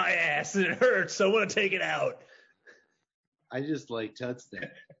chin up my ass and it hurts, so I want to take it out. I just like Tut's thing.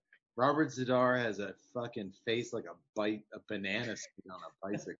 Robert Zadar has a fucking face like a banana skin on a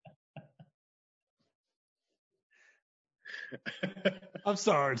bicycle. I'm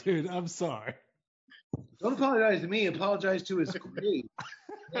sorry, dude. I'm sorry. Don't apologize to me. Apologize to his grade.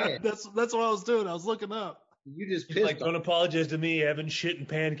 Yeah. That's what I was doing. I was looking up. You just pissed. Like, don't apologize to me. I haven't shit in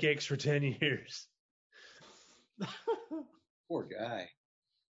pancakes for 10 years. Poor guy.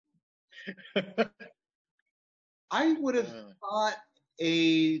 I would have thought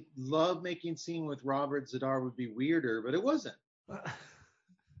a love-making scene with Robert Zadar would be weirder, but it wasn't.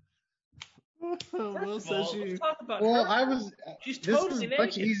 She's totally naked.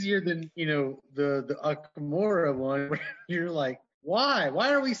 Much easier than the Akamura one where you're like, why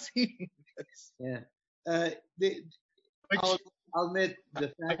are we seeing this? Yeah. I'll admit the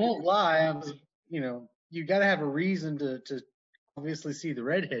fact. I won't lie. You got to have a reason to obviously see the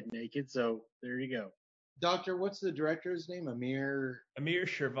redhead naked. So there you go. Doctor, what's the director's name? Amir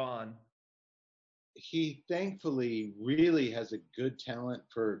Shervan. He thankfully really has a good talent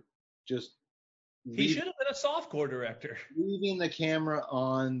for just. He should have been a softcore director. Leaving the camera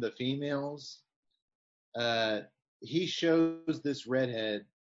on the females. He shows this redhead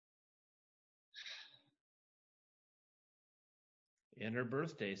in her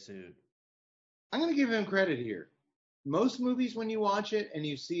birthday suit. I'm going to give him credit here. Most movies, when you watch it and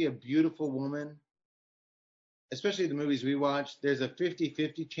you see a beautiful woman, especially the movies we watch, there's a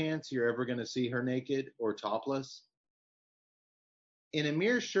 50-50 chance you're ever going to see her naked or topless. In a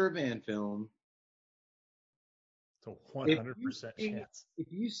Amir Shervan film, it's a 100% chance. If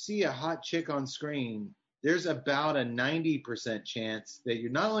you see a hot chick on screen, there's about a 90% chance that you're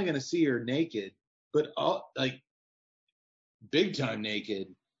not only going to see her naked, but big time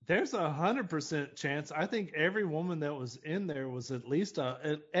naked, There's 100% chance. I think every woman that was in there was at least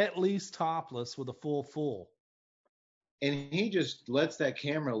topless with a full. And he just lets that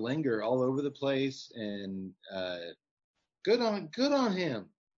camera linger all over the place, and good on him.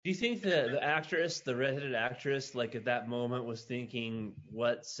 Do you think the actress, the redheaded actress, like at that moment was thinking,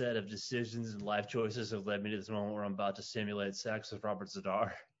 what set of decisions and life choices have led me to this moment where I'm about to simulate sex with Robert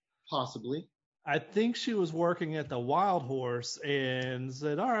Zadar? Possibly. I think she was working at the Wild Horse and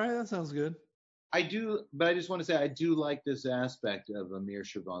said, all right, that sounds good. I do, but I just want to say I do like this aspect of Amir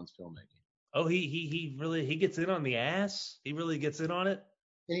Shervan's filmmaking. Oh, he really gets in on the ass. He really gets in on it.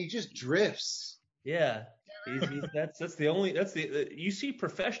 And he just drifts. Yeah. That's the you see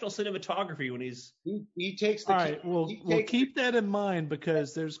professional cinematography when he takes the. All right, we'll keep that in mind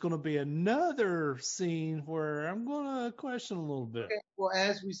because there's going to be another scene where I'm going to question a little bit. Okay. Well,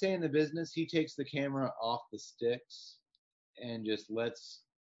 as we say in the business, he takes the camera off the sticks and just lets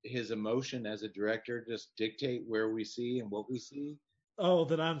his emotion as a director just dictate where we see and what we see. Oh,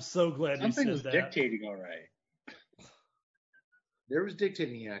 then I'm so glad you said that. Something was dictating, all right. There was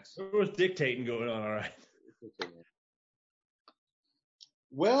dictating, X. There was dictating going on, all right.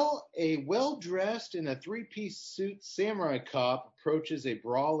 Well, a well-dressed in a three-piece suit samurai cop approaches a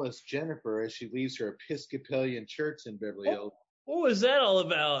braless Jennifer as she leaves her Episcopalian church in Beverly Hills. What was that all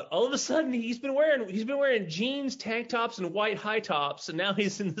about? All of a sudden, he's been wearing jeans, tank tops, and white high tops, and now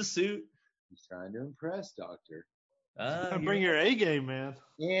he's in the suit. He's trying to impress, Doctor. Bring your A game, man.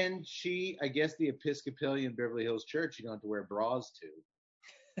 And she, I guess, the Episcopalian Beverly Hills Church, you don't have to wear bras to.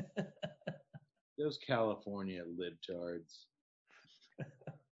 Those California libtards.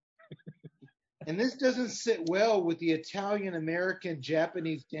 And this doesn't sit well with the Italian-American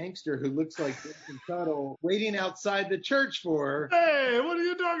Japanese gangster who looks like Vincent Tuttle waiting outside the church for her. Hey, what are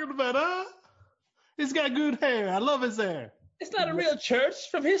you talking about, huh? He's got good hair. I love his hair. It's not a real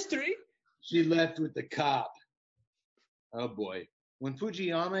church from history. She left with the cop. Oh, boy. When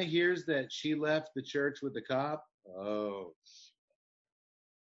Fujiyama hears that she left the church with the cop,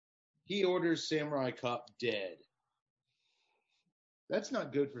 he orders Samurai Cop dead. That's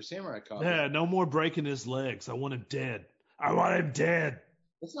not good for Samurai Cop. Yeah, no more breaking his legs. I want him dead. I want him dead.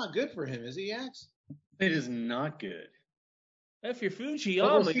 That's not good for him, is it, Yax? It is not good. If you're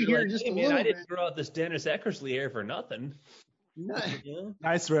Fujiyama, we'll you're like, just hey, a man, little I didn't bit. throw out this Dennis Eckersley air for nothing. No. You know?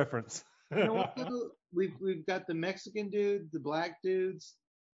 Nice reference. You know what, though? We've got the Mexican dudes, the black dudes.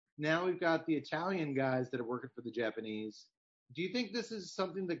 Now we've got the Italian guys that are working for the Japanese. Do you think this is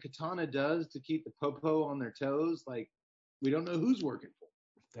something that Katana does to keep the popo on their toes? Like, we don't know who's working for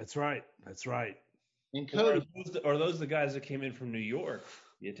them. That's right. That's right. And Or Cody, are those the guys that came in from New York,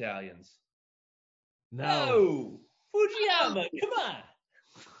 the Italians? No. Fujiyama, come on.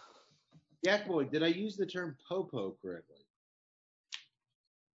 Yak Boy, did I use the term popo correctly?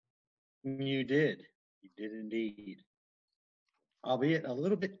 You did. You did indeed. Albeit a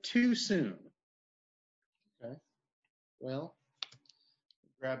little bit too soon. Okay. Well,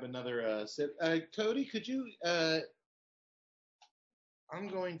 grab another sip. Cody, could you? I'm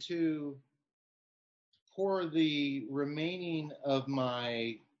going to pour the remaining of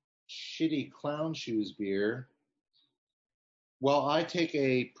my shitty clown shoes beer while I take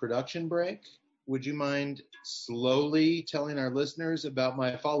a production break. Would you mind slowly telling our listeners about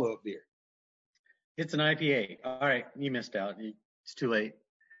my follow-up beer? It's an IPA. All right, you missed out. It's too late.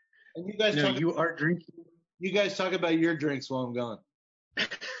 And you guys, are drinking. You guys talk about your drinks while I'm gone.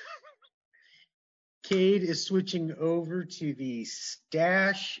 Cade is switching over to the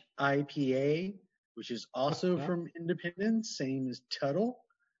Stash IPA, which is also from Independence, same as Tuttle.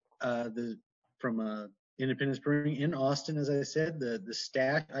 From Independence Brewing in Austin, as I said, the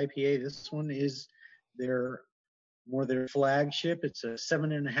Stash IPA. This one is their flagship. It's a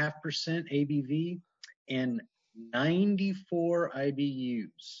 7.5% ABV and 94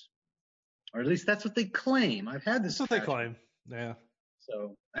 IBUs, or at least that's what they claim. I've had this. That's what they claim. Yeah.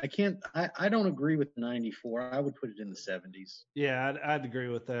 So I don't agree with 94. I would put it in the 70s. Yeah, I'd agree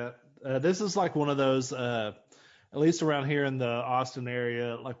with that. This is like one of those, at least around here in the Austin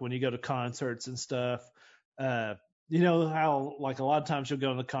area, like when you go to concerts and stuff, you know how like a lot of times you'll go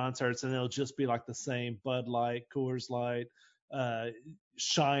to the concerts and it'll just be like the same Bud Light, Coors Light,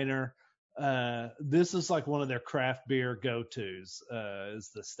 Shiner. This is like one of their craft beer go-tos, is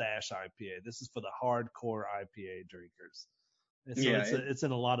the Stash IPA. This is for the hardcore IPA drinkers. And so it's in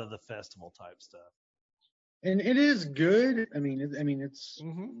a lot of the festival type stuff. And it is good. I mean, it's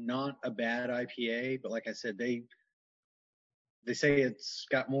not a bad IPA, but like I said, they say it's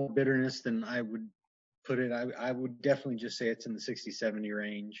got more bitterness than I would put it. I would definitely just say it's in the 60-70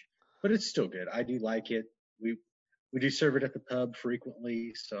 range, but it's still good. I do like it. We do serve it at the pub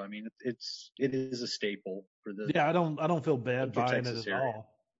frequently, so I mean it is a staple for the. Yeah, I don't feel bad For buying Texas it at area.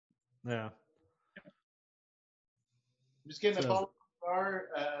 all. Yeah. I'm just getting a So-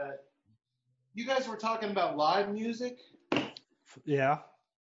 follow-up. You guys were talking about live music. Yeah.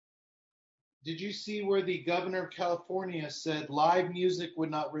 Did you see where the governor of California said live music would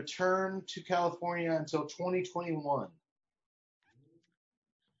not return to California until 2021?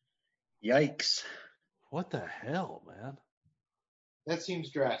 Yikes! What the hell, man? That seems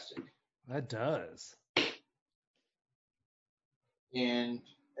drastic. That does. And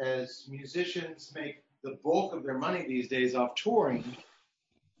as musicians make the bulk of their money these days off touring,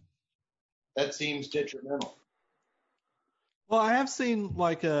 that seems detrimental. Well, I have seen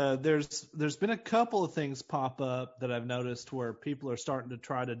like there's been a couple of things pop up that I've noticed where people are starting to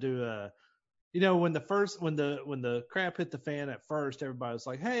try to do when the crap hit the fan at first, everybody was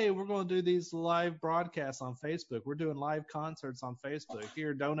like, hey, we're going to do these live broadcasts on Facebook. We're doing live concerts on Facebook.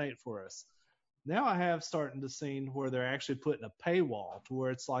 Here, donate for us. Now I have starting to see where they're actually putting a paywall to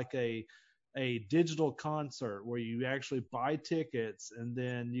where it's like a digital concert where you actually buy tickets and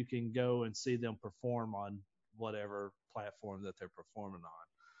then you can go and see them perform on whatever platform that they're performing on.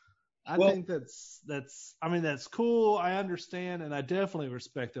 I think that's cool. I understand, and I definitely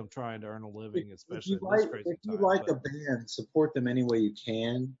respect them trying to earn a living, especially in this crazy time. If you like a band, support them any way you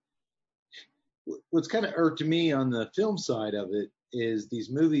can. What's kind of irked me on the film side of it is these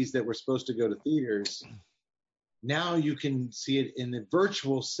movies that were supposed to go to theaters. Now you can see it in the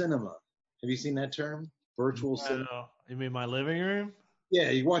virtual cinema. Have you seen that term? Virtual cinema. You mean my living room?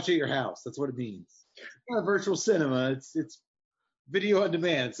 Yeah, you watch it at your house. That's what it means. It's not virtual cinema. It's video on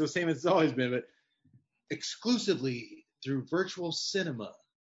demand. It's the same as it's always been, but exclusively through virtual cinema.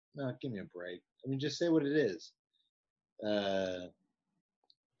 No, give me a break. I mean, just say what it is. But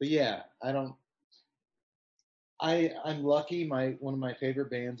yeah, I'm lucky. One of my favorite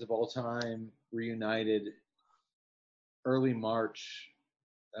bands of all time reunited early March,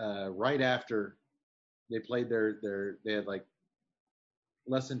 right after they played they had like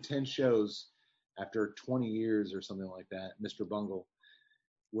less than 10 shows after 20 years or something like that, Mr. Bungle,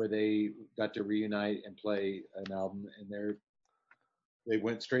 where they got to reunite and play an album, and they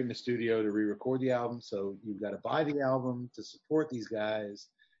went straight in the studio to re-record the album. So you've got to buy the album to support these guys.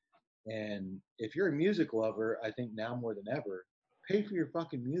 And if you're a music lover, I think now more than ever, pay for your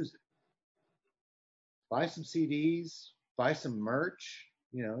fucking music. Buy some CDs, buy some merch,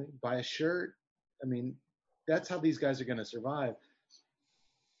 buy a shirt. I mean, that's how these guys are going to survive.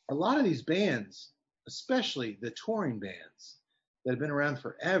 A lot of these bands, especially the touring bands that have been around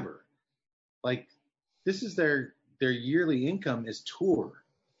forever, like this is their yearly income is tour.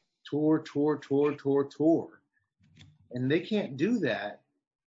 And they can't do that.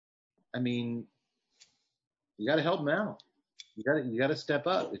 I mean, you got to help them out. You got to step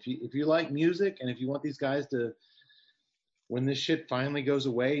up. If you like music and if you want these guys to, when this shit finally goes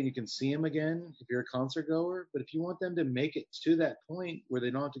away and you can see them again, if you're a concert goer, but if you want them to make it to that point where they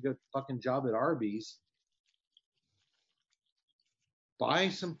don't have to go fucking job at Arby's, buy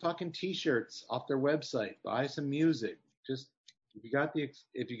some fucking t-shirts off their website, buy some music. Just if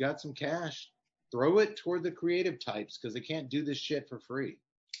you got some cash, throw it toward the creative types because they can't do this shit for free.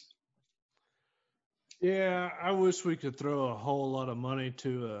 Yeah, I wish we could throw a whole lot of money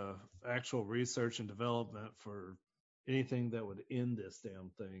to actual research and development for anything that would end this damn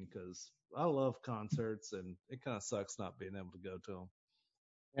thing, because I love concerts and it kind of sucks not being able to go to them.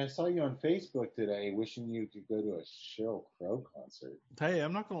 I saw you on Facebook today wishing you could go to a Sheryl Crow concert. Hey,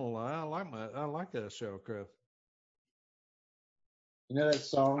 I'm not gonna lie, I like a Sheryl Crow. You know that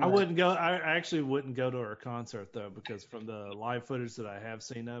song? I actually wouldn't go to her concert though, because from the live footage that I have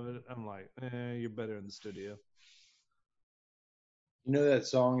seen of it, I'm like, you're better in the studio. You know that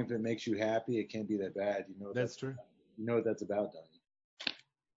song, if it makes you happy, it can't be that bad. You know that's true. You know what that's about, don't you?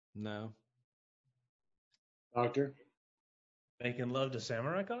 No. Doctor? Making love to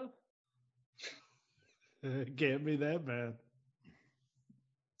Samurai Cop? It can't be that bad.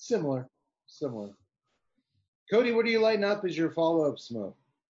 Similar. Cody, what are you lighting up as your follow-up smoke?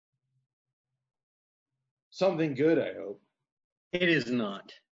 Something good, I hope. It is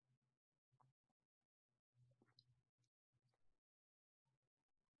not.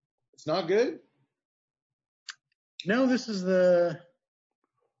 It's not good? No, this is the...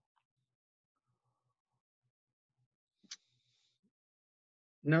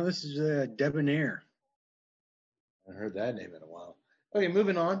 No, this is Debonair. I heard that name in a while. Okay,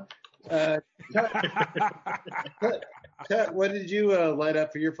 moving on. What did you light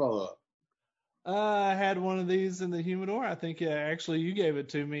up for your follow-up? I had one of these in the humidor. I think actually you gave it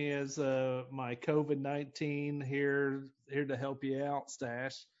to me as my COVID-19 here to help you out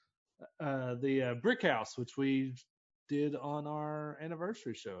stash. The Brick House, which we did on our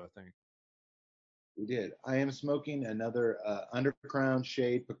anniversary show, I think. We did. I am smoking another Underground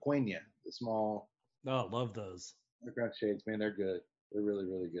Shade Pequeña, the small Oh, love those. Underground Shades. Man, they're good. They're really,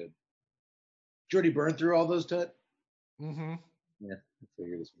 really good. Did you already burn through all those, Tut? Mm-hmm. Yeah, I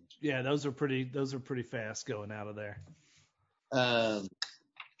figured as much. Yeah, those are pretty fast going out of there.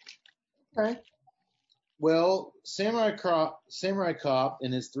 Okay. Well, Samurai Cop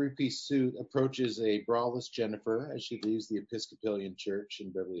in his three-piece suit approaches a braless Jennifer as she leaves the Episcopalian Church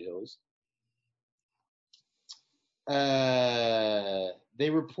in Beverly Hills. They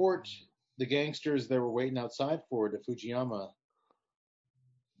report the gangsters that were waiting outside for to Fujiyama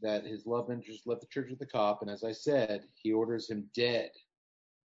that his love interest left the church with the cop, and as I said, he orders him dead.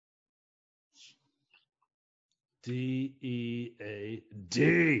 D-E-A-D.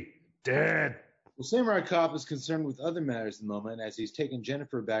 Dead. Well, Samurai Cop is concerned with other matters at the moment as he's taken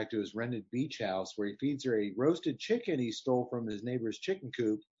Jennifer back to his rented beach house where he feeds her a roasted chicken he stole from his neighbor's chicken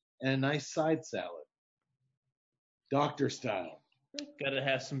coop and a nice side salad. Doctor style. Gotta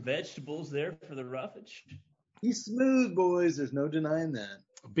have some vegetables there for the roughage. He's smooth, boys. There's no denying that.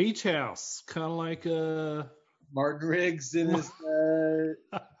 Beach house, kind of like Martin Riggs in his.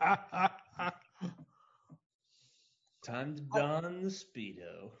 Time to don the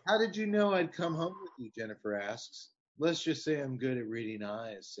Speedo. How did you know I'd come home with you? Jennifer asks. Let's just say I'm good at reading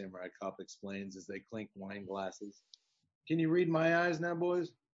eyes, Samurai Cop explains as they clink wine glasses. Can you read my eyes now,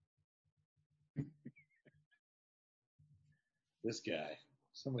 boys? This guy.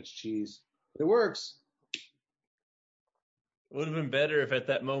 So much cheese. It works. It would have been better if at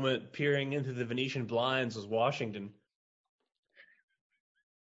that moment peering into the Venetian blinds was Washington.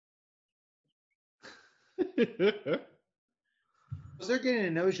 They're getting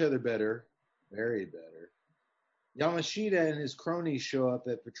to know each other better. Very better. Yamashita and his cronies show up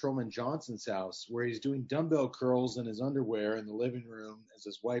at Patrolman Johnson's house, where he's doing dumbbell curls in his underwear in the living room as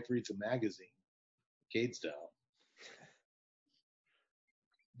his wife reads a magazine, Cade style.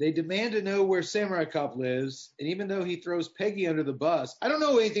 They demand to know where Samurai Cop lives, and even though he throws Peggy under the bus, I don't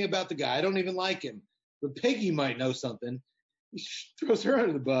know anything about the guy. I don't even like him. But Peggy might know something. He throws her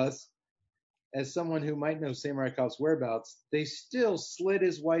under the bus. As someone who might know Samurai Cop's whereabouts, they still slit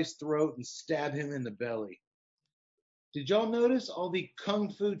his wife's throat and stab him in the belly. Did y'all notice all the Kung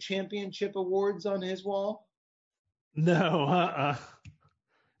Fu Championship awards on his wall? No,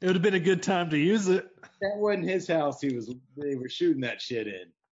 It would have been a good time to use it. That wasn't his house. They were shooting that shit in.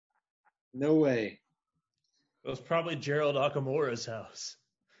 No way. It was probably Gerald Okamura's house.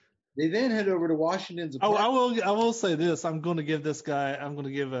 They then head over to Washington's Oh, apartment. I will say this. I'm going to give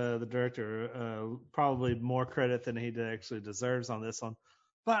the director probably more credit than he actually deserves on this one.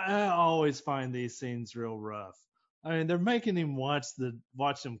 But I always find these scenes real rough. I mean, they're making him watch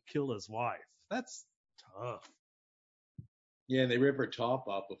him kill his wife. That's tough. Yeah, and they rip her top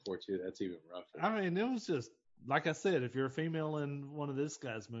off before, too. That's even rougher. I mean, it was just, like I said, if you're a female in one of this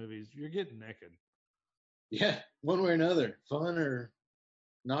guy's movies, you're getting naked. Yeah, one way or another. Fun or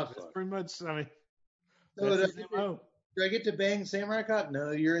not That's fun. pretty much, I mean, So that's his MO. do I get to bang Samurai Cop?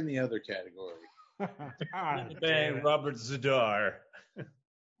 No, you're in the other category. God damn Bang, it. Robert Zadar.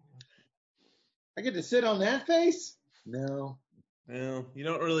 I get to sit on that face? No. Well, you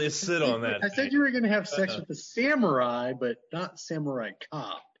don't really sit on that. I said you were going to have sex with the samurai, but not Samurai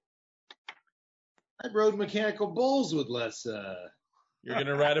Cop. I rode mechanical bulls with less. You're going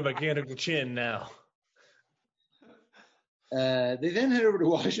to ride a mechanical chin now. They then head over to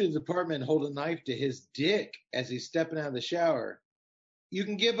Washington's apartment and hold a knife to his dick as he's stepping out of the shower. You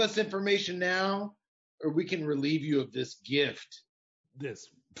can give us information now, or we can relieve you of this gift. This.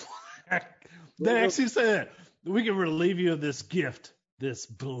 They actually said we can relieve you of this gift, this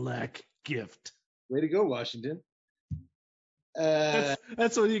black gift. Way to go, Washington.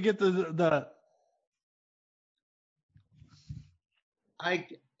 That's when you get the.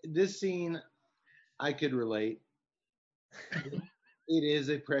 This scene, I could relate. It is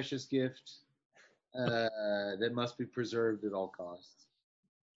a precious gift that must be preserved at all costs.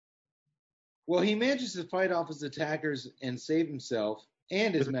 Well, he manages to fight off his attackers and save himself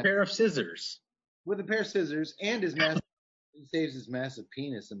and his With a pair of scissors. with a pair of scissors and his massive. He saves his massive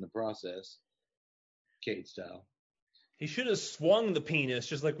penis in the process, Cade style. He should have swung the penis,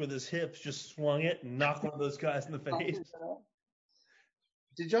 just like with his hips, just swung it and knocked one of those guys in the face.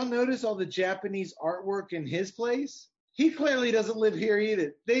 Did y'all notice all the Japanese artwork in his place? He clearly doesn't live here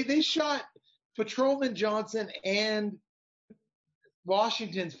either. They shot Patrolman Johnson and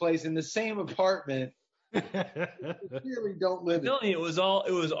Washington's place in the same apartment. They clearly don't live I'm telling you, it was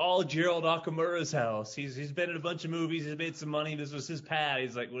all Gerald Nakamura's house. He's been in a bunch of movies. He's made some money. This was his pad.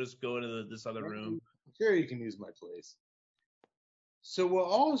 He's like, we'll just go into this other room. Sure, you can use my place. So while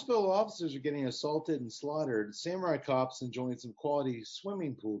all his fellow officers are getting assaulted and slaughtered, Samurai Cop's enjoying some quality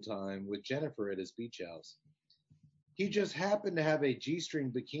swimming pool time with Jennifer at his beach house. He just happened to have a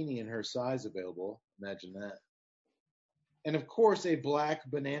G-string bikini in her size available. Imagine that. And of course, a black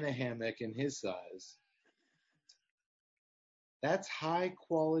banana hammock in his size. That's high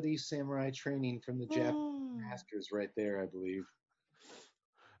quality samurai training from the Japanese masters right there, I believe.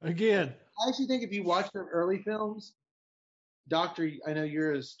 Again, I actually think if you watch their early films, Doctor, I know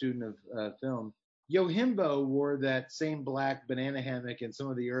you're a student of film. Yojimbo wore that same black banana hammock in some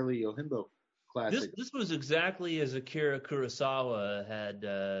of the early Yojimbo classics. This was exactly as Akira Kurosawa had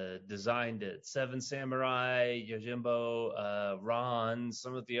designed it. Seven Samurai, Yojimbo, Ran,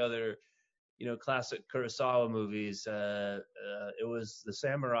 some of the other, classic Kurosawa movies. It was the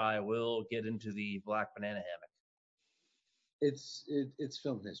samurai will get into the black banana hammock. It's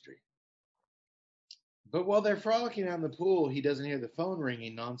film history. But while they're frolicking out in the pool, he doesn't hear the phone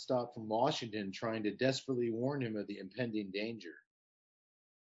ringing nonstop from Washington, trying to desperately warn him of the impending danger.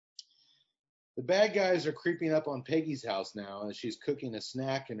 The bad guys are creeping up on Peggy's house now as she's cooking a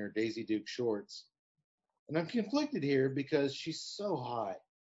snack in her Daisy Duke shorts. And I'm conflicted here because she's so hot.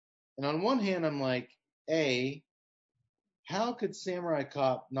 And on one hand, I'm like, A, how could Samurai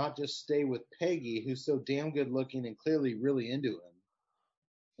Cop not just stay with Peggy, who's so damn good looking and clearly really into him?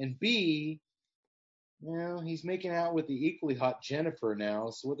 And B, well, he's making out with the equally hot Jennifer now,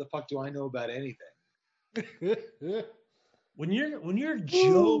 so what the fuck do I know about anything? When you're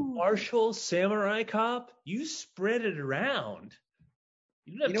Joe Marshall, Samurai Cop, you spread it around.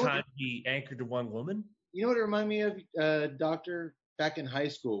 You don't have time to be anchored to one woman. You know what it reminded me of, Doctor? Back in high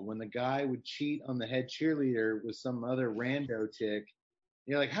school, when the guy would cheat on the head cheerleader with some other rando chick.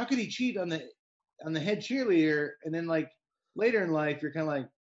 You're like, how could he cheat on the head cheerleader? And then like later in life, you're kind of like,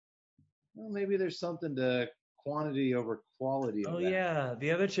 well, maybe there's something to quantity over quality. Oh yeah,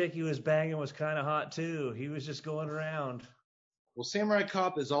 the other chick he was banging was kind of hot too. He was just going around. Well, Samurai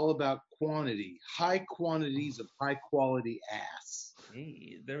Cop is all about quantity, high quantities of high quality ass.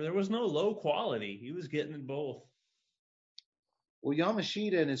 Hey, there was no low quality. He was getting it both. Well,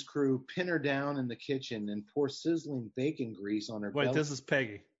 Yamashita and his crew pin her down in the kitchen and pour sizzling bacon grease on her belly. Wait, this is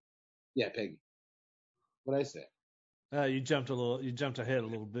Peggy. Yeah, Peggy. What'd I say? You jumped ahead a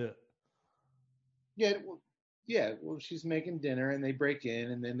little bit. Yeah, well, she's making dinner and they break in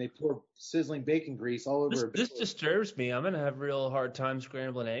and then they pour sizzling bacon grease all over her. This disturbs me. I'm gonna have a real hard time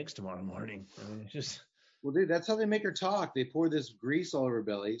scrambling eggs tomorrow morning. I mean, Well, dude, that's how they make her talk. They pour this grease all over her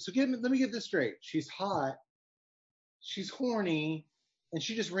belly. So let me get this straight. She's hot. She's horny, and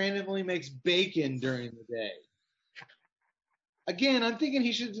she just randomly makes bacon during the day. Again, I'm thinking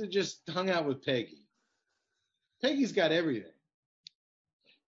he should have just hung out with Peggy. Peggy's got everything.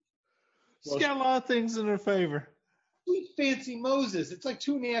 She's got a lot of things in her favor. Sweet fancy Moses. It's like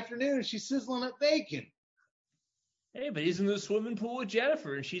 2 PM and she's sizzling up bacon. Hey, but he's in the swimming pool with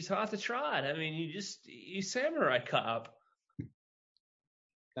Jennifer, and she's hot to trot. I mean, you Samurai Cop.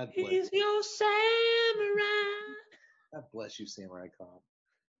 He's your samurai. God bless you, Samurai Cop.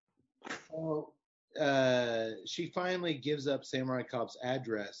 So, she finally gives up Samurai Cop's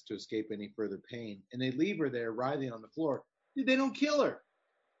address to escape any further pain, and they leave her there writhing on the floor. Dude, they don't kill her.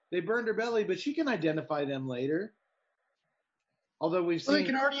 They burned her belly, but she can identify them later. Although we've seen... Well, they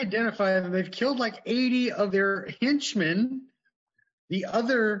can already identify them. They've killed like 80 of their henchmen, the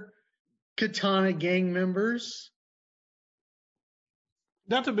other Katana gang members.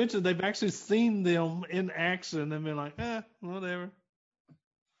 Not to mention, they've actually seen them in action and been like, whatever.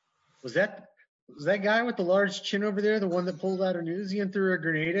 Was that guy with the large chin over there, the one that pulled out an Uzi and threw a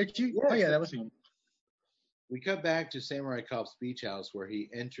grenade at you? Yes. Oh, yeah, that was him. We cut back to Samurai Cop's beach house where he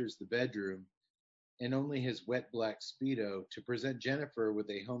enters the bedroom in only his wet black Speedo to present Jennifer with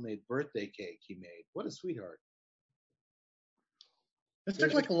a homemade birthday cake he made. What a sweetheart. This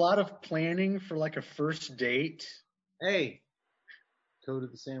took like a lot of planning for like a first date. Hey, Code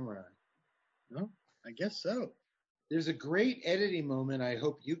of the Samurai. No, I guess so. There's a great editing moment I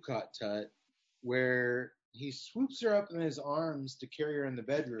hope you caught, Tut, where he swoops her up in his arms to carry her in the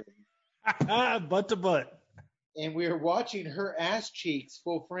bedroom. Butt to butt. And we are watching her ass cheeks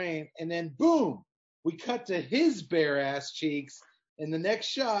full frame, and then boom, we cut to his bare ass cheeks in the next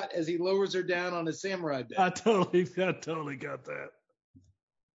shot as he lowers her down on his samurai bed. I totally got that.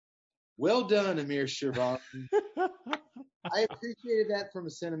 Well done, Amir Shervan. I appreciated that from a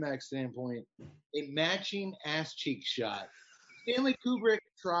cinematic standpoint. A matching ass cheek shot. Stanley Kubrick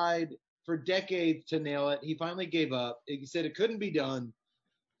tried for decades to nail it. He finally gave up. He said it couldn't be done.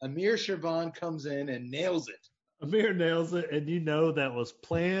 Amir Shervan comes in and nails it. Amir nails it, and you know that was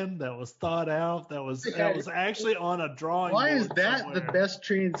planned, that was thought out, that was actually on a drawing Why board is that somewhere. the best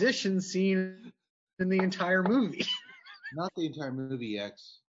transition scene in the entire movie? Not the entire movie,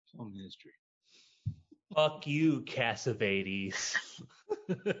 X. Film history. Fuck you, Cassavetes.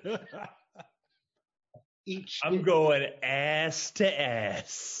 I'm going ass to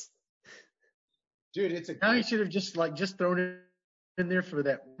ass. Dude, it's a Now he should have just thrown it in there for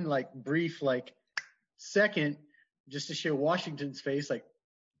that brief second, just to show Washington's face. So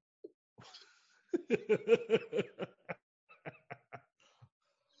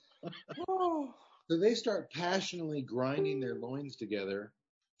they start passionately grinding their loins together.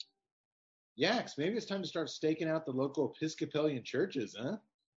 Yaks, maybe it's time to start staking out the local Episcopalian churches, huh?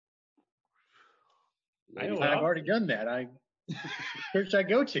 I've already done that. Church I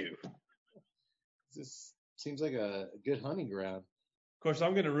go to. This seems like a good hunting ground. Of course,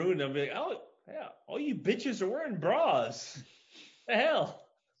 I'm going to ruin them. Be like, oh, yeah, all you bitches are wearing bras. The hell?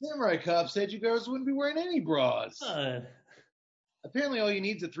 Samurai Cop said you girls wouldn't be wearing any bras. Apparently, all you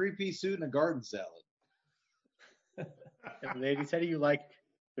need is a 3-piece suit and a garden salad. Ladies, how do you like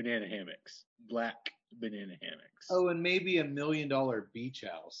banana hammocks? Black banana hammocks. Oh, and maybe $1 million beach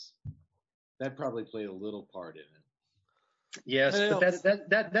house. That probably played a little part in it. Yes, but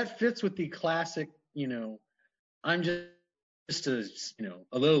that fits with the classic, I'm just a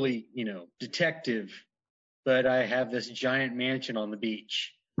lowly, detective, but I have this giant mansion on the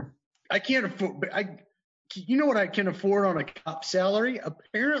beach. I can't afford, you know what I can afford on a cop salary?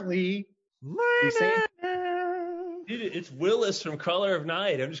 Apparently, dude, it's Willis from Color of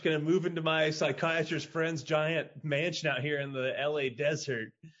Night. I'm just going to move into my psychiatrist friend's giant mansion out here in the LA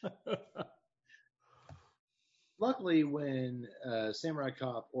desert. Luckily, when Samurai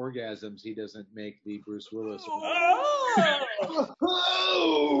Cop orgasms, he doesn't make the Bruce Willis.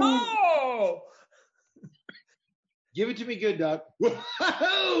 Oh! Give it to me good, Doc.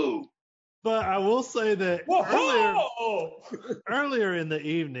 But I will say that earlier in the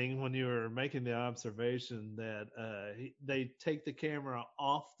evening, when you were making the observation that they take the camera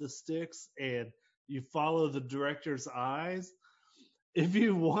off the sticks and you follow the director's eyes, if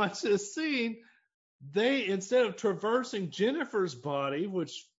you watch this scene, they, instead of traversing Jennifer's body,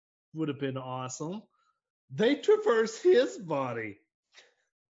 which would have been awesome, they traverse his body.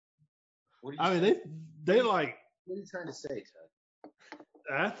 What are you trying to say, Ted?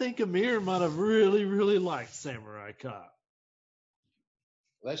 I think Amir might have really, really liked Samurai Cop.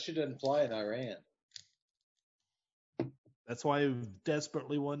 Well, that shit doesn't fly in Iran. That's why he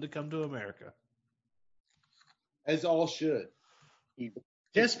desperately wanted to come to America. As all should. He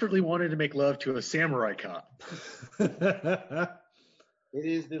desperately wanted to make love to a Samurai Cop. It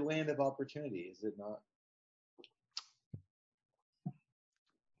is the land of opportunity, is it not?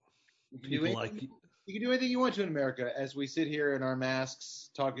 You can do anything you want to in America as we sit here in our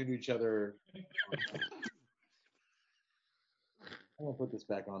masks talking to each other. I'm going to put this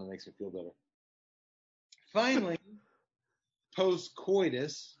back on. It makes me feel better. Finally,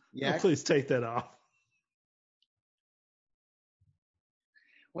 post-coitus. Yeah, please take that off.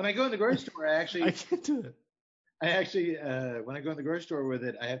 When I go in the grocery store, I can't do it. When I go in the grocery store with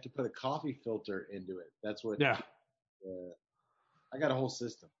it, I have to put a coffee filter into it. That's what. Yeah. I got a whole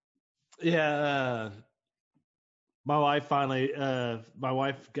system. Yeah. My wife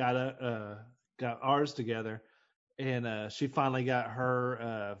got ours together, and she finally got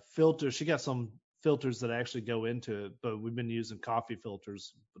her filter. She got some filters that actually go into it, but we've been using coffee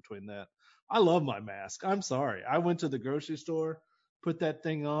filters between that. I love my mask. I'm sorry. I went to the grocery store, put that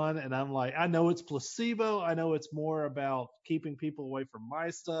thing on, and I'm like, I know it's placebo. I know it's more about keeping people away from my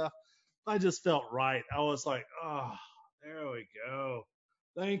stuff. I just felt right. I was like, oh, there we go.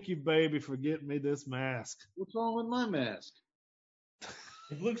 Thank you, baby, for getting me this mask. What's wrong with my mask?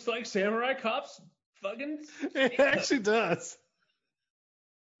 It looks like Samurai Cop's fucking... It actually does.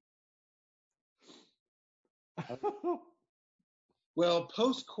 Well,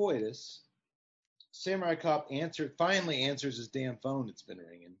 post-coitus, Samurai Cop finally answers his damn phone that's been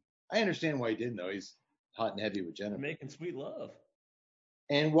ringing. I understand why he didn't, though. He's hot and heavy with Jennifer. Making sweet love.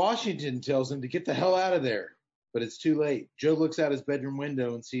 And Washington tells him to get the hell out of there. But it's too late. Joe looks out his bedroom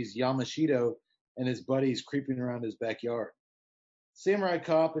window and sees Yamashito and his buddies creeping around his backyard. Samurai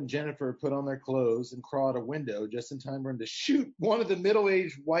Cop and Jennifer put on their clothes and crawl out a window just in time for him to shoot one of the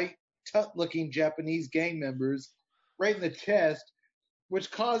middle-aged, white, tut-looking Japanese gang members right in the chest,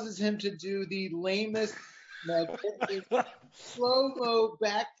 which causes him to do the lamest, slow-mo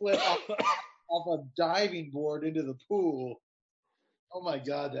backflip off a diving board into the pool. Oh my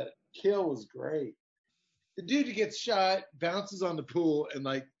God, that kill was great. The dude gets shot, bounces on the pool, and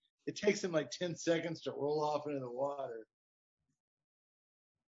like it takes him like 10 seconds to roll off into the water.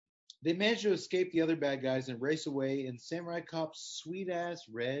 They manage to escape the other bad guys and race away in Samurai Cop's sweet ass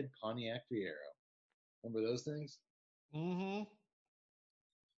red Pontiac Fiero. Remember those things? Mm-hmm.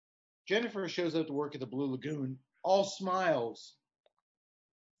 Jennifer shows up to work at the Blue Lagoon, all smiles.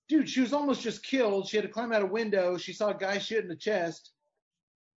 Dude, she was almost just killed. She had to climb out a window. She saw a guy shit in the chest.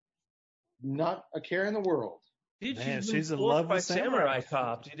 Not a care in the world. Dude, Man, she's she's in stalked love by with Samurai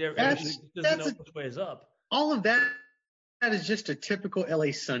Cop. Dude, That's- she doesn't that's know a- which way is up. All of that is just a typical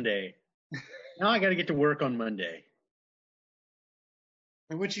LA Sunday. Now I got to get to work on Monday.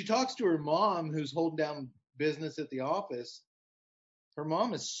 And when she talks to her mom, who's holding down business at the office, her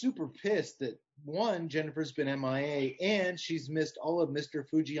mom is super pissed that, one, Jennifer's been MIA, and she's missed all of Mr.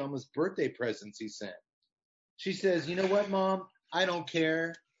 Fujiyama's birthday presents he sent. She says, you know what, Mom? I don't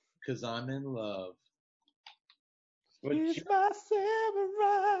care, because I'm in love. But He's she- my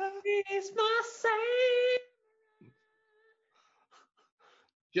samurai. He's my samurai.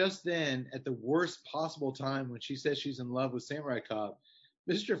 just then, at the worst possible time when she says she's in love with Samurai Cop,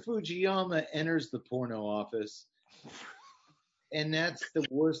 Mr. Fujiyama enters the porno office. And that's the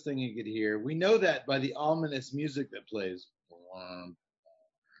worst thing you could hear. We know that by the ominous music that plays.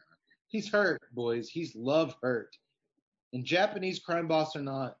 He's hurt, boys. He's love hurt. And Japanese crime boss or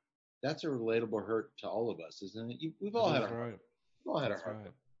not, that's a relatable hurt to all of us, isn't it? We've all had a That's heart. right. We've all had a That's heart.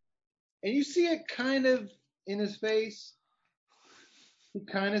 right. And you see it kind of in his face. He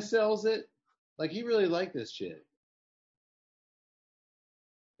kind of sells it. Like he really liked this shit.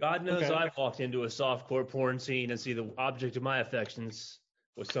 God knows Okay. I've walked into a softcore porn scene and see the object of my affections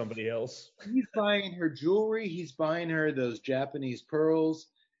was somebody else. He's buying her jewelry. He's buying her those Japanese pearls.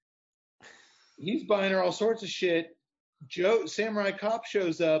 He's buying her all sorts of shit. Samurai Cop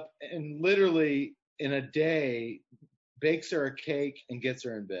shows up and literally in a day bakes her a cake and gets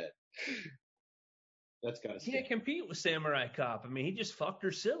her in bed. That's gotta He can't stink. compete with Samurai Cop. I mean, he just fucked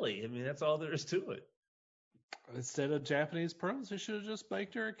her silly. I mean, that's all there is to it. Instead of Japanese pearls, they should have just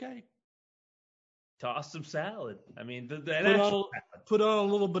baked her a cake. Toss some salad. I mean, that Put actual on, put on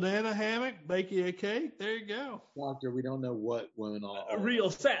a little banana hammock, bake you a cake. There you go. Doctor, we don't know what women all a real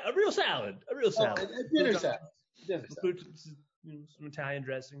salad. A real salad. a dinner salad. Dinner salad. Some Italian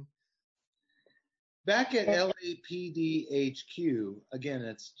dressing. Back at LAPD HQ, again,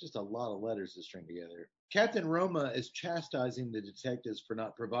 it's just a lot of letters to string together. Captain Roma is chastising the detectives for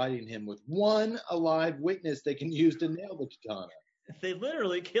not providing him with one alive witness they can use to nail the katana. They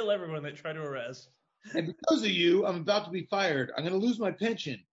literally kill everyone they try to arrest. And because of you, I'm about to be fired. I'm going to lose my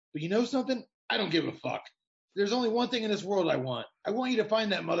pension. But you know something? I don't give a fuck. There's only one thing in this world I want. I want you to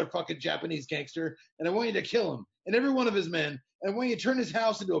find that motherfucking Japanese gangster, and I want you to kill him and every one of his men, and I want you to turn his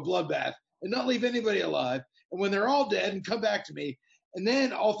house into a bloodbath and not leave anybody alive. And when they're all dead, and come back to me, and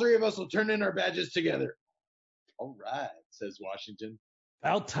then all three of us will turn in our badges together. All right, says Washington.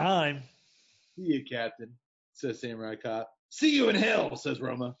 About time. See you, Captain, says Samurai Cop. See you in hell, says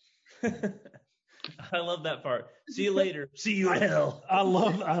Roma. I love that part. See you later. See you in hell. I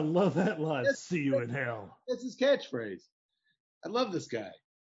love that line. Yes. See you in hell. That's his catchphrase. I love this guy.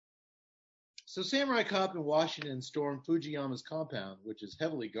 So Samurai Cop and Washington storm Fujiyama's compound, which is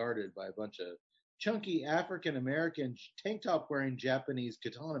heavily guarded by a bunch of chunky African-American tank top wearing Japanese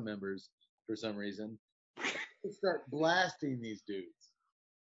katana members for some reason. They start blasting these dudes.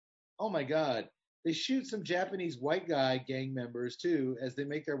 Oh my God. They shoot some Japanese white guy gang members too as they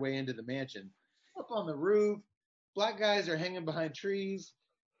make their way into the mansion. Up on the roof, black guys are hanging behind trees.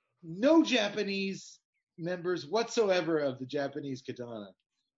 No Japanese members whatsoever of the Japanese katana.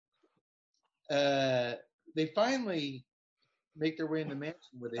 They finally make their way in the mansion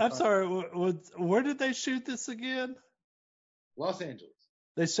where they I'm find sorry. Where did they shoot this again? Los Angeles.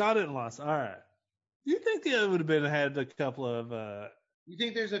 They shot it in Los. All right. You think they would have been had a couple of? You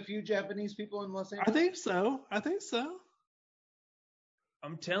think there's a few Japanese people in Los Angeles? I think so. I think so.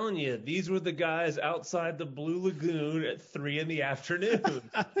 I'm telling you, these were the guys outside the Blue Lagoon at 3 p.m.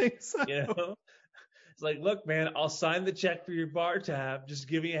 I think so. You know, it's like, look, man, I'll sign the check for your bar tab. Just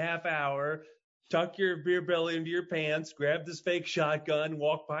give me a half hour. Tuck your beer belly into your pants. Grab this fake shotgun.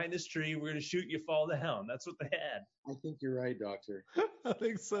 Walk behind this tree. We're gonna shoot you. Fall down. That's what they had. I think you're right, Doctor. I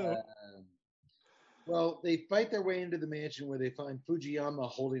think so. Well, they fight their way into the mansion where they find Fujiyama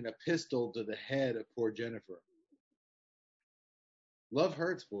holding a pistol to the head of poor Jennifer. Love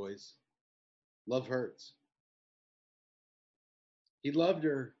hurts, boys. Love hurts. He loved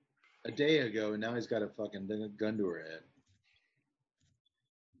her a day ago, and now he's got a fucking gun to her head.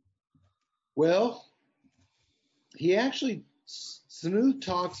 Well, he actually Smooth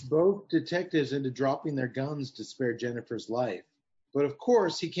talks both detectives into dropping their guns to spare Jennifer's life. But of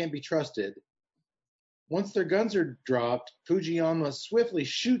course, he can't be trusted. Once their guns are dropped, Fujiyama swiftly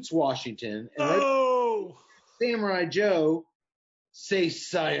shoots Washington and Oh! Samurai Joe, say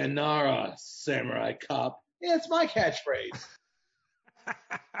sayonara, Samurai Cop. Yeah, it's my catchphrase.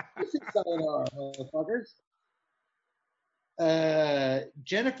 Say sayonara, motherfuckers.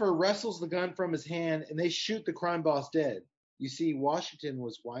 Jennifer wrestles the gun from his hand and they shoot the crime boss dead. You see, Washington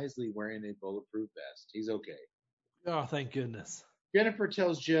was wisely wearing a bulletproof vest. He's okay. Oh, thank goodness. Jennifer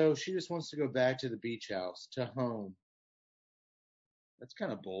tells Joe she just wants to go back to the beach house, to home. That's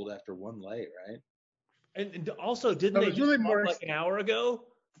kind of bold after one lay, right? And also, didn't they just talk like an hour ago?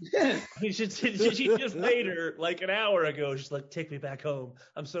 She just made her like an hour ago. She's like, take me back home.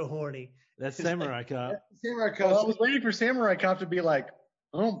 I'm so horny. That's Samurai Cop. Samurai Cop. Well, I was waiting for Samurai Cop to be like,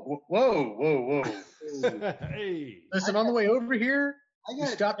 oh, whoa. Hey. Listen, on the way over here, I we got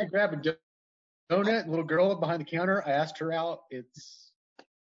stopped to grab a donut. Little girl behind the counter. I asked her out.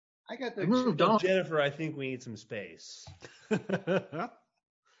 I got I moved on. Jennifer, I think we need some space.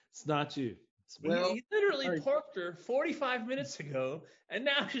 It's not you. It's me. Well, He literally parked her 45 minutes ago, and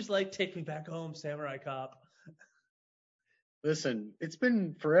now she's like, take me back home, Samurai Cop. Listen, it's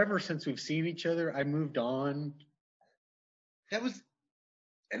been forever since we've seen each other. I moved on. That was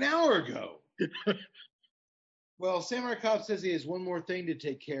an hour ago. Well, Samurai Cop says he has one more thing to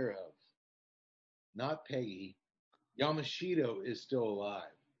take care of. Not Peggy. Yamashito is still alive.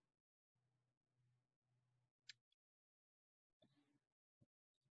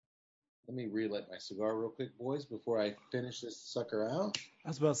 Let me relight my cigar real quick, boys, before I finish this sucker out. I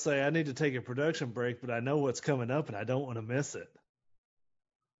was about to say I need to take a production break, but I know what's coming up and I don't want to miss it.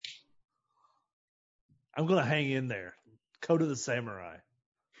 I'm going to hang in there. Code of the Samurai.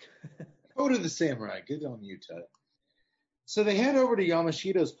 Code of the Samurai. Good on you, Tut. So they head over to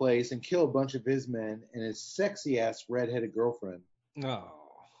Yamashito's place and kill a bunch of his men and his sexy-ass redheaded girlfriend. Oh.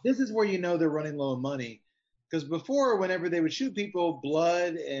 This is where you know they're running low on money. Because before, whenever they would shoot people,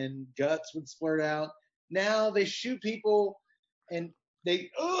 blood and guts would splurt out. Now they shoot people and and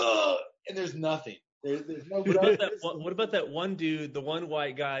there's nothing. There's no blood. What about that one dude, the one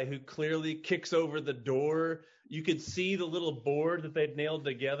white guy who clearly kicks over the door? You could see the little board that they'd nailed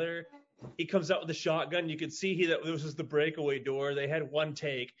together. He comes out with a shotgun. You could see that this was the breakaway door. They had one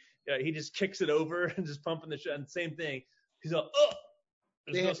take. He just kicks it over and just pumping the shot. Same thing. He's like, oh,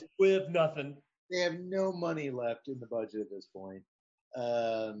 there's no squiv, nothing. They have no money left in the budget at this point.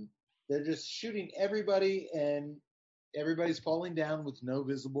 They're just shooting everybody, and everybody's falling down with no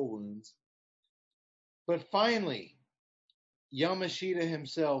visible wounds. But finally, Yamashita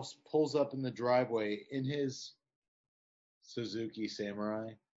himself pulls up in the driveway in his Suzuki Samurai.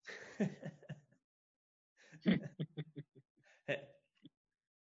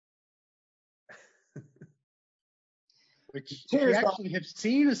 Which, if you actually have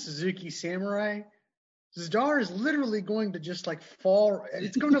seen a Suzuki Samurai, Zadar is literally going to just like fall.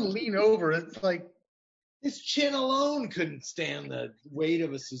 It's going to lean over. It's like his chin alone couldn't stand the weight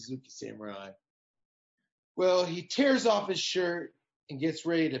of a Suzuki Samurai. Well, he tears off his shirt and gets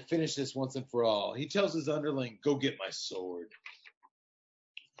ready to finish this once and for all. He tells his underling, go get my sword.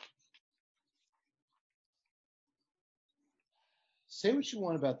 Say what you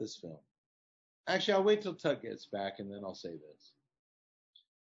want about this film. Actually, I'll wait till Tut gets back and then I'll say this.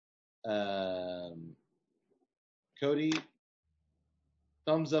 Cody,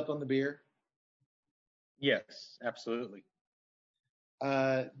 thumbs up on the beer. yes, absolutely.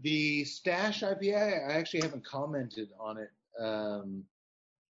 The Stash IPA, I actually haven't commented on it.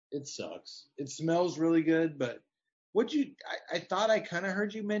 It sucks. It smells really good, but I thought I kind of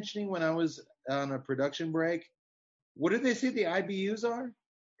heard you mentioning when I was on a production break. What did they say the IBUs are?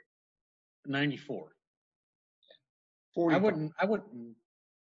 94. 40. I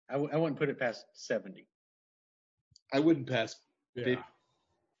wouldn't put it past 70. I wouldn't pass 50.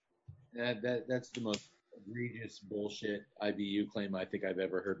 Yeah. That's the most egregious bullshit IBU claim I think I've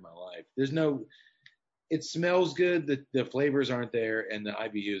ever heard in my life. It smells good, the flavors aren't there, and the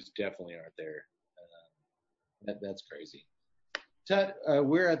IBUs definitely aren't there. That's crazy. Tut,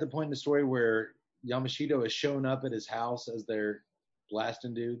 we're at the point in the story where Yamashito has shown up at his house as they're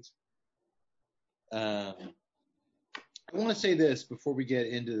blasting dudes. I want to say this before we get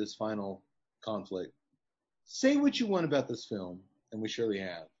into this final conflict. Say what you want about this film, and we surely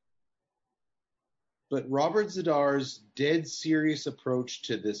have. But Robert Zadar's dead serious approach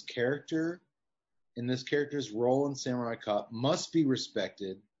to this character and this character's role in Samurai Cop must be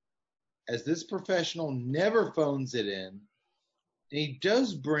respected, as this professional never phones it in And he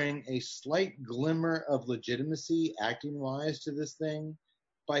does bring a slight glimmer of legitimacy acting-wise to this thing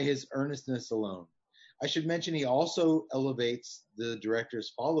by his earnestness alone. I should mention he also elevates the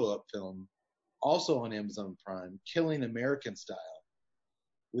director's follow-up film, also on Amazon Prime, Killing American Style.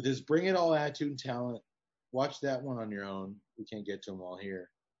 With his bring it all attitude and talent, watch that one on your own. We can't get to them all here.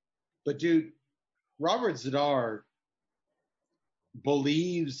 But dude, Robert Z'Dar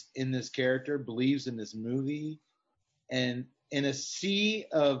believes in this character, believes in this movie, and in a sea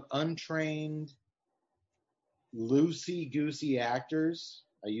of untrained, loosey-goosey actors,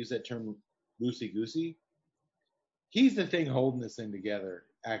 I use that term loosey-goosey, he's the thing holding this thing together,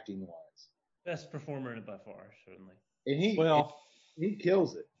 acting-wise. Best performer by far, certainly. And he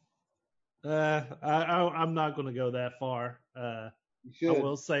kills it. I'm not going to go that far. I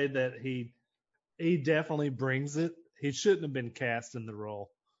will say that he definitely brings it. He shouldn't have been cast in the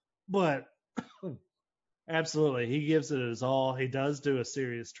role, but absolutely, he gives it his all. He does do a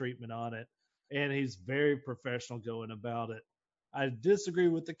serious treatment on it, and he's very professional going about it. I disagree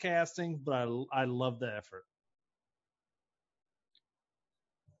with the casting, but I love the effort.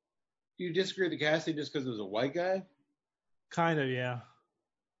 Do you disagree with the casting just because it was a white guy? Kind of, yeah.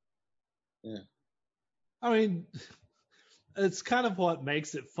 Yeah. I mean, it's kind of what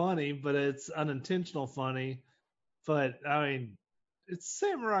makes it funny, but it's unintentional funny. But, I mean, it's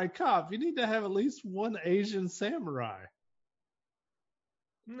Samurai Cop. You need to have at least one Asian samurai.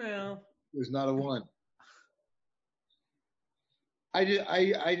 No. There's not a one.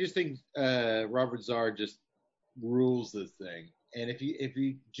 I just think Robert Z'Dar just rules this thing. And if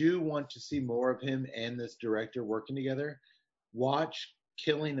you do want to see more of him and this director working together, watch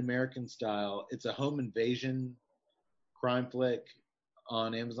Killing American Style. It's a home invasion crime flick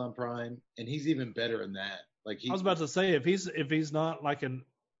on Amazon Prime, and he's even better in that. I was about to say, if he's not like a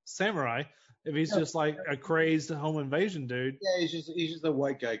samurai, if he's just like a crazed home invasion dude, yeah, he's just a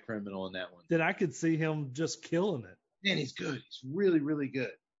white guy criminal in that one. Then I could see him just killing it. Man, he's good. He's really, really good.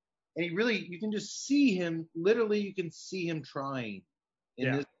 And you can just see him, literally you can see him trying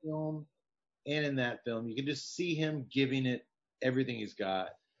in this film and in that film. You can just see him giving it everything he's got.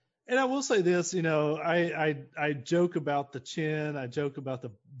 And I will say this, I joke about the chin, I joke about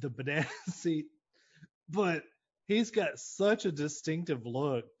the banana seat, but he's got such a distinctive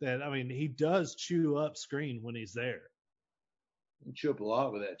look that, I mean, he does chew up screen when he's there. You chew up a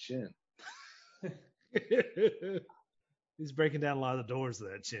lot with that chin. He's breaking down a lot of the doors of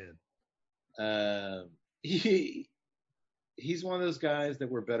that chin. He's one of those guys that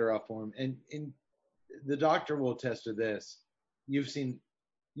we're better off for him. And the doctor will attest to this. You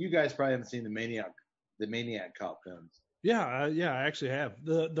guys probably haven't seen the Maniac Cop films. Yeah, I actually have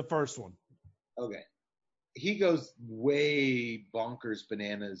the first one. Okay, he goes way bonkers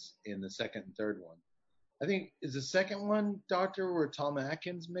bananas in the second and third one. I think is the second one, Doctor, where Tom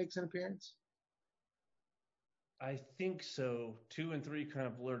Atkins makes an appearance. I think so. 2 and 3 kind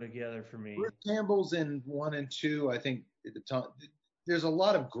of blur together for me. Bruce Campbell's in 1 and 2. I think there's a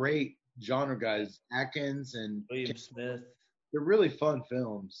lot of great genre guys. Atkins and William Smith. They're really fun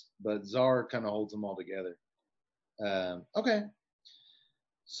films, but Z'Dar kind of holds them all together. Okay.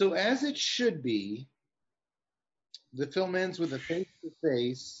 So as it should be, the film ends with a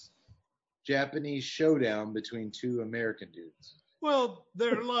face-to-face Japanese showdown between two American dudes. Well,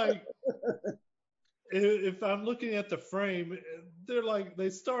 they're like, if I'm looking at the frame, they're like, they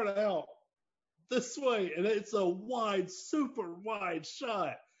start out this way, and it's a wide, super wide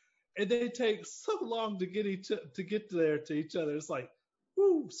shot. And they take so long to get there to each other. It's like,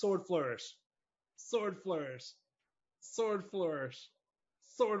 woo, sword flourish, sword flourish, sword flourish,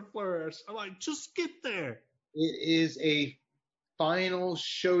 sword flourish. I'm like, just get there. It is a final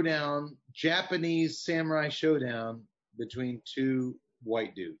showdown, Japanese samurai showdown between two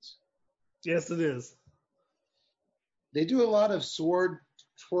white dudes. Yes, it is. They do a lot of sword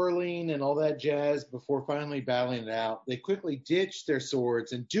twirling and all that jazz before finally battling it out. They quickly ditch their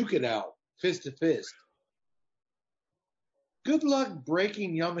swords and duke it out, fist to fist. Good luck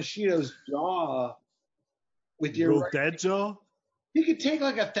breaking Yamashita's jaw with your broke that jaw? You could take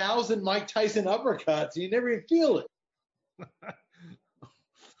like 1,000 Mike Tyson uppercuts and you never even feel it.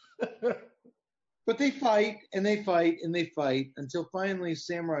 But they fight and they fight and they fight until finally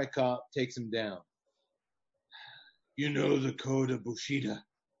Samurai Cop takes him down. You know the code of Bushido.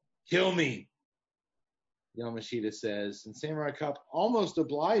 Kill me, Yamashita says, and Samurai Cop almost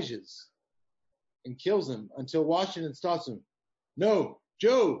obliges and kills him until Washington stops him. No,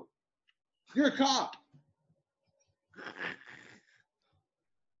 Joe, you're a cop.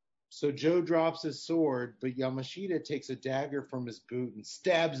 So Joe drops his sword, but Yamashita takes a dagger from his boot and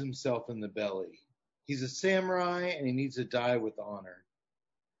stabs himself in the belly. He's a samurai, and he needs to die with honor.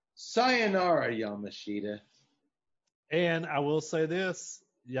 Sayonara, Yamashita. And I will say this,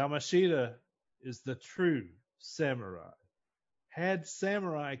 Yamashita is the true samurai. Had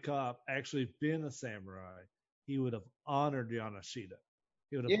Samurai Cop actually been a samurai, he would have honored Yamashita.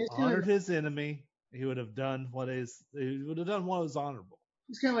 He would have honored his enemy. He would have done what was honorable.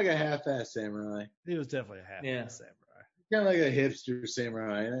 He's kind of like a half-ass samurai. He was definitely a half-ass samurai. Kind of like a hipster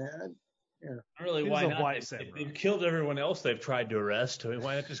samurai. Yeah. Really, why not? They've killed everyone else they've tried to arrest.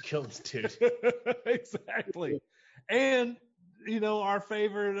 Why not just kill this dude? Exactly. And, our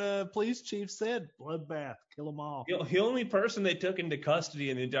favorite police chief said, bloodbath, kill them all. The only person they took into custody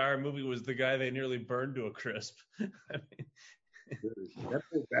in the entire movie was the guy they nearly burned to a crisp. That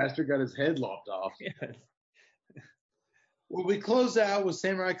poor bastard got his head lopped off. Yeah. Well, we close out with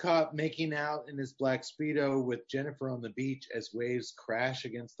Samurai Cop making out in his black Speedo with Jennifer on the beach as waves crash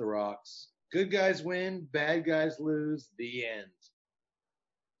against the rocks. Good guys win, bad guys lose, the end.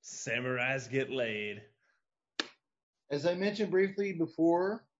 Samurais get laid. As I mentioned briefly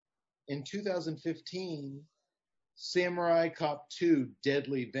before, in 2015, Samurai Cop 2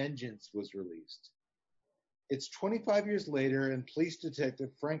 Deadly Vengeance was released. It's 25 years later, and police detective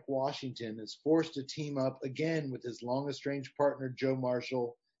Frank Washington is forced to team up again with his long-estranged partner Joe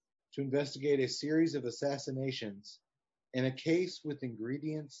Marshall to investigate a series of assassinations in a case with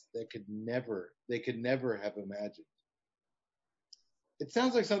ingredients that they could never have imagined. It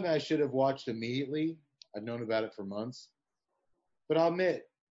sounds like something I should have watched immediately. I've known about it for months. But I'll admit,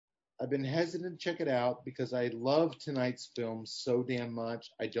 I've been hesitant to check it out because I love tonight's film so damn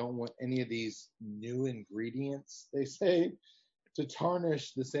much. I don't want any of these new ingredients, they say, to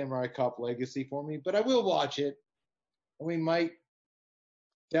tarnish the Samurai Cop legacy for me. But I will watch it. And we might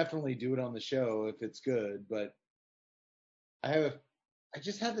definitely do it on the show if it's good. But I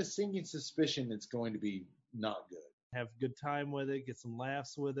just have a sinking suspicion it's going to be not good. Have a good time with it, get some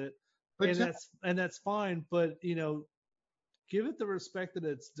laughs with it. And that's fine, but give it the respect that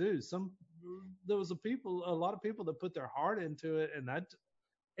it's due. There was a lot of people that put their heart into it, and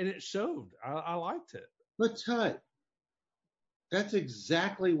it showed. I liked it. But Tut, that's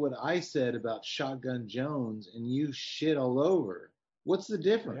exactly what I said about Shotgun Jones, and you shit all over. What's the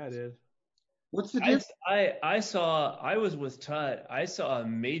difference? Yeah, I did. What's the difference? I was with Tut. I saw a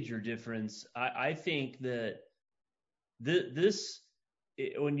major difference. I think that this.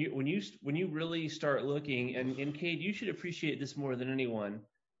 When you really start looking, and Cade, you should appreciate this more than anyone.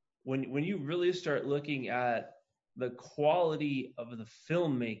 When you really start looking at the quality of the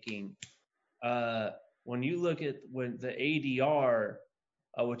filmmaking, when you look at the ADR,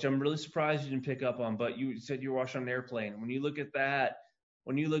 which I'm really surprised you didn't pick up on, but you said you were watching on an airplane. When you look at that,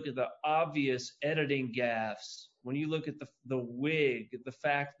 when you look at the obvious editing gaffes, when you look at the wig, the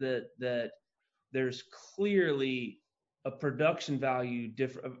fact that there's clearly a production value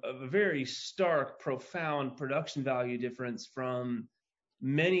a very stark, profound production value difference from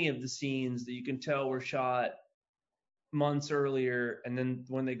many of the scenes that you can tell were shot months earlier, and then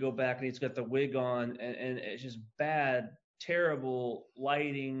when they go back and he's got the wig on, and it's just bad, terrible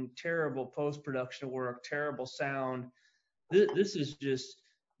lighting, terrible post-production work, terrible sound. This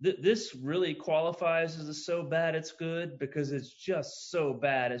really qualifies as a so bad it's good, because it's just so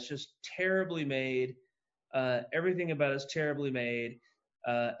bad. It's just terribly made. Everything about it's terribly made,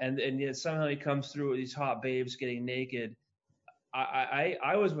 and yet somehow he comes through with these hot babes getting naked.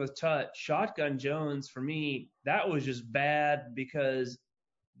 I was with Tut. Shotgun Jones, for me, that was just bad because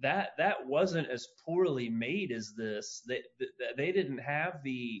that wasn't as poorly made as this. They didn't have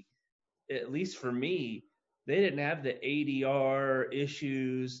at least for me, they didn't have the ADR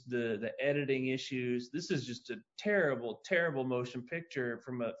issues, the editing issues. This is just a terrible, terrible motion picture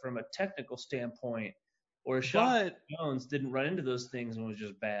from a technical standpoint. Or Shotgun Jones didn't run into those things and was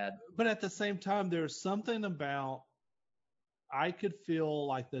just bad. But at the same time, there's something about, I could feel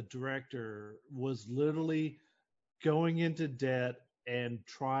like the director was literally going into debt and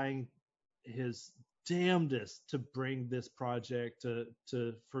trying his damnedest to bring this project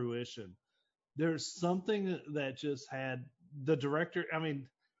to fruition. There's something that just had the director,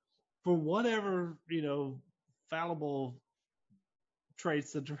 for whatever, fallible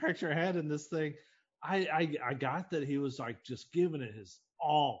traits the director had in this thing, I got that he was like just giving it his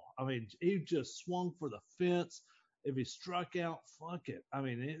all. He just swung for the fence. If he struck out, fuck it.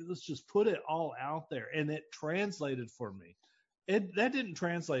 Let's just put it all out there. And it translated for me. That didn't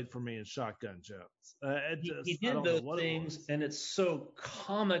translate for me in Shotgun Jones. He did those things, and it's so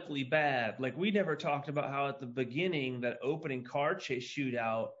comically bad. Like, we never talked about how at the beginning, that opening car chase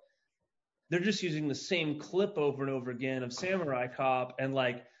shootout, they're just using the same clip over and over again of Samurai Cop, and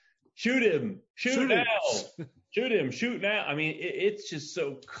like, Shoot him! Shoot Shoot him. now! Shoot him! Shoot now! I mean, it's just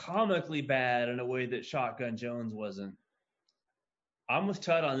so comically bad in a way that Shotgun Jones wasn't. I'm with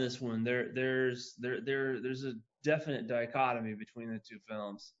Tut on this one. There's a definite dichotomy between the two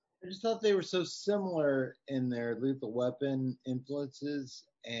films. I just thought they were so similar in their Lethal Weapon influences,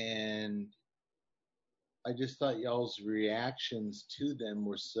 and I just thought y'all's reactions to them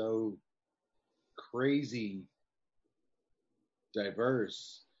were so crazy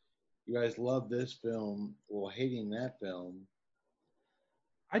diverse. You guys love this film while hating that film.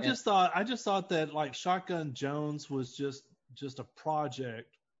 I just thought that like Shotgun Jones was just a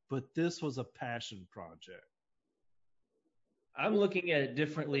project, but this was a passion project. I'm looking at it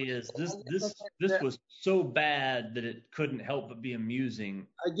differently as this was so bad that it couldn't help but be amusing.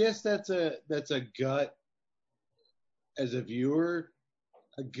 I guess that's a gut, as a viewer,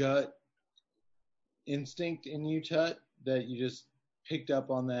 a gut instinct in you, Tut, that you just picked up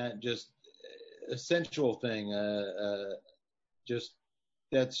on that just a sensual thing, just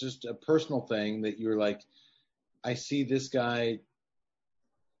that's just a personal thing that you're like, I see this guy,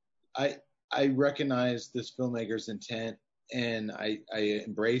 I recognize this filmmaker's intent and I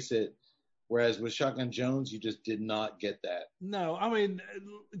embrace it. Whereas with Shotgun Jones, you just did not get that. No, I mean,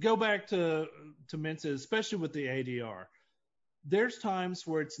 go back to Mensa, especially with the ADR. There's times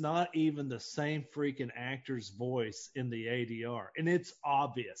where it's not even the same freaking actor's voice in the ADR, and it's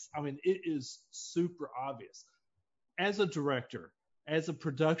obvious. I mean, it is super obvious. As a director, as a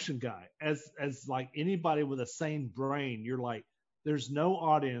production guy, as like anybody with a sane brain, you're like, there's no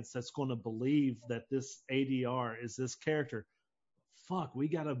audience that's going to believe that this ADR is this character. Fuck, we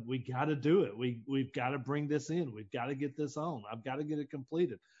gotta do it. We've got to bring this in. We've got to get this on. I've got to get it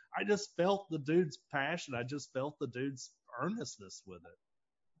completed. I just felt the dude's passion. I just felt the dude's earnestness with it.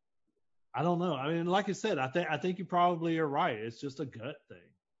 I don't know. I mean, like I said, I think you probably are right. It's just a gut thing.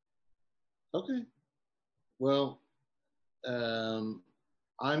 Okay. Well,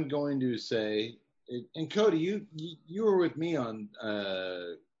 I'm going to say, and Cody, you were with me on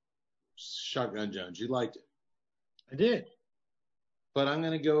Shotgun Jones. You liked it. I did. But I'm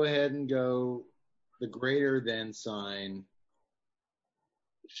going to go ahead and go the greater than sign.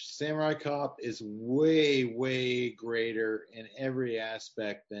 Samurai Cop is way, way greater in every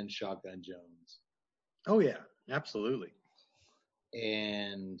aspect than Shotgun Jones. Oh, yeah, absolutely.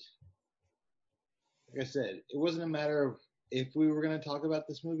 And like I said, it wasn't a matter of if we were going to talk about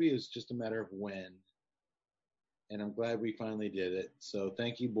this movie, it was just a matter of when. And I'm glad we finally did it. So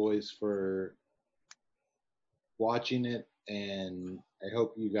thank you, boys, for watching it. And I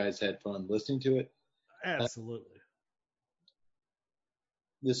hope you guys had fun listening to it. Absolutely.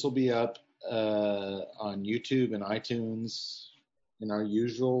 This will be up on YouTube and iTunes in our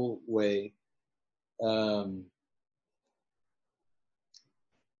usual way.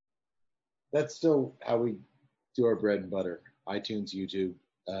 That's still how we do our bread and butter. iTunes, YouTube.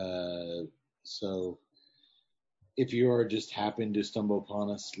 So if you are just happen to stumble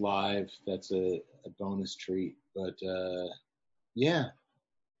upon us live, that's a bonus treat. But yeah,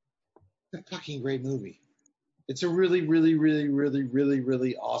 it's a fucking great movie. It's a really, really, really, really, really,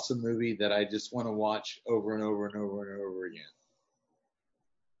 really awesome movie that I just want to watch over and over and over and over again.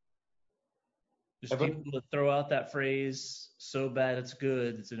 There's people that throw out that phrase, so bad it's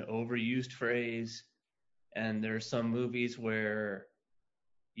good. It's an overused phrase. And there's some movies where,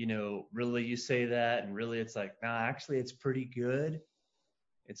 you know, really you say that and really it's like, nah, actually it's pretty good.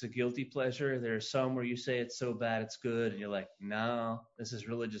 It's a guilty pleasure. There's some where you say it's so bad it's good. And you're like, no, this is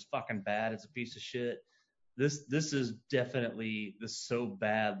really just fucking bad. It's a piece of shit. This is definitely the so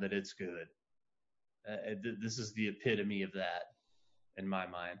bad that it's good. This is the epitome of that in my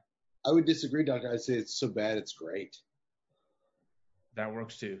mind. I would disagree, Doctor. I'd say it's so bad it's great. That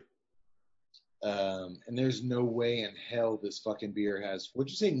works too. And there's no way in hell this fucking beer has,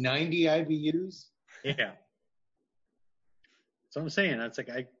 what'd you say, 90 IBUs? Yeah. That's what I'm saying. That's like,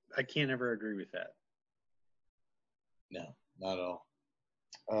 I can't ever agree with that. No, not at all.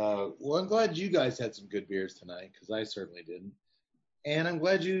 Well, I'm glad you guys had some good beers tonight, because I certainly didn't. And I'm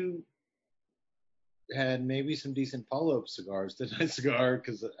glad you had maybe some decent Palo cigars tonight's cigar,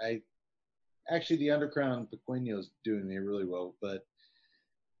 because actually the Undercrown Pequeño is doing me really well, but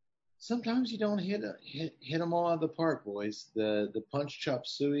sometimes you don't hit them all out of the park, boys. The Punch Chop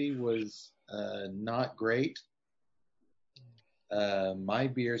Suey was not great. My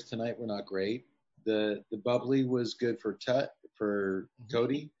beers tonight were not great. The bubbly was good for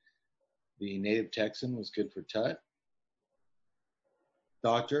Cody. The Native Texan was good for Tut.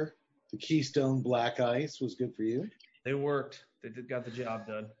 Doctor, the Keystone Black Ice was good for you. They worked. They got the job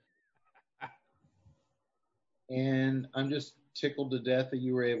done. And I'm just tickled to death that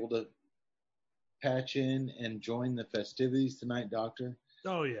you were able to patch in and join the festivities tonight, Doctor.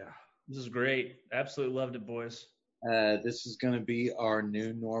 Oh yeah. This is great. Absolutely loved it, boys. This is going to be our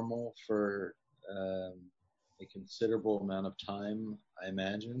new normal for a considerable amount of time, I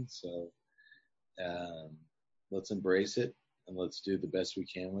imagine. So let's embrace it and let's do the best we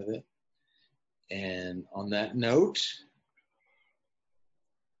can with it. And on that note,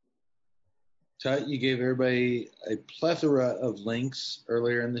 Tut, you gave everybody a plethora of links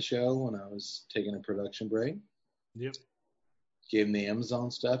earlier in the show when I was taking a production break. Yep. You gave them the Amazon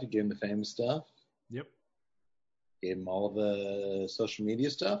stuff. You gave them the famous stuff. Yep. Gave them all the social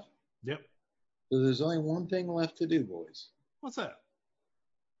media stuff. Yep. So there's only one thing left to do, boys. What's that?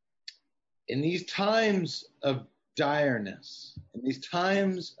 In these times of direness, in these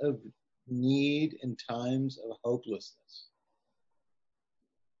times of need and times of hopelessness,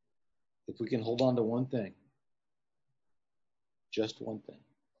 if we can hold on to one thing, just one thing,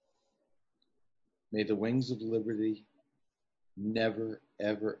 may the wings of liberty never,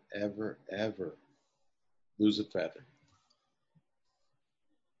 ever, ever, ever lose a feather.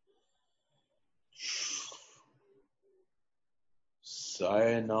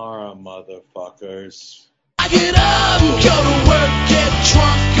 Sayonara, motherfuckers. I get up, go to work.